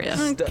it for you.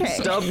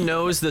 Stub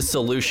knows the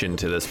solution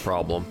to this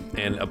problem,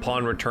 and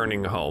upon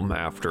returning home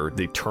after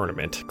the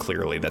tournament,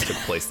 clearly that took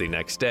place the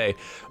next day,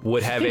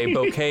 would have a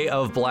bouquet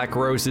of black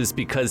roses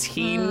because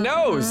he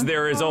knows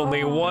there is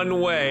only one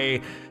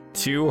way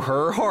to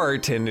her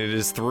heart, and it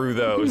is through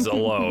those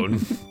alone.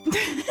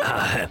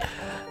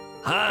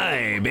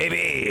 Hi,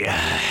 baby.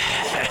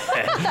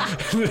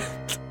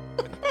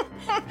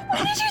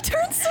 Why did you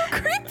turn so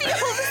creepy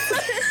all of a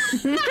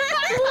sudden?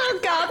 Little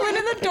goblin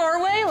in the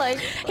doorway, like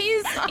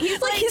He's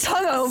like he's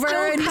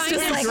hungover and he's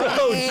just like,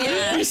 Gross.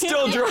 He's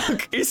still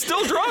drunk. He's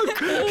still drunk.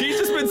 He's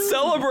just been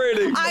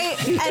celebrating.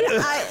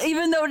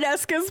 Even though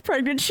Nesca's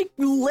pregnant, she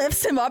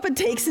lifts him up and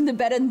takes him to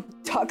bed and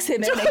tucks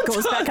him in and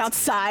goes back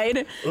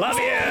outside. Love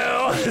you.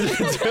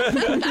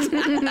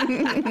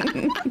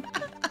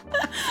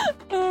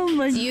 Oh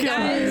my Do you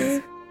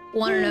guys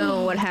want to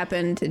know what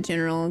happened to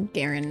General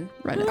Garen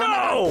Ruddock?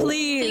 No.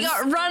 Please. He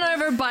got run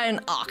over by an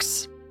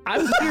ox.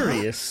 I'm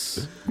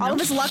curious. All of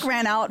his luck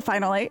ran out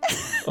finally.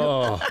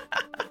 Oh.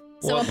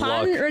 So What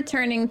upon luck.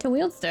 returning to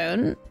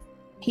Wheelstone,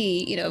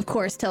 he, of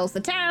course tells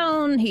the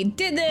town, he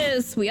did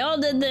this, we all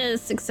did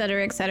this,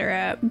 etc.,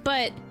 etc.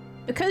 But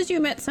because you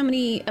met so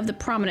many of the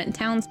prominent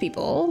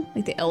townspeople,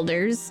 like the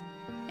elders,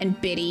 and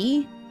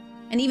Biddy,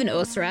 and even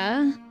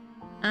Osra,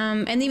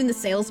 and even the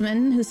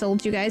salesman who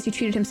sold you guys, you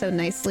treated him so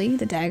nicely,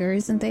 the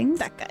daggers and things.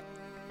 That guy.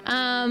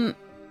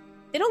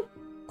 They don't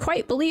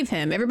quite believe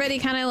him. Everybody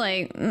kind of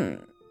like,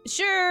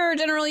 sure,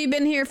 General, you've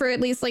been here for at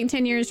least like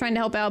 10 years trying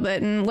to help out,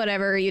 but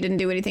whatever, you didn't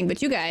do anything.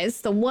 But you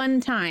guys, the one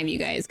time you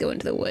guys go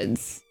into the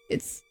woods,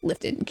 it's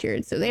lifted and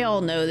cured. So they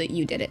all know that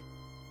you did it.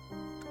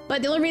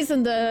 But the only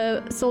reason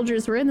the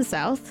soldiers were in the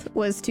south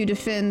was to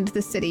defend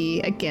the city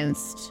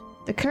against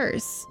the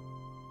curse.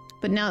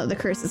 But now that the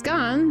curse is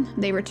gone,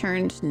 they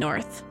returned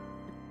north,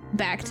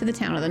 back to the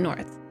town of the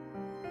north,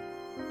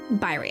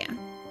 Byrian.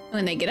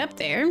 When they get up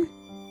there,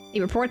 he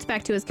reports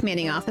back to his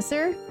commanding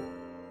officer.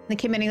 The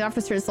commanding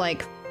officer is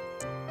like,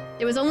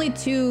 there was only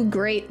 2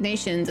 great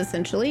nations,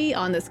 essentially,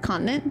 on this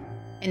continent.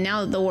 And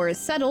now that the war is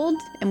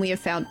settled and we have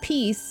found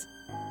peace,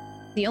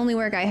 the only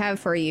work I have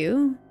for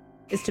you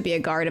is to be a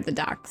guard of the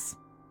docks.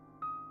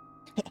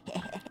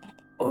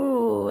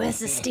 Ooh,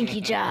 that's a stinky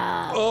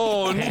job.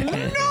 Oh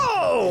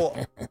no!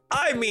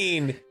 I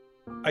mean,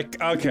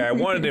 I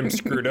wanted him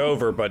screwed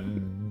over, but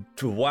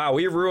wow,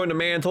 we ruined a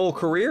man's whole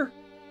career.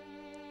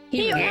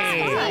 He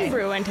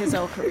ruined his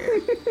whole career.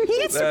 He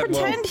gets to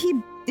pretend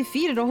he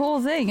defeated a whole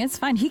thing. It's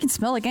fine. He can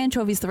smell like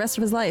anchovies the rest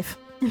of his life.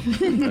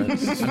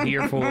 I'm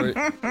here for it.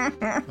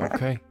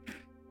 Okay,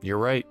 you're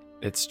right.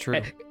 It's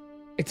true.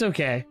 It's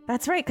okay.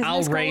 That's right.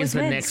 I'll raise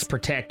the next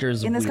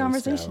protectors in of this Wheelstone.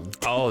 conversation.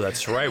 Oh,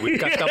 that's right. We've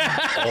got the.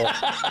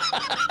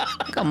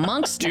 Like a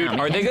monk's Dude, town.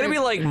 are they going to be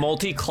like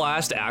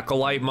multi-classed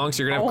acolyte monks?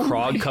 You're going to have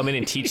Krog come in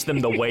and teach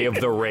them the way of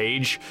the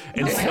rage,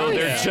 and so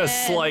they're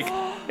just like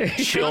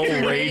chill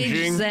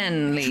raging.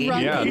 Zenly.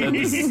 Yeah,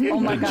 this is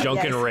Oh my the God,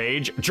 drunken yes.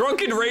 rage.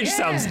 Drunken rage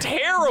sounds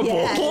terrible.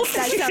 Yes,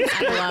 that sounds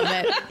I love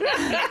it.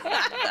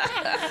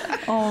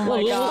 Oh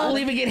my We'll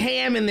even get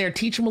Ham in there,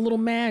 teach him a little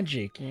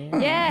magic.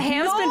 Yeah,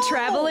 Ham's been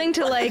traveling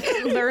to like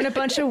learn a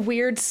bunch of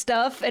weird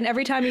stuff, and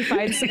every time he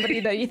finds somebody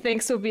that he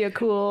thinks will be a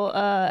cool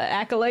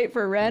acolyte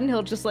for Ren,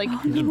 he'll just like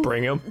Just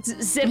bring him.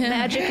 zip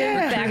magic him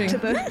back to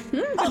the.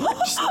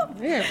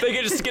 They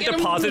can just get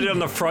deposited on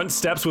the front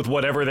steps with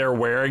whatever they're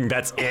wearing.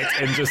 That's it,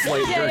 and just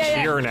like they're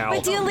here now.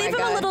 But do you leave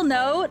him a little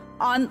note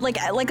on like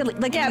Yeah,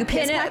 a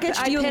pin it. package?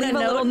 I Do you pin leave a a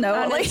little note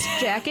note on like his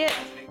jacket.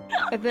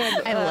 And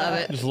then, I love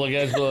it. Just look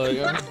at it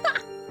like,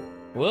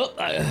 well,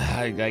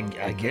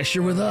 I guess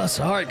you're with us.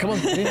 All right, come on.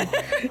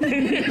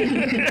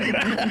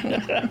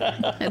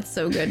 That's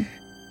so good.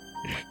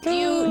 Do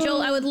you,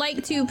 Joel, I would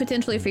like to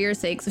potentially, for your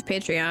sakes of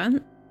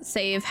Patreon,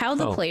 save how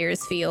the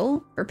players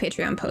feel for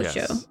Patreon post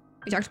show. Yes.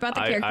 We talked about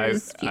the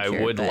characters' I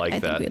future, would but like I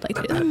that. think we'd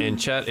like to do that. In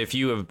chat, if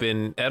you have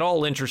been at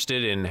all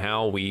interested in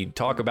how we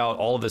talk about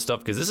all of this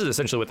stuff, because this is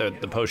essentially what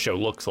the post show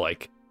looks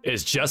like,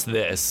 is just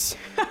this.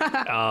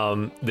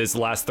 This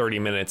last 30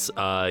 minutes,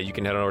 you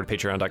can head on over to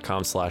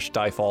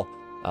patreon.com/diefall.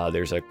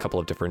 There's a couple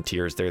of different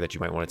tiers there that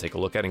you might want to take a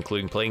look at,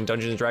 including playing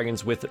Dungeons &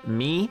 Dragons with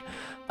me.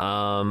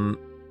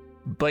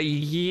 But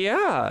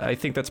yeah, I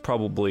think that's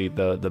probably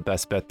the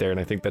best bet there, and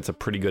I think that's a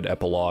pretty good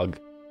epilogue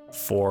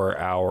for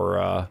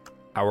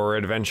our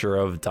adventure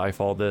of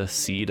Diefall, the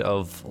Seed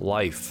of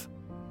Life.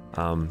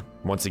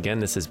 Once again,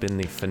 this has been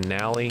the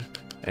finale,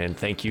 and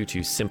thank you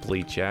to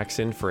Simply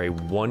Jackson for a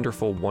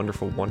wonderful,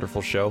 wonderful,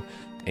 wonderful show,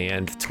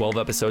 and 12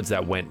 episodes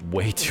that went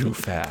way too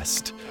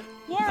fast.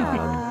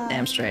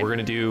 Damn straight. We're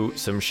gonna do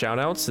some shout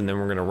outs, and then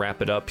we're gonna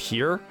wrap it up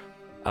here.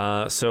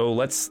 So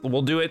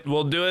we'll do it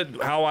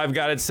how I've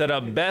got it set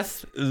up.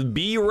 Beth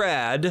B.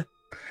 Rad,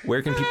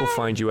 where can people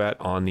find you at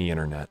on the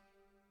internet?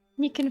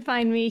 You can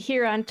find me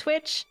here on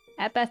Twitch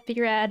at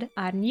BethBRad,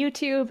 on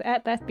YouTube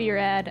at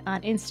BethBRad,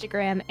 on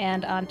Instagram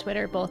and on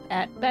Twitter, both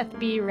at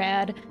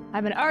BethBRad.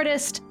 I'm an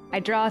artist.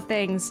 I draw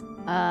things,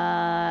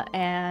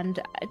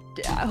 and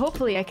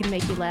hopefully I can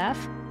make you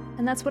laugh.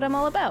 And that's what I'm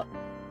all about.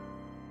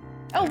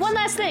 Oh, one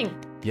last thing.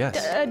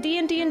 Yes.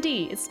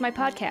 D&D. It's my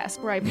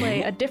podcast where I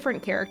play a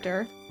different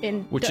character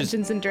in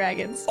Dungeons and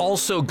Dragons.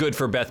 Also good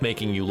for Beth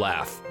making you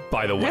laugh,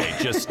 by the way.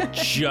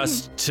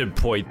 just to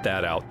point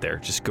that out there.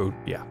 Just go,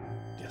 yeah.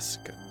 Yes,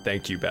 good.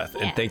 Thank you, Beth.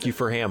 And thank you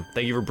for Ham.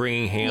 Thank you for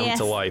bringing Ham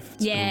to life.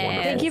 It's been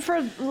wonderful. Thank you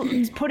for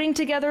putting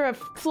together a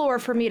floor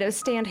for me to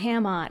stand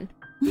Ham on.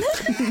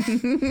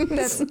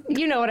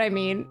 You know what I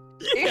mean.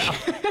 Yeah.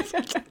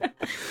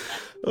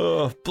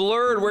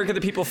 Blurred, where can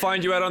the people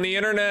find you at on the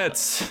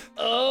internet?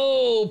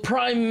 Oh,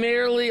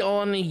 primarily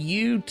on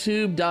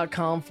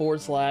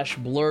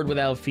youtube.com/Blurred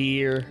Without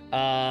Fear.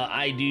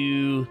 I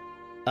do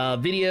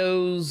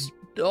videos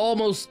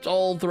almost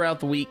all throughout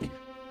the week.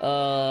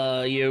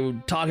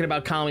 Talking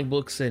about comic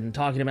books and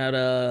talking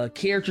about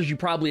characters you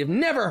probably have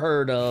never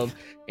heard of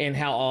and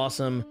how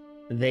awesome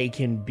they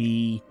can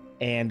be.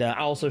 And I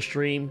also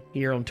stream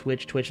here on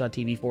Twitch,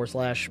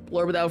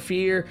 twitch.tv/Blurred Without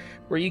Fear,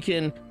 where you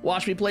can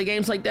watch me play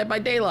games like Dead by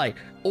Daylight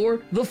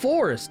or The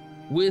Forest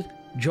with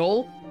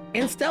Joel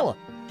and Stella.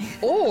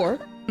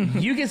 Or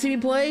you can see me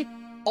play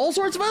all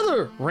sorts of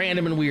other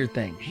random and weird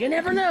things. You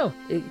never know.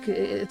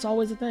 It's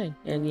always a thing.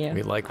 And yeah,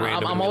 we like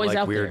random. I'm always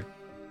out weird. there.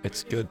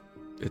 It's good.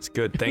 It's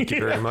good. Thank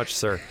you very much,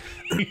 sir.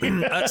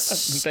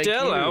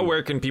 Stella,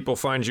 where can people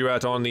find you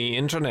at on the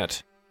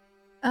internet?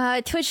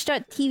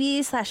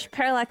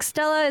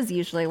 Twitch.tv/ParallaxStella is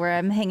usually where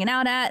I'm hanging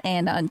out at,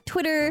 and on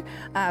Twitter,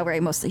 where I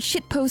mostly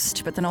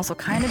shitpost, but then also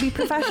kind of be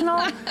professional.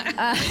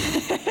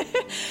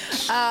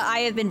 I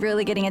have been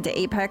really getting into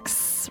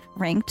Apex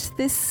Ranked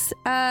this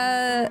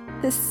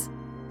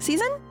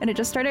season, and it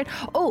just started.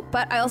 Oh,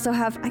 but I also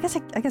have, I guess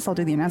I'll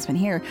do the announcement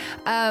here.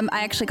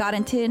 I actually got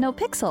into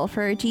NoPixel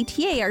for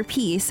GTA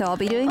RP, so I'll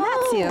be doing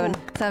that soon.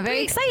 So I'm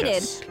very excited.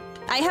 Yes.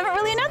 I haven't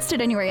really announced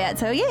it anywhere yet,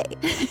 so yay.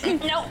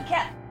 No,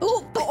 cat.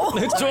 Ooh.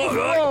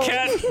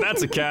 Cat.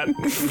 That's a cat.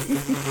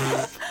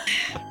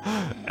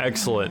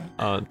 Excellent.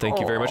 Thank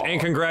you very much.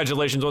 And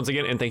congratulations once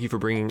again. And thank you for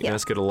bringing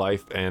Aska to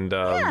life and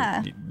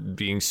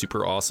being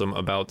super awesome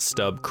about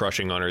Stub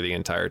crushing on her the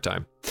entire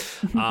time.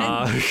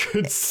 Glad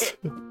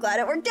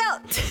it worked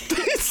out.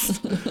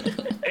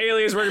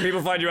 Alias, where can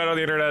people find you out on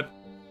the internet?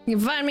 You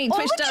can find me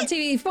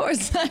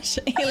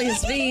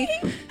twitch.tv/AliasV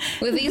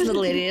with these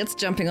little idiots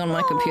jumping on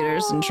my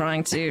computers and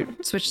trying to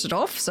switch it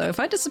off. So if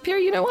I disappear,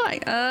 you know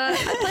why. I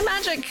play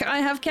Magic, I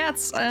have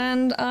cats,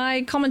 and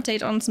I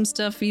commentate on some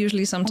stuff,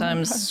 usually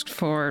sometimes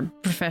for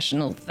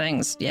professional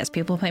things. Yes,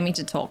 people pay me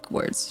to talk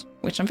words,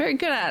 which I'm very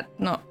good at.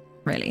 Not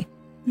really.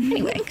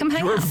 Anyway, come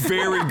hang out. You're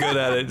very good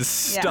at it.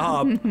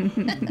 Stop.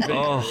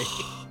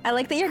 I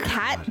like that your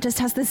cat just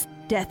has this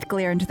death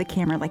glare into the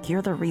camera, like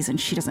you're the reason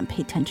she doesn't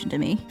pay attention to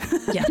me.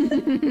 Yeah,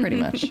 pretty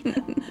much.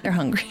 They're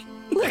hungry.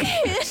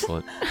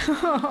 Excellent.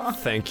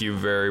 Thank you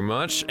very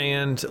much.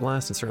 And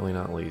last and certainly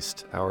not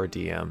least, our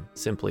DM,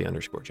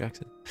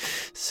 Simply_Jackson.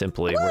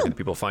 Simply, where can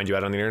people find you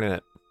out on the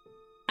internet?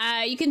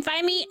 You can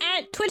find me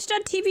at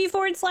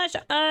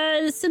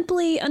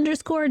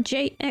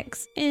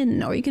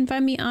twitch.tv/simply_JXN, or you can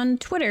find me on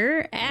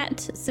Twitter at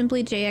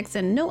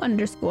simplyJXN, no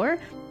underscore.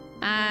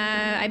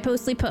 I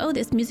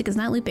this music is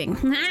not looping.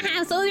 So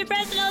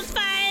professional, it's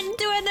fine.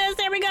 Doing this,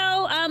 there we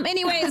go.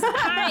 Anyways,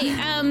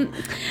 hi.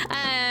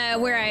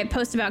 Where I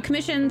post about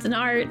commissions and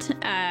art.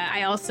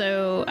 I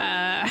also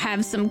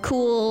have some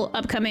cool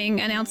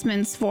upcoming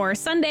announcements for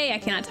Sunday. I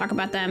cannot talk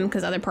about them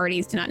because other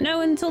parties do not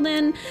know until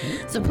then.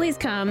 So please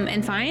come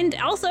and find.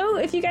 Also,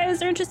 if you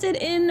guys are interested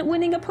in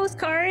winning a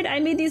postcard, I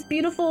made these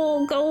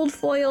beautiful gold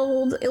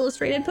foiled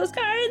illustrated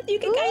postcards. You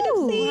can kind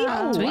of see.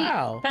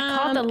 Wow. That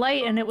caught the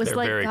light, and it was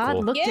like God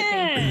looked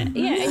at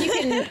me. Yeah, and you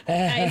can.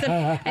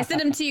 I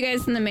sent them to you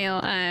guys in the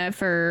mail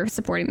for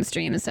supporting the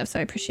stream and stuff. So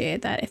I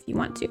appreciate that if you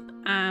want to.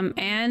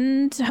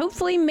 And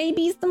hopefully,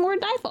 maybe some more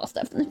Diefall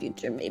stuff in the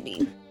future.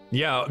 Maybe.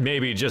 Yeah,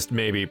 maybe, just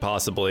maybe,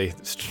 possibly.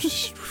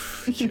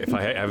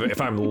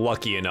 if I'm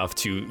lucky enough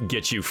to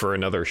get you for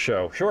another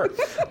show, sure.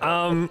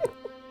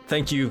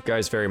 Thank you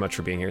guys very much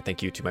for being here.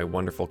 Thank you to my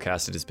wonderful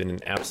cast. It has been an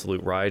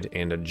absolute ride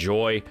and a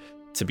joy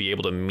to be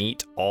able to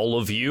meet all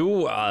of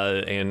you,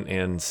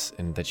 and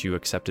that you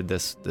accepted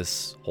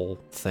this whole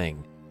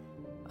thing.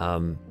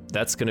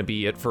 That's gonna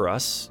be it for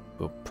us.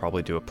 We'll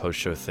probably do a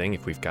post-show thing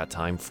if we've got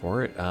time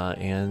for it.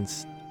 And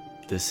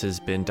this has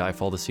been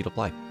Diefall, the Seed of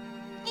Life.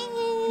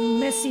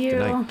 Miss you.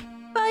 Good night.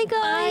 Bye,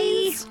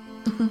 guys.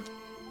 Bye.